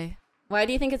it's that way? Why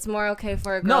do you think it's more okay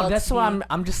for a girl No, that's to what be-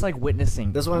 I'm just like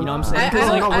witnessing. That's what you know what I'm I- saying? I 'Cause,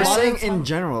 don't- no, like, we're a lot saying of- in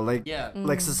general, like yeah.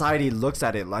 like society looks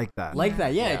at it like that. Like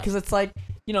that, yeah, Yeah. because it's like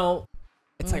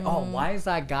it's like, oh, why is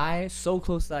that guy so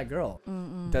close to that girl?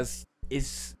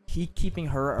 Is he keeping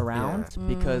her around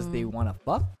because they want to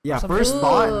fuck? yeah, or something? first Ooh.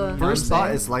 thought, You first know what I'm thought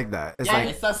saying? is like that. It's Yeah,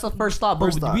 like that's the first thought, but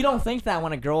First thought. we don't think that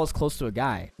when a girl is close to a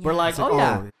guy. We're Yeah. like, It's like, oh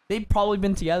yeah, oh. they've probably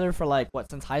been together for like what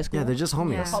since high school. yeah, they're just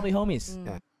homies. Yeah. probably homies. Mm.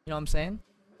 Yeah. You know what I'm saying?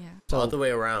 Yeah. So Other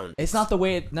way around. it's not the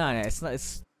way. It's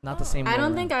not the same. I way don't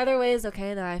around. think either way is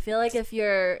okay though. I feel like if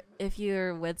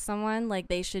you're with someone, like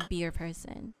they should be your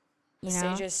person. You The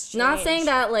know? stages Not saying change.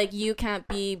 that like you can't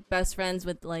be best friends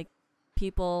with like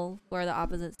people who are the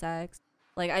opposite sex.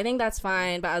 Like I think that's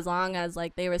fine, but as long as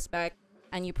like they respect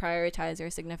and you prioritize your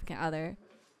significant other.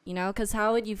 You know, because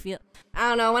how would you feel? I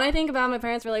don't know. When I think about my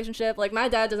parents' relationship, like my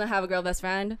dad doesn't have a girl best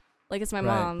friend. Like it's my Right.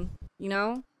 mom. You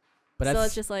know. But So that's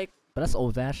it's just like but that's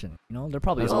old fashioned. You know, they're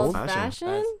probably That's old. old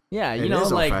old-fashioned. Yeah, you It know,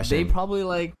 is like they old-fashioned. probably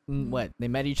like what they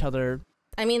met each other.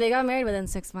 I mean, they got married within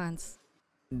 6 months.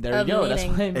 There you of go. That's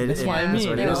meeting. why. It, That's it, what I that's mean.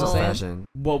 what You it know is what I'm old saying? fashioned.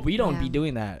 Well, we don't be Yeah.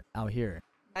 doing that out here.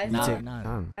 I You Nah, take nah.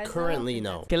 time. I saw Currently, that.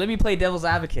 no. Okay, let me play devil's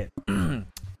advocate.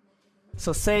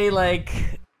 So say like,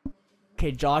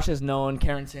 okay, Josh has known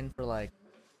Carrington for like,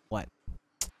 what,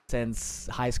 since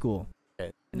high school,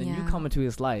 Okay. and then you Yeah. come into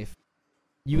his life.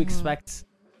 You Mhm. expect,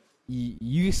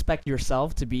 you expect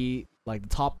yourself to be like the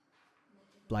top,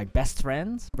 like best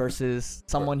friends versus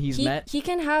someone he's he, met. he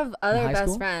can have other high best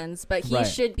school? friends, but he Right.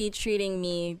 should be treating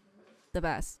me the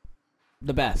best.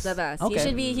 The best. The best. Okay. He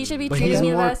should be But treating he's me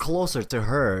the more best. closer to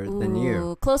her than you.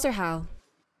 Ooh, closer how?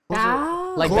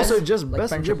 Wow. Like Closer, best- just like best.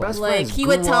 friendship Your best level. Like friends. he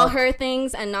would grew tell up. her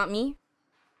things and not me.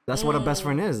 That's what a best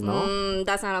friend is, no?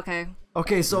 That's not okay.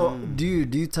 Okay, so Mm. do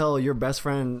you tell your best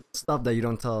friend stuff that you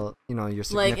don't tell, your Like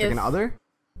significant if- other?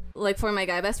 Like for my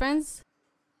guy best friends.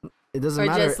 It doesn't or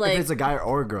matter just, like- if it's a guy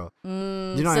or a girl.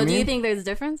 Mm, You know what so I do you mean? think there's a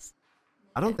difference?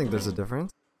 I don't think there's a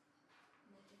difference.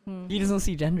 He doesn't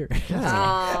see gender.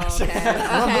 Yeah. Oh, okay.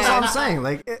 Well, that's what I'm Okay. saying.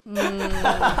 Like,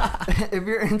 Mm, if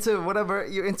you're into whatever,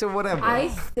 you're into whatever. I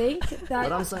think What I'm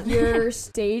that saying. your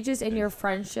stages in your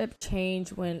friendship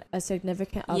change when a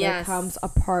significant other Yes. comes a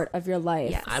part of your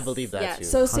life. yes. I believe that yes. too.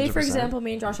 So say for 100%. example,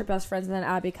 me and Josh are best friends, and then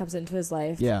Abby comes into his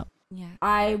life. Yeah. Yeah.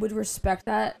 I would respect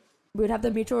that. We would have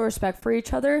the mutual respect for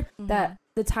each other. That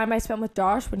the time I spent with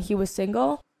Josh when he was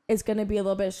single is going to be a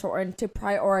little bit shortened to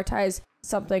prioritize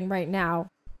something right now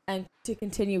and to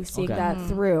continue seeing Okay. that Mhm.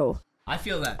 through. I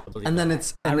feel that. I believe And that. then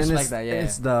it's I and then respect it's, that, yeah,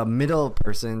 it's the middle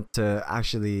person to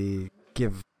actually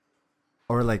give,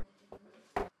 or like,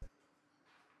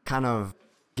 kind of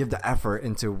give the effort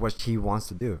into what he wants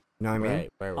to do. You know what I mean?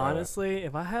 Right. Honestly,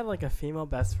 if I had like a female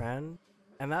best friend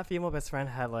and that female best friend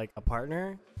had like a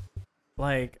partner,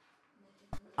 like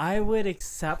I would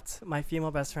accept my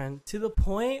female best friend to the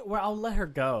point where I'll let her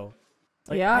go.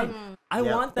 Like, Yeah. I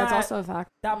Yeah. want that That's also a fact.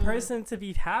 that Mm. person to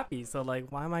be happy. So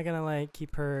like, why am I gonna like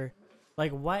keep her?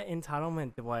 Like, what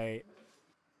entitlement do I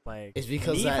like? It's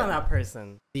because need that- from that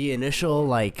person. The initial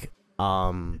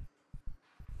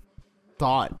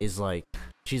thought is like,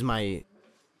 she's my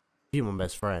female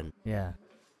best friend, Yeah.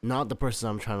 not the person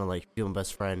I'm trying to like feel my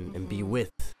best friend and be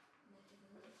with.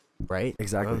 Right? Know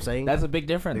Exactly. what I'm saying? That's a big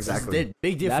difference. Exactly.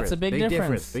 Big difference. That's a big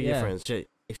difference, Big yeah. difference.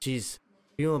 If she's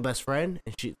female best friend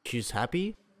and she's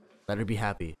happy, let her be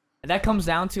happy. And that comes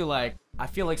down to like, I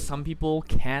feel like some people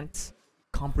can't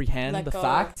comprehend Let the go.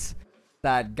 fact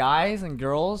that guys and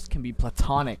girls can be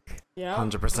platonic. Yeah.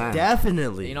 100%.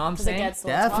 Definitely. You know what I'm Because it saying? gets so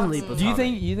Definitely toxic. Do you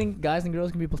platonic. think guys and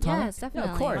girls can be platonic? Yes, definitely.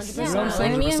 Yeah, of course. Yeah. You know what I'm Like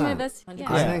saying? me and my 100%. best. Yeah.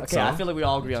 I Yeah, think okay, so. I feel like we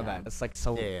all agree on that. It's like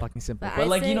so Yeah. fucking simple. But But I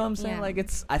like, you say- know what I'm saying? yeah. Like,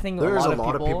 it's, I think There's a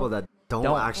lot of people that don't,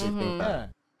 don't- actually think Mhm. that. Yeah.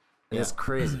 And it's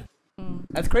crazy. Mm.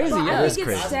 That's crazy, Well, yeah. I is think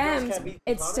it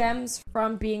crazy. stems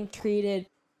from being treated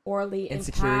poorly in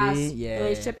Insecurity, past yeah.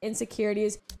 relationship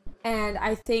insecurities, and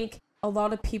I think a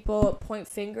lot of people point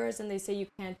fingers and they say you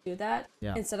can't do that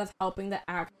Yeah. instead of helping the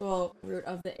actual root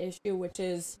of the issue, which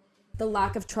is the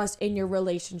lack of trust in your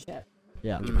relationship.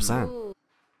 Yeah. 100%. Ooh.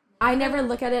 I never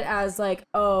look at it as like,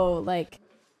 oh, like,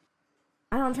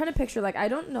 I don't know, I'm trying to picture, like, I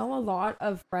don't know a lot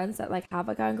of friends that like have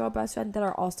a guy and girl best friend that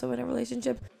are also in a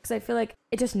relationship, because I feel like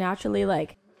it just naturally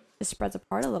like just spreads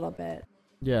apart a little bit.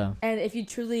 Yeah. And if you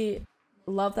truly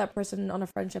love that person on a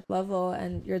friendship level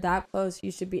and you're that close,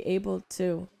 you should be able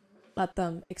to let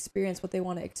them experience what they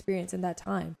want to experience in that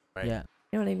time. Right. Yeah.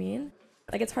 You know what I mean?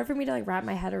 Like, it's hard for me to like wrap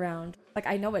my head around. Like,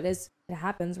 I know it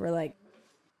happens where like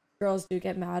girls do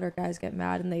get mad or guys get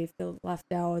mad and they feel left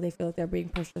out or they feel like they're being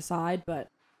pushed aside, but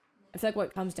I feel like what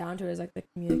it comes down to is like the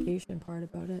communication part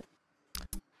about it.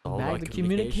 All Back about to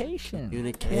communication.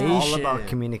 Communication. All about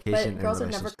communication. But girls in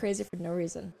are never relationships. crazy for no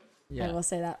reason. I Yeah. will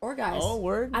say that. Or guys. Oh,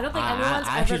 word. I don't think anyone's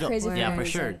actually ever don't- crazy for Yeah, no for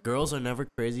reason. sure. Girls are never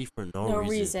crazy for no No reason.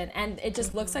 reason. And it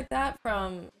just looks like that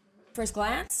from first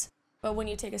glance. But when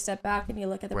you take a step back and you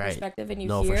look at the Right. perspective and you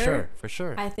No, hear, for sure. For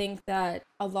sure. I think that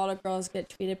a lot of girls get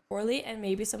treated poorly, and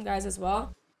maybe some guys as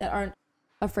well that aren't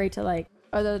afraid to like,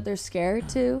 or they're scared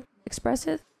to express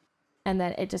it, and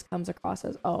then it just comes across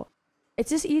as, oh,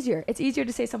 it's just easier. It's easier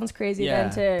to say someone's crazy Yeah, than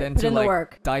to than put to, in like, the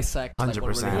work. Dissect. like, what really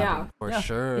 100%. Yeah. happened. for Yeah.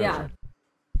 sure. Yeah.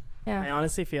 I Yeah.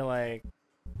 honestly feel like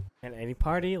in any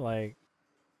party, like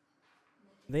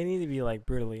they need to be like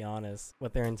brutally honest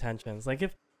with their intentions. Like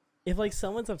if like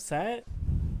someone's upset,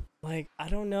 like I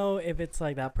don't know if it's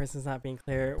like that person's not being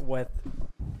clear with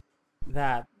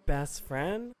that best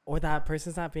friend or that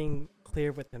person's not being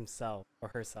clear with himself or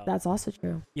herself. That's also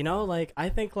true. You know, like I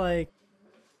think like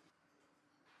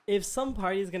if some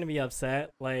party is gonna be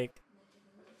upset, like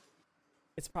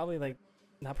it's probably like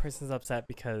that person's upset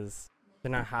because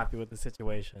they're not happy with the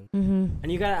situation. Mm-hmm.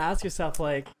 And you gotta ask yourself,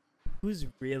 like, who's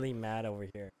really mad over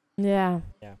here? Yeah.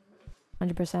 Yeah.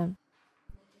 100%.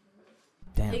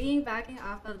 Damn. Piggybacking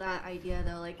off of that idea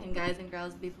though, like can guys and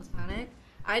girls be platonic?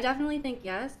 I definitely think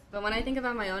yes, but when I think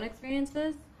about my own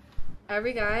experiences,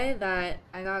 every guy that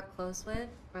I got close with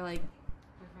or like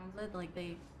were friends with, like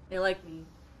they like me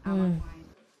at one point.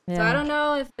 Yeah. So I don't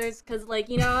know if there's, cause like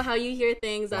you know how you hear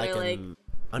things that Like are like an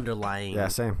underlying Yeah,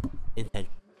 same. intent.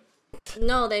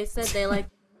 no, they said they like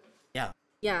Yeah.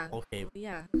 yeah Okay.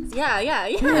 yeah yeah.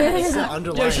 It's the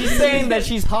underlying. Yo, she's saying that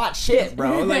she's hot shit,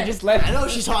 bro. Like, just let. I know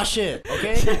she's hot shit.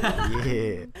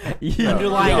 Okay. Yeah.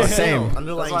 Underlying Yo, still. same.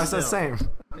 Underlying That's why I said still. same.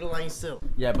 Underlying still.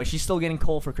 Yeah, but she's still getting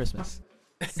coal for Christmas.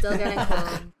 Still getting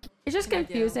cold. It's just Good idea.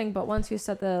 confusing, but once you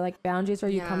set the like boundaries or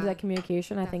you come to Yeah, that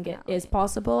communication, I think it definitely. is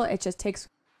possible. It just takes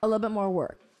a little bit more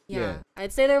work. Yeah. Yeah.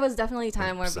 I'd say there was definitely a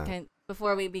time where 100%.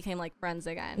 before we became like friends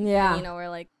again. Yeah. And, you know, we're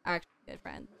like actually good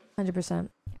friends. 100%.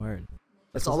 Word.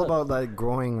 It's all about like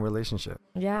growing relationship,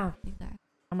 Yeah. Exactly.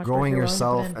 How much growing work you're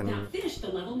willing yourself, to put in. and Finish the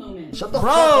level moment. shut the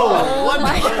Bro! Oh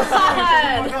my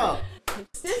god! Fuck up.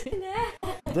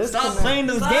 Stop playing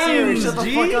those Siri, games, shut the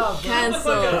G. fuck up.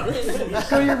 Cancelled.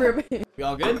 Go to your room. We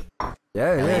all good?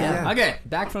 Yeah. Okay,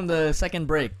 back from the second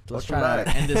break. Let's Welcome try to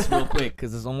back. end this real quick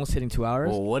because it's almost hitting 2 hours.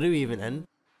 Well, what do we even end?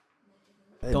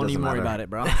 It Don't doesn't even worry matter. about it,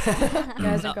 bro.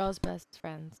 Guys and girls best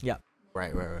friends.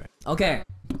 Right. Okay,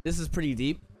 this is pretty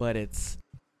deep, but it's...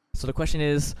 So the question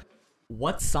is,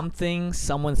 what's something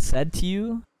someone said to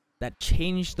you that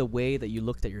changed the way that you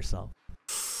looked at yourself?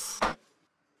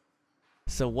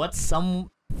 So what's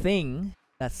something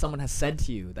that someone has said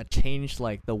to you that changed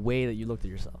like the way that you looked at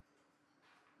yourself?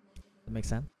 That makes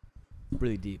sense?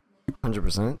 Really deep.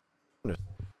 100%. You know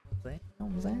what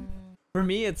I'm saying? For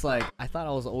me, it's like, I thought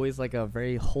I was always like a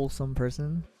very wholesome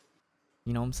person.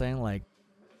 You know what I'm saying? Like,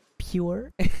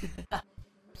 pure.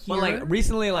 But like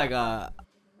recently, like I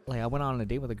went on a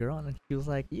date with a girl and she was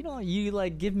like, you know, you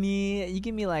give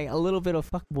me like a little bit of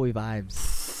fuckboy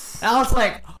vibes. And I was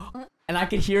like, and I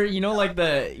could hear, you know, like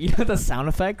the sound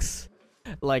effects,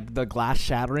 like the glass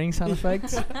shattering sound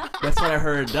effects. That's what I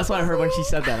heard. That's what I heard when she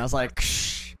said that. I was like,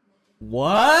 shh,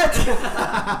 what?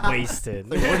 Wasted.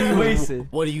 Like, what do you Wasted.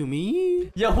 What do you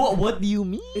mean? Yeah, what do you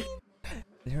mean?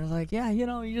 They were like, yeah, you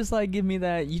know, you just like give me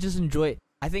that, you just enjoy.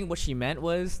 I think what she meant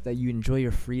was that you enjoy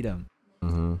your freedom.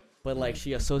 Mm-hmm. But like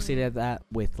she associated that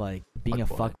with like being a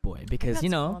Fuckboy. fuckboy because you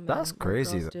know That's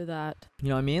crazy, Girls do that. you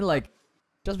know what I mean, like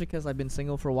just because I've been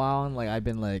single for a while and like I've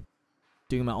been like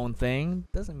doing my own thing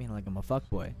doesn't mean like I'm a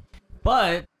fuckboy.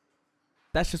 But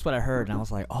that's just what I heard and I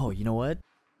was like, oh, you know what,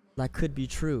 that could be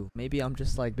true. Maybe I'm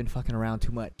just like been fucking around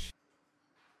too much,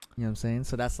 you know what I'm saying?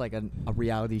 So that's like a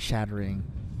reality shattering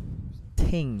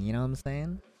thing, you know what I'm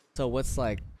saying? So what's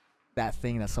like that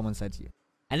thing that someone said to you?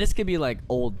 And this could be like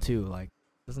old too, like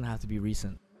doesn't have to be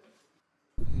recent.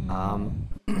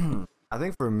 I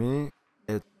think for me,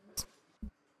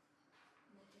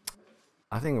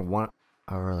 I think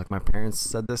my parents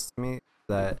said this to me,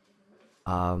 that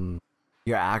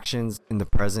your actions in the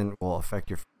present will affect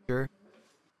your future,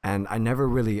 and I never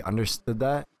really understood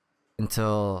that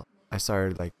until I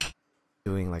started like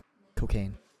doing like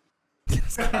Cocaine.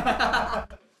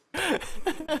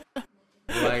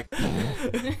 Like,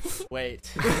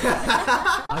 wait,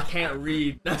 I can't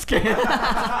read. That's can't.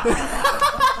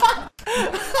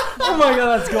 Oh my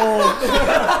god, that's gold.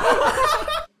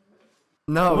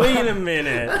 no, Wait a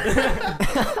minute.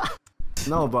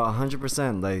 no, but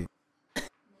 100%,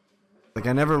 like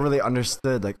I never really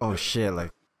understood, like, oh shit,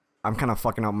 like I'm kind of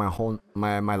fucking up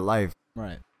my life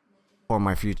Right. for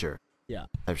my future. Yeah.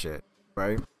 Type shit,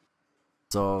 right?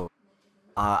 So,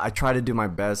 I try to do my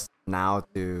best now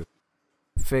to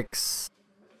fix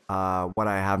what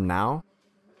I have now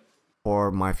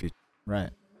for my future. Right.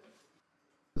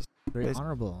 Very It's-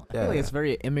 honorable. I yeah, feel like yeah. it's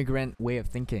very immigrant way of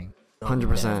thinking,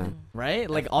 100%. right?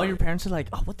 Like all your parents are like,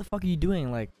 "Oh, what the fuck are you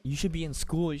doing? Like, you should be in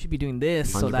school. You should be doing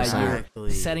this so that 100%. you're Exactly.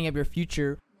 setting up your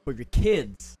future for your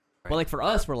kids." But Right. like for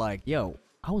us, we're like, "Yo,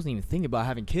 I wasn't even thinking about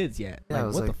having kids yet. Yeah, I like,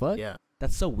 was what the like, fuck? Yeah.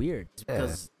 That's so weird." It's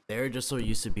because they're just so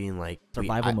used to being like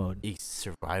Survival mode.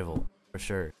 Survival for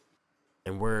sure,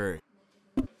 and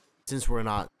since we're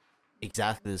not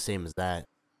exactly the same as that,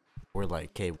 we're like,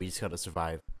 okay, we just gotta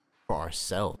survive for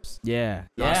ourselves. Yeah.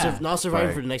 Not surviving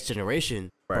Right. for the next generation,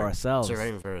 For ourselves.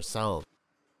 surviving for ourselves.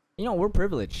 You know, we're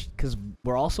privileged because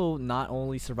we're also not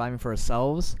only surviving for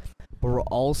ourselves, but we're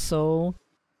also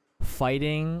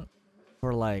fighting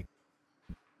for like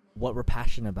what we're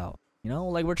passionate about. You know,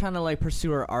 like we're trying to like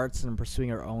pursue our arts and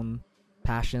pursuing our own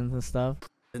passions and stuff.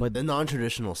 But- The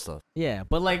non-traditional stuff. Yeah,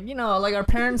 but like, you know, like our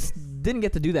parents didn't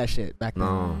get to do that shit back then.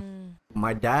 No.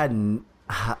 My dad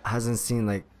hasn't seen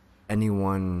like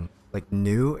anyone like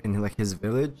new in like his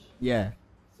village Yeah.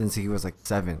 since he was like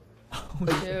 7.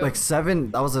 Shoot. Like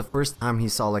 7. That was the first time he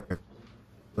saw like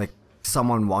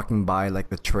someone walking by like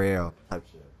the trail type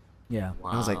shit. Yeah. Wow.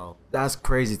 I was like, that's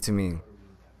crazy to me.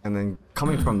 And then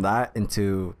coming from that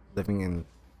into living in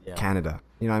Yeah. Canada,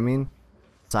 you know what I mean?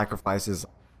 Sacrifice is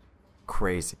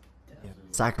crazy.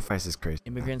 Sacrifice is crazy.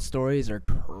 Immigrant stories are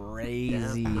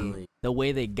crazy. Definitely. The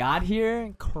way they got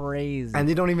here, crazy. And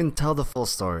they don't even tell the full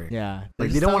story. yeah. Like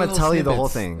just they don't want to little tell you the whole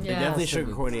snippets. thing. They Yeah. definitely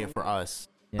Snippets. sugarcoating it for us.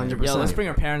 Yeah. 100%. Yo, let's bring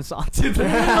our parents onto the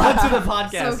onto the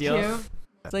podcast, So yo. cute.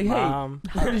 It's like, hey, how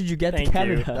did you get to Thank you.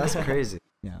 Canada? That's crazy.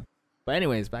 Yeah. But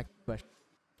anyways, back to the question.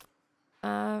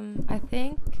 I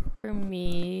think for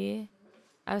me,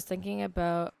 I was thinking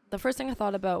about the first thing I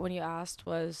thought about when you asked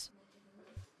was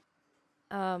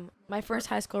my first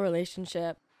high school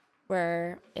relationship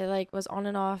where it like was on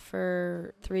and off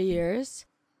for 3 years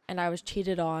and I was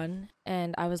cheated on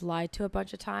and I was lied to a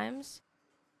bunch of times,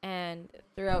 and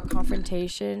throughout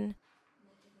confrontation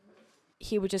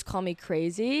he would just call me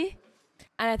crazy.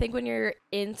 And I think when you're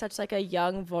in such like a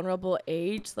young vulnerable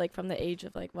age, like from the age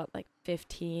of like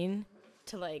 15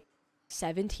 to like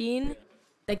 17,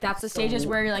 like that's the stages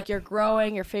where you're like you're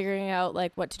growing, you're figuring out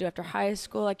like what to do after high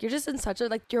school, like you're just in such a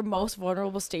like your most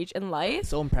vulnerable stage in life.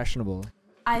 So impressionable.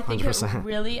 I think 100%. it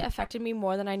really affected me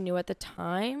more than I knew at the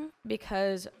time,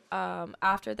 because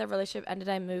after the relationship ended,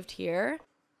 I moved here.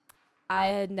 I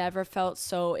had never felt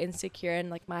so insecure in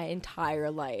like my entire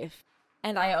life.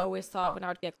 And I always thought when I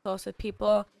would get close with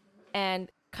people,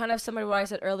 and kind of similar to what I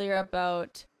said earlier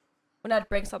about when I'd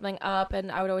bring something up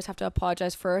and I would always have to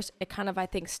apologize first, it kind of, I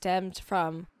think, stemmed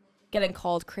from getting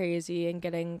called crazy and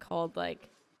getting called like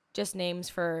just names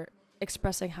for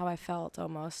expressing how I felt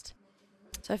almost.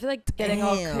 So I feel like getting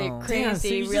all Damn.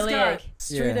 crazy really like,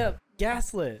 straight Yeah. up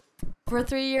gaslit. for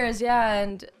 3 years, yeah,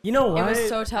 and You know what? it was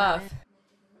so tough.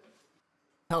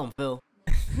 Tell him, Phil.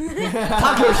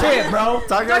 Talk your shit, bro.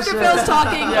 Talk your shit. Dr. Phil's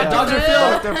talking. Yeah, Dr.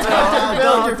 Phil. Dr. Phil.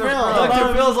 Dr. Phil.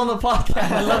 Dr. Phil's on the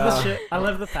podcast. I love the shit. I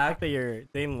love the fact that you're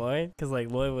dating Lloyd, because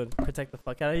like Lloyd would protect the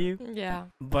fuck out of you. Yeah.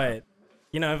 But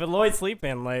you know, if Lloyd's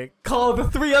sleeping, like call the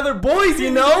 3 other boys.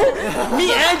 You know,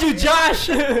 me, Andrew, Josh.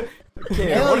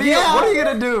 Okay, what are you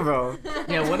gonna do, bro?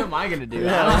 Yeah, what am I gonna do?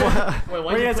 Yeah. Wait,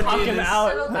 why We're you gonna put me talk in him this-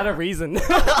 out out of reason.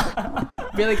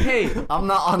 Be like, hey. I'm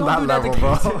not on Don't that do that to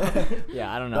level, bro.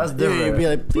 Yeah, I don't know. That's Dude, different. you'd be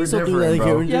like, We're please don't do that different,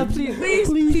 bro. again. yeah,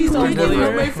 please don't We're bully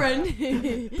different. her.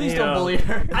 friend. Please Yo. don't bully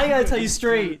her. I gotta tell you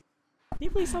straight. Can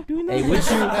you please stop doing that?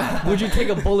 Hey, would you take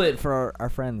a bullet for our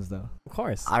friends though? Of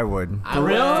course. I would. I For would-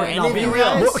 real? For No, any be of you real.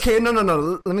 guys? Well, okay, no.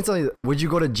 Let me tell you. Would you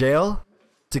go to jail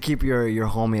to keep your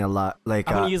homie alive? Like,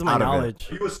 I'm gonna use my out of it? knowledge.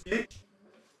 Are you a snitch?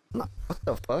 What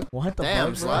the fuck? What the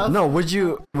Damn, fuck? bro? Slav. No, would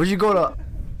you go to,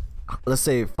 let's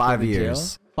say 5 Go to jail?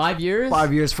 years? 5 years?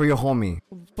 5 years for your homie,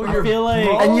 For I your feel like-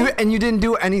 bro? and you didn't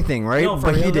do anything, right? No, for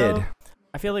But he real, did. though,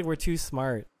 I feel like we're too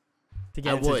smart to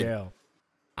get I into would. jail.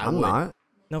 I I'm would. not.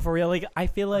 No, for real. Like I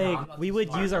feel I'm like not we too would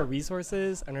smart. use our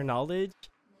resources and our knowledge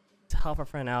to help our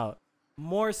friend out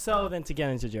more so than to get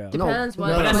into jail. No, Depends what.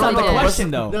 no, But that's no, not the no,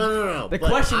 question though. No. The but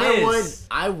question is-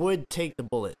 I would take the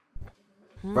bullet.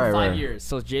 Right, 5 right. years.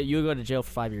 So you would go to jail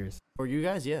for 5 years. For you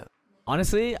guys, yeah.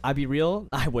 Honestly, I'd be real.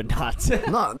 I would not.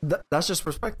 No, that's just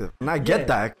perspective, and I get Yeah.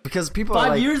 that because people are 5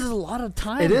 like, years is a lot of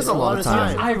time. it is a bro. lot of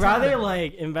time. I'd rather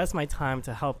like invest my time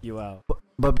to help you out.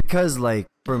 but because like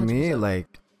for me,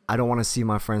 like I don't want to see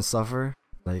my friends suffer.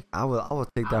 Like I will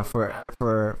take that for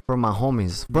my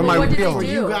homies, for Well, my what did real. they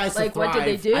do? you guys to Like, what did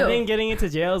they thrive. do? I think getting into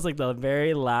jail is like the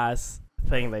very last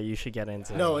thing that you should get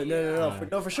into. No,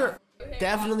 for sure.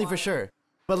 Definitely for sure.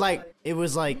 But like, it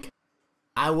was like,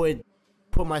 I would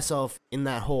put myself in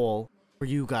that hole for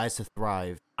you guys to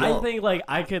thrive. I think like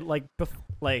I could like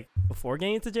before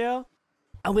getting into jail,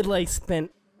 I would like spend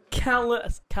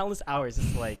countless hours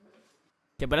just like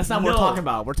Okay, but that's not what we're No. talking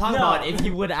about. We're talking No. about if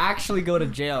you would actually go to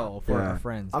jail for Yeah. our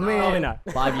friends. I mean, probably not.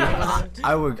 5 years.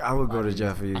 I would go to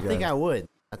jail for you I guys. think I would.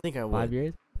 5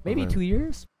 years? Maybe Okay. 2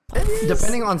 years?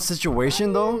 Depending on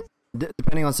situation, though.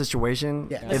 Depending on situation.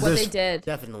 Yeah. Like If what there's they did.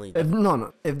 Definitely.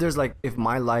 no. If there's like if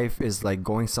my life is like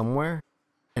going somewhere,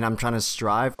 and I'm trying to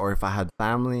strive, or if I had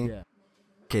family, Yeah.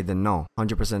 okay, then no,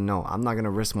 100% no. I'm not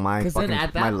gonna risk my Because then fucking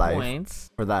at my that life point,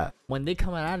 for that. when they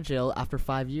come out of jail after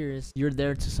 5 years, you're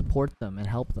there to support them and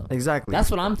help them. Exactly. That's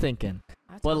what I'm thinking.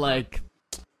 But like,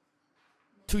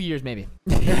 2 years maybe.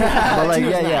 but like 2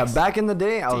 years yeah. max. Back in the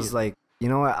day, I Two was years. like, you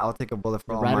know what? I'll take a bullet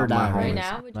for all Ride or my die. homies. Right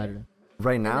now, would you? Ride or die.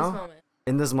 Right In this now, moment.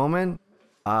 in this moment,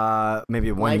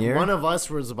 maybe 1 like, year. one of us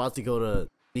was about to go to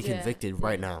be Yeah. convicted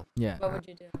right now. Yeah. What would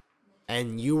you do?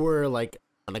 And you were like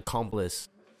an accomplice.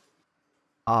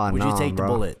 Oh, Would no, you take bro.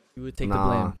 the bullet? You would take Nah. the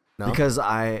blame. No? Because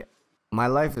my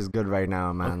life is good right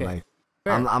now, man. Okay. Like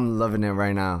Fair. I'm loving it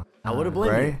right now. I wouldn't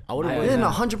blame you. Right? I wouldn't I- blame Yeah, you. no,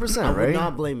 I 100%, would right?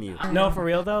 not blame you. No, for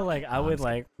real though, like I would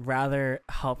like rather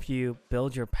help you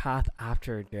build your path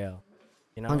after jail.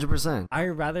 You know, 100%. I'd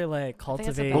rather like I think it's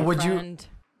cultivate. about But would you- friend.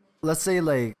 Let's say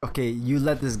like, okay, you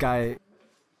let this guy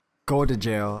go to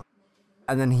jail,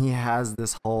 and then he has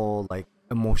this whole like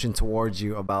emotion towards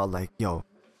you about like, yo,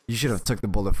 you should have took the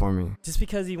bullet for me. Just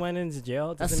because he went into jail,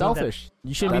 That's doesn't mean selfish.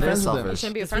 You shouldn't That be is friends with him. selfish. You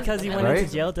shouldn't be Just friends because with he him. went Right?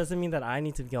 into jail doesn't mean that I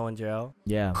need to go in jail.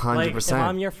 Yeah. 100%. Like if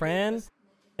I'm your friend,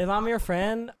 if I'm your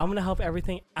friend, I'm gonna help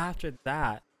everything after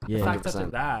that. Yeah. The fact after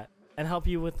 100%. that, and help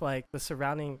you with like the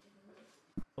surrounding,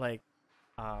 like,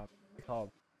 what's it called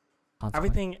Consequence.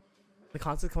 everything, the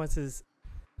consequences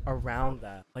around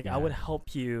that. Like Yeah. I would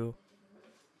help you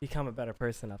become a better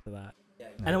person after that,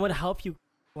 and it would help you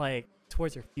like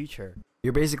towards your future.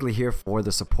 You're basically here for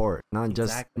the support, not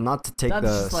just Exactly. not to take That's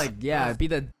the just like, yeah, be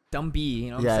the dumb bee,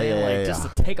 you know what Yeah, I'm saying? yeah, like, yeah, just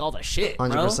yeah. to take all the shit, bro.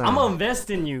 100%. I'm gonna invest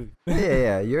in you.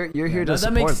 yeah. You're here to that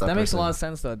support makes that that makes a person. lot of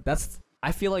sense though.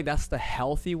 I feel like that's the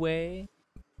healthy way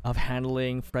of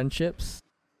handling friendships,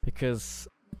 because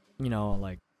you know,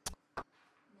 like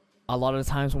a lot of the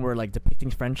times when we're like depicting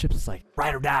friendships, it's like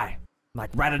ride or die.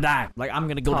 Like ride or die. Like I'm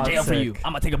gonna go to jail for you. Toxic.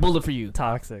 I'm gonna take a bullet for you.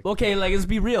 Toxic. Okay, like let's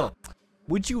be real.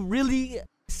 Would you really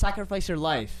sacrifice your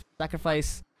life?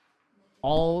 Sacrifice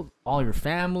all your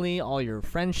family, all your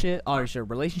friendship, all your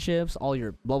relationships, all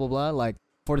your blah blah blah, like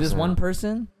for this one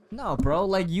person? No, bro.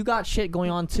 Like you got shit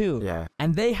going on too. Yeah,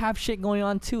 And they have shit going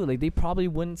on too. Like they probably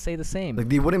wouldn't say the same. like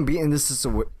they wouldn't be in this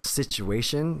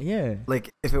situation yeah. like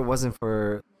if it wasn't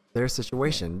for their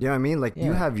situation. You know what I mean? Like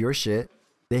you Yeah. have your shit,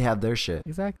 they have their shit.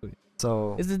 Exactly.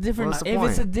 So It's a different. What's the If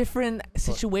it's a point? different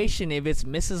situation, if it's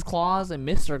Mrs. Claus and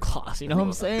Mr. Claus, you know what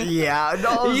I'm saying? yeah,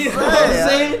 no, You know what I'm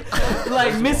saying?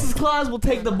 Like Mrs. Claus will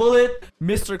take the bullet,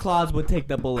 Mr. Claus would take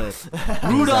the bullet,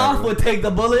 Rudolph would take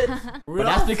the bullet, but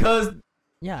that's because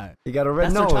yeah, You got a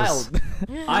red that's nose. their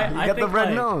child. I You got the think, red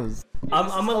like, nose.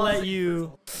 I'm gonna let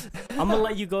you. I'm gonna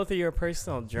let you go through your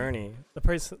personal journey.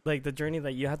 The journey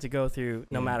that you have to go through,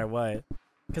 no matter what.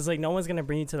 Because like no one's gonna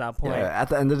bring you to that point. Yeah, at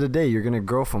the end of the day, you're gonna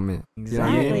grow from it. You know what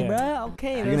I mean? Exactly, Yeah. bro.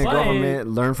 Okay, You're that's gonna grow from why- it,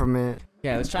 learn from it.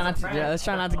 yeah. Let's try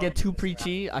not to get too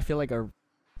preachy. I feel like our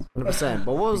 100%.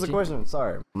 But what was the Preaching. question?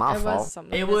 Sorry, my It fault. was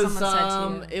something it that was someone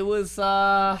said to you. it was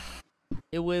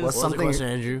What's What's the something- question,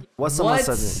 Andrew? What someone what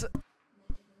said to me?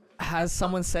 has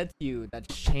someone said to you that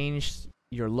changed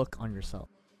your look on yourself?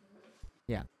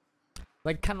 Yeah,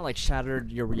 like kind of like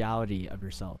shattered your reality of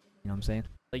yourself. You know what I'm saying?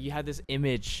 Like you had this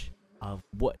image of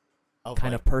what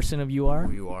kind of person of you are,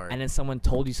 who you are. and then someone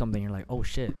told you something. You're like, oh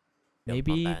shit, my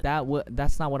maybe bad.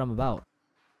 that's not what I'm about.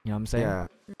 You know what I'm saying? Yeah,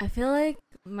 I feel like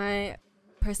my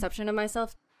perception of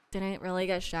myself didn't really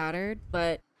get shattered,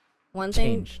 but one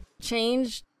thing Changed.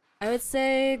 changed. I would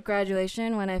say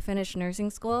graduation when I finished nursing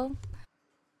school.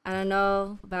 I don't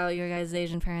know about your guys'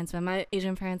 Asian parents, but my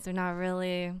Asian parents are not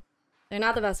really, they're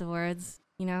not the best of words,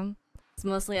 you know? It's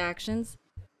mostly actions.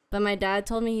 But my dad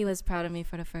told me he was proud of me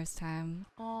for the first time.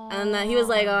 And that he was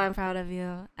like, oh, I'm proud of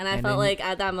you. And I And felt then like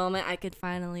at that moment I could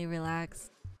finally relax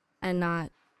and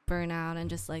not burn out and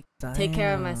just like take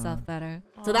care of myself better.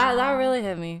 So that really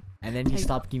hit me. And then he Like-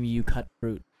 stopped giving you cut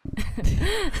fruit.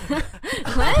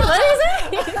 What is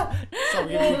it?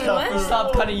 He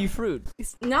stopped cutting you fruit.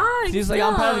 No, She's like,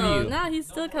 I'm proud of you. No, he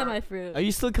still cut my fruit. Are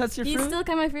you still cuts your He fruit? still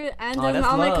cut my fruit and Oh, does that's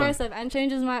all my love. car stuff and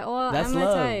changes my oil That's and my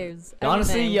love. tires.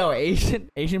 Honestly, everything. yo,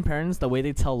 Asian parents, the way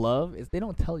they tell love is they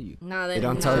don't tell you. No, They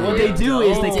don't tell not. you. What they do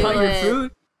is they Do cut your it.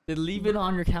 fruit, they leave it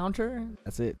on your counter.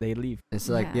 That's it. They leave, it's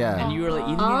like Yeah. yeah, and you were like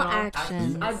eating it. All all.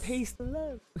 actions. I taste the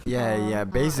love. yeah.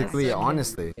 Basically, That's so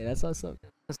honestly, Yeah, that's what's up.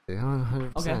 honestly,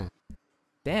 100%. Okay.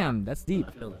 Damn, that's deep.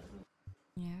 I feel that.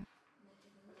 Yeah.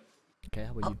 Okay,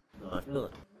 how about you? No, I feel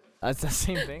that. That's the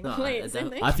same thing. No, Wait, I same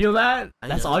def- thing? I feel that. I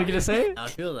That's know. all you're gonna say? I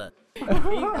feel that. What? I'm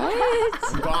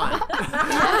gone.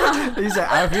 He said,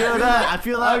 "I feel that." I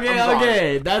feel that. Okay, I'm gone.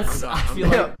 okay. That's. I'm I gone. feel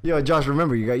like. Yo, Josh,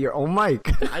 remember you got your own mic.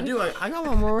 I do. I got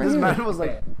one more. This right man here. was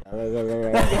like,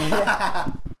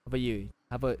 How about you?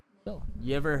 How about Phil?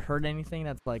 You ever heard anything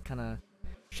that's like kind of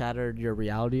shattered your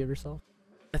reality of yourself?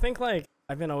 I think like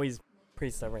I've been always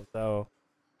pretty stubborn, so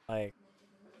like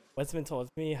what's been told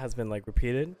to me has been like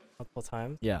repeated multiple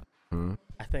times. Yeah. Hmm.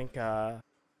 I think I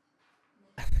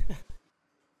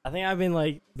think I've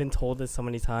been told this so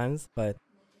many times, but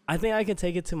I think I can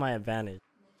take it to my advantage.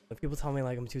 When people tell me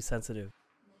like I'm too sensitive.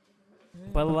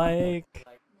 But like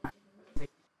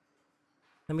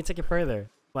let me take it further.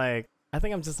 Like I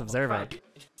think I'm just observant.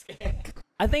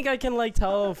 I think I can like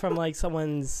tell from like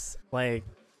someone's like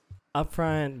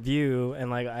upfront view, and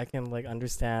like I can like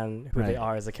understand who they Right.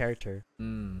 are as a character.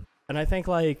 Mm. And I think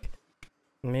like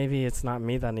maybe it's not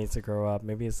me that needs to grow up.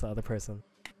 Maybe it's the other person.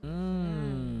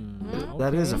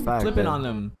 That is a fact. Flipping man. on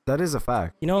them. That is a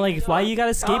fact. You know, like why you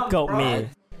gotta scapegoat me?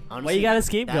 Why you gotta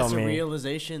scapegoat That's a me?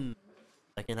 realization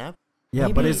that can happen. Yeah,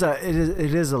 but Maybe-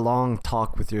 it is a long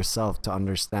talk with yourself to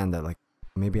understand that like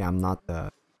maybe I'm not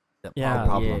the Yeah,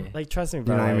 problem. like trust me, You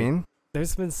bro. know what I like, mean?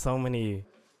 There's been so many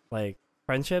like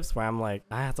friendships where I'm like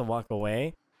I have to walk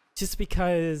away just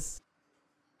because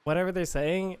whatever they're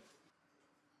saying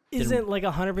isn't like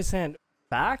 100%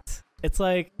 fact. It's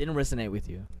like Didn't resonate with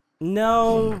you.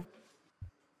 no,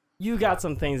 you got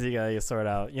some things you gotta sort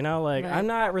out. You know, like Right. I'm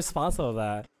not responsible for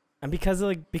that, and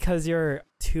because you're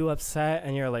too upset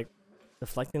and you're like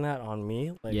deflecting that on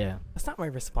me, like Yeah. that's not my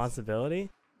responsibility.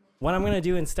 What I'm gonna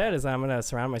do instead is I'm gonna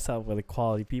surround myself with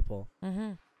quality people.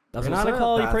 Mm-hmm. That's You're what's not a up.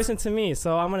 quality That's- person to me,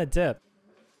 so I'm gonna dip.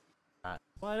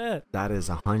 What it? That is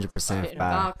 100% Fit in a fact.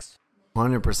 box.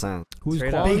 100%. Who's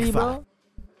Straight up. quality, Big bro?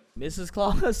 Mrs.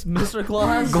 Claus, Mr.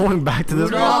 Claus, Going back to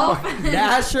this Rudolph,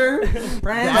 Dasher,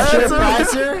 Prancer,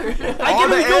 Prancer, I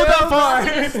can't even go that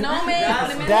far. Snowman.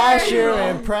 put him in Dasher,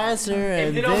 there. and Prancer,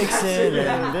 and they don't Vixen, match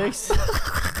and Vixen.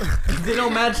 If they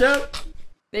don't match up,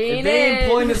 They if ain't they ain't it.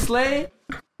 pulling the sleigh,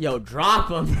 yo, drop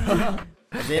them, bro.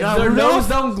 If they If don't their Rudolph, nose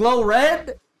don't glow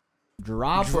red,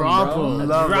 drop them, Drop bro. 'em.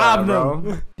 Love Drop that,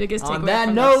 bro. Biggest On takeaway that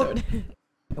from the note, episode.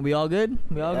 Are we all good?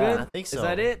 We all Yeah, good? I think so. Is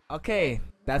that it? Okay,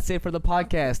 that's it for the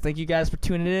podcast. Thank you guys for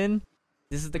tuning in.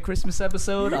 This is the Christmas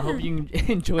episode. I hope you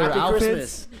enjoy our Happy outfits.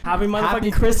 Christmas. Happy motherfucking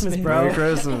Happy Christmas, Christmas. bro. Merry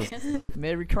Christmas.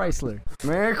 Merry Chrysler.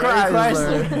 Merry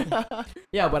Chrysler.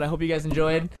 Yeah, but I hope you guys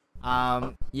enjoyed.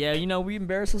 Yeah, you know, we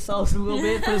embarrassed ourselves a little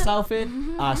bit for this outfit.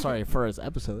 Sorry, for this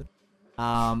episode.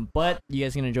 But you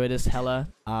guys can enjoy this hella.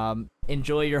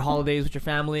 Enjoy your holidays with your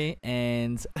family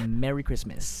and Merry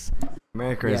Christmas.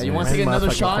 Merry Christmas. Yeah, you want to Merry get another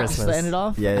motherfucking shot just to Christmas. end it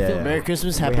off? Yeah, I yeah, feel- yeah. Merry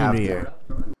Christmas, We Happy have New to. Year.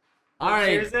 All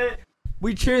right.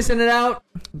 We cheersing it out.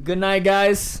 Good night,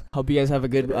 guys. Hope you guys have a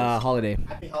good holiday.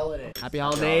 Happy holidays. Happy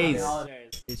holidays.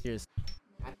 Holidays. Cheers, cheers.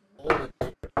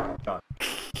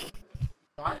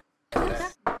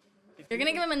 You're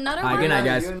gonna give him another All right, one? good night,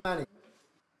 guys. You and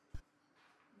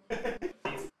Manny.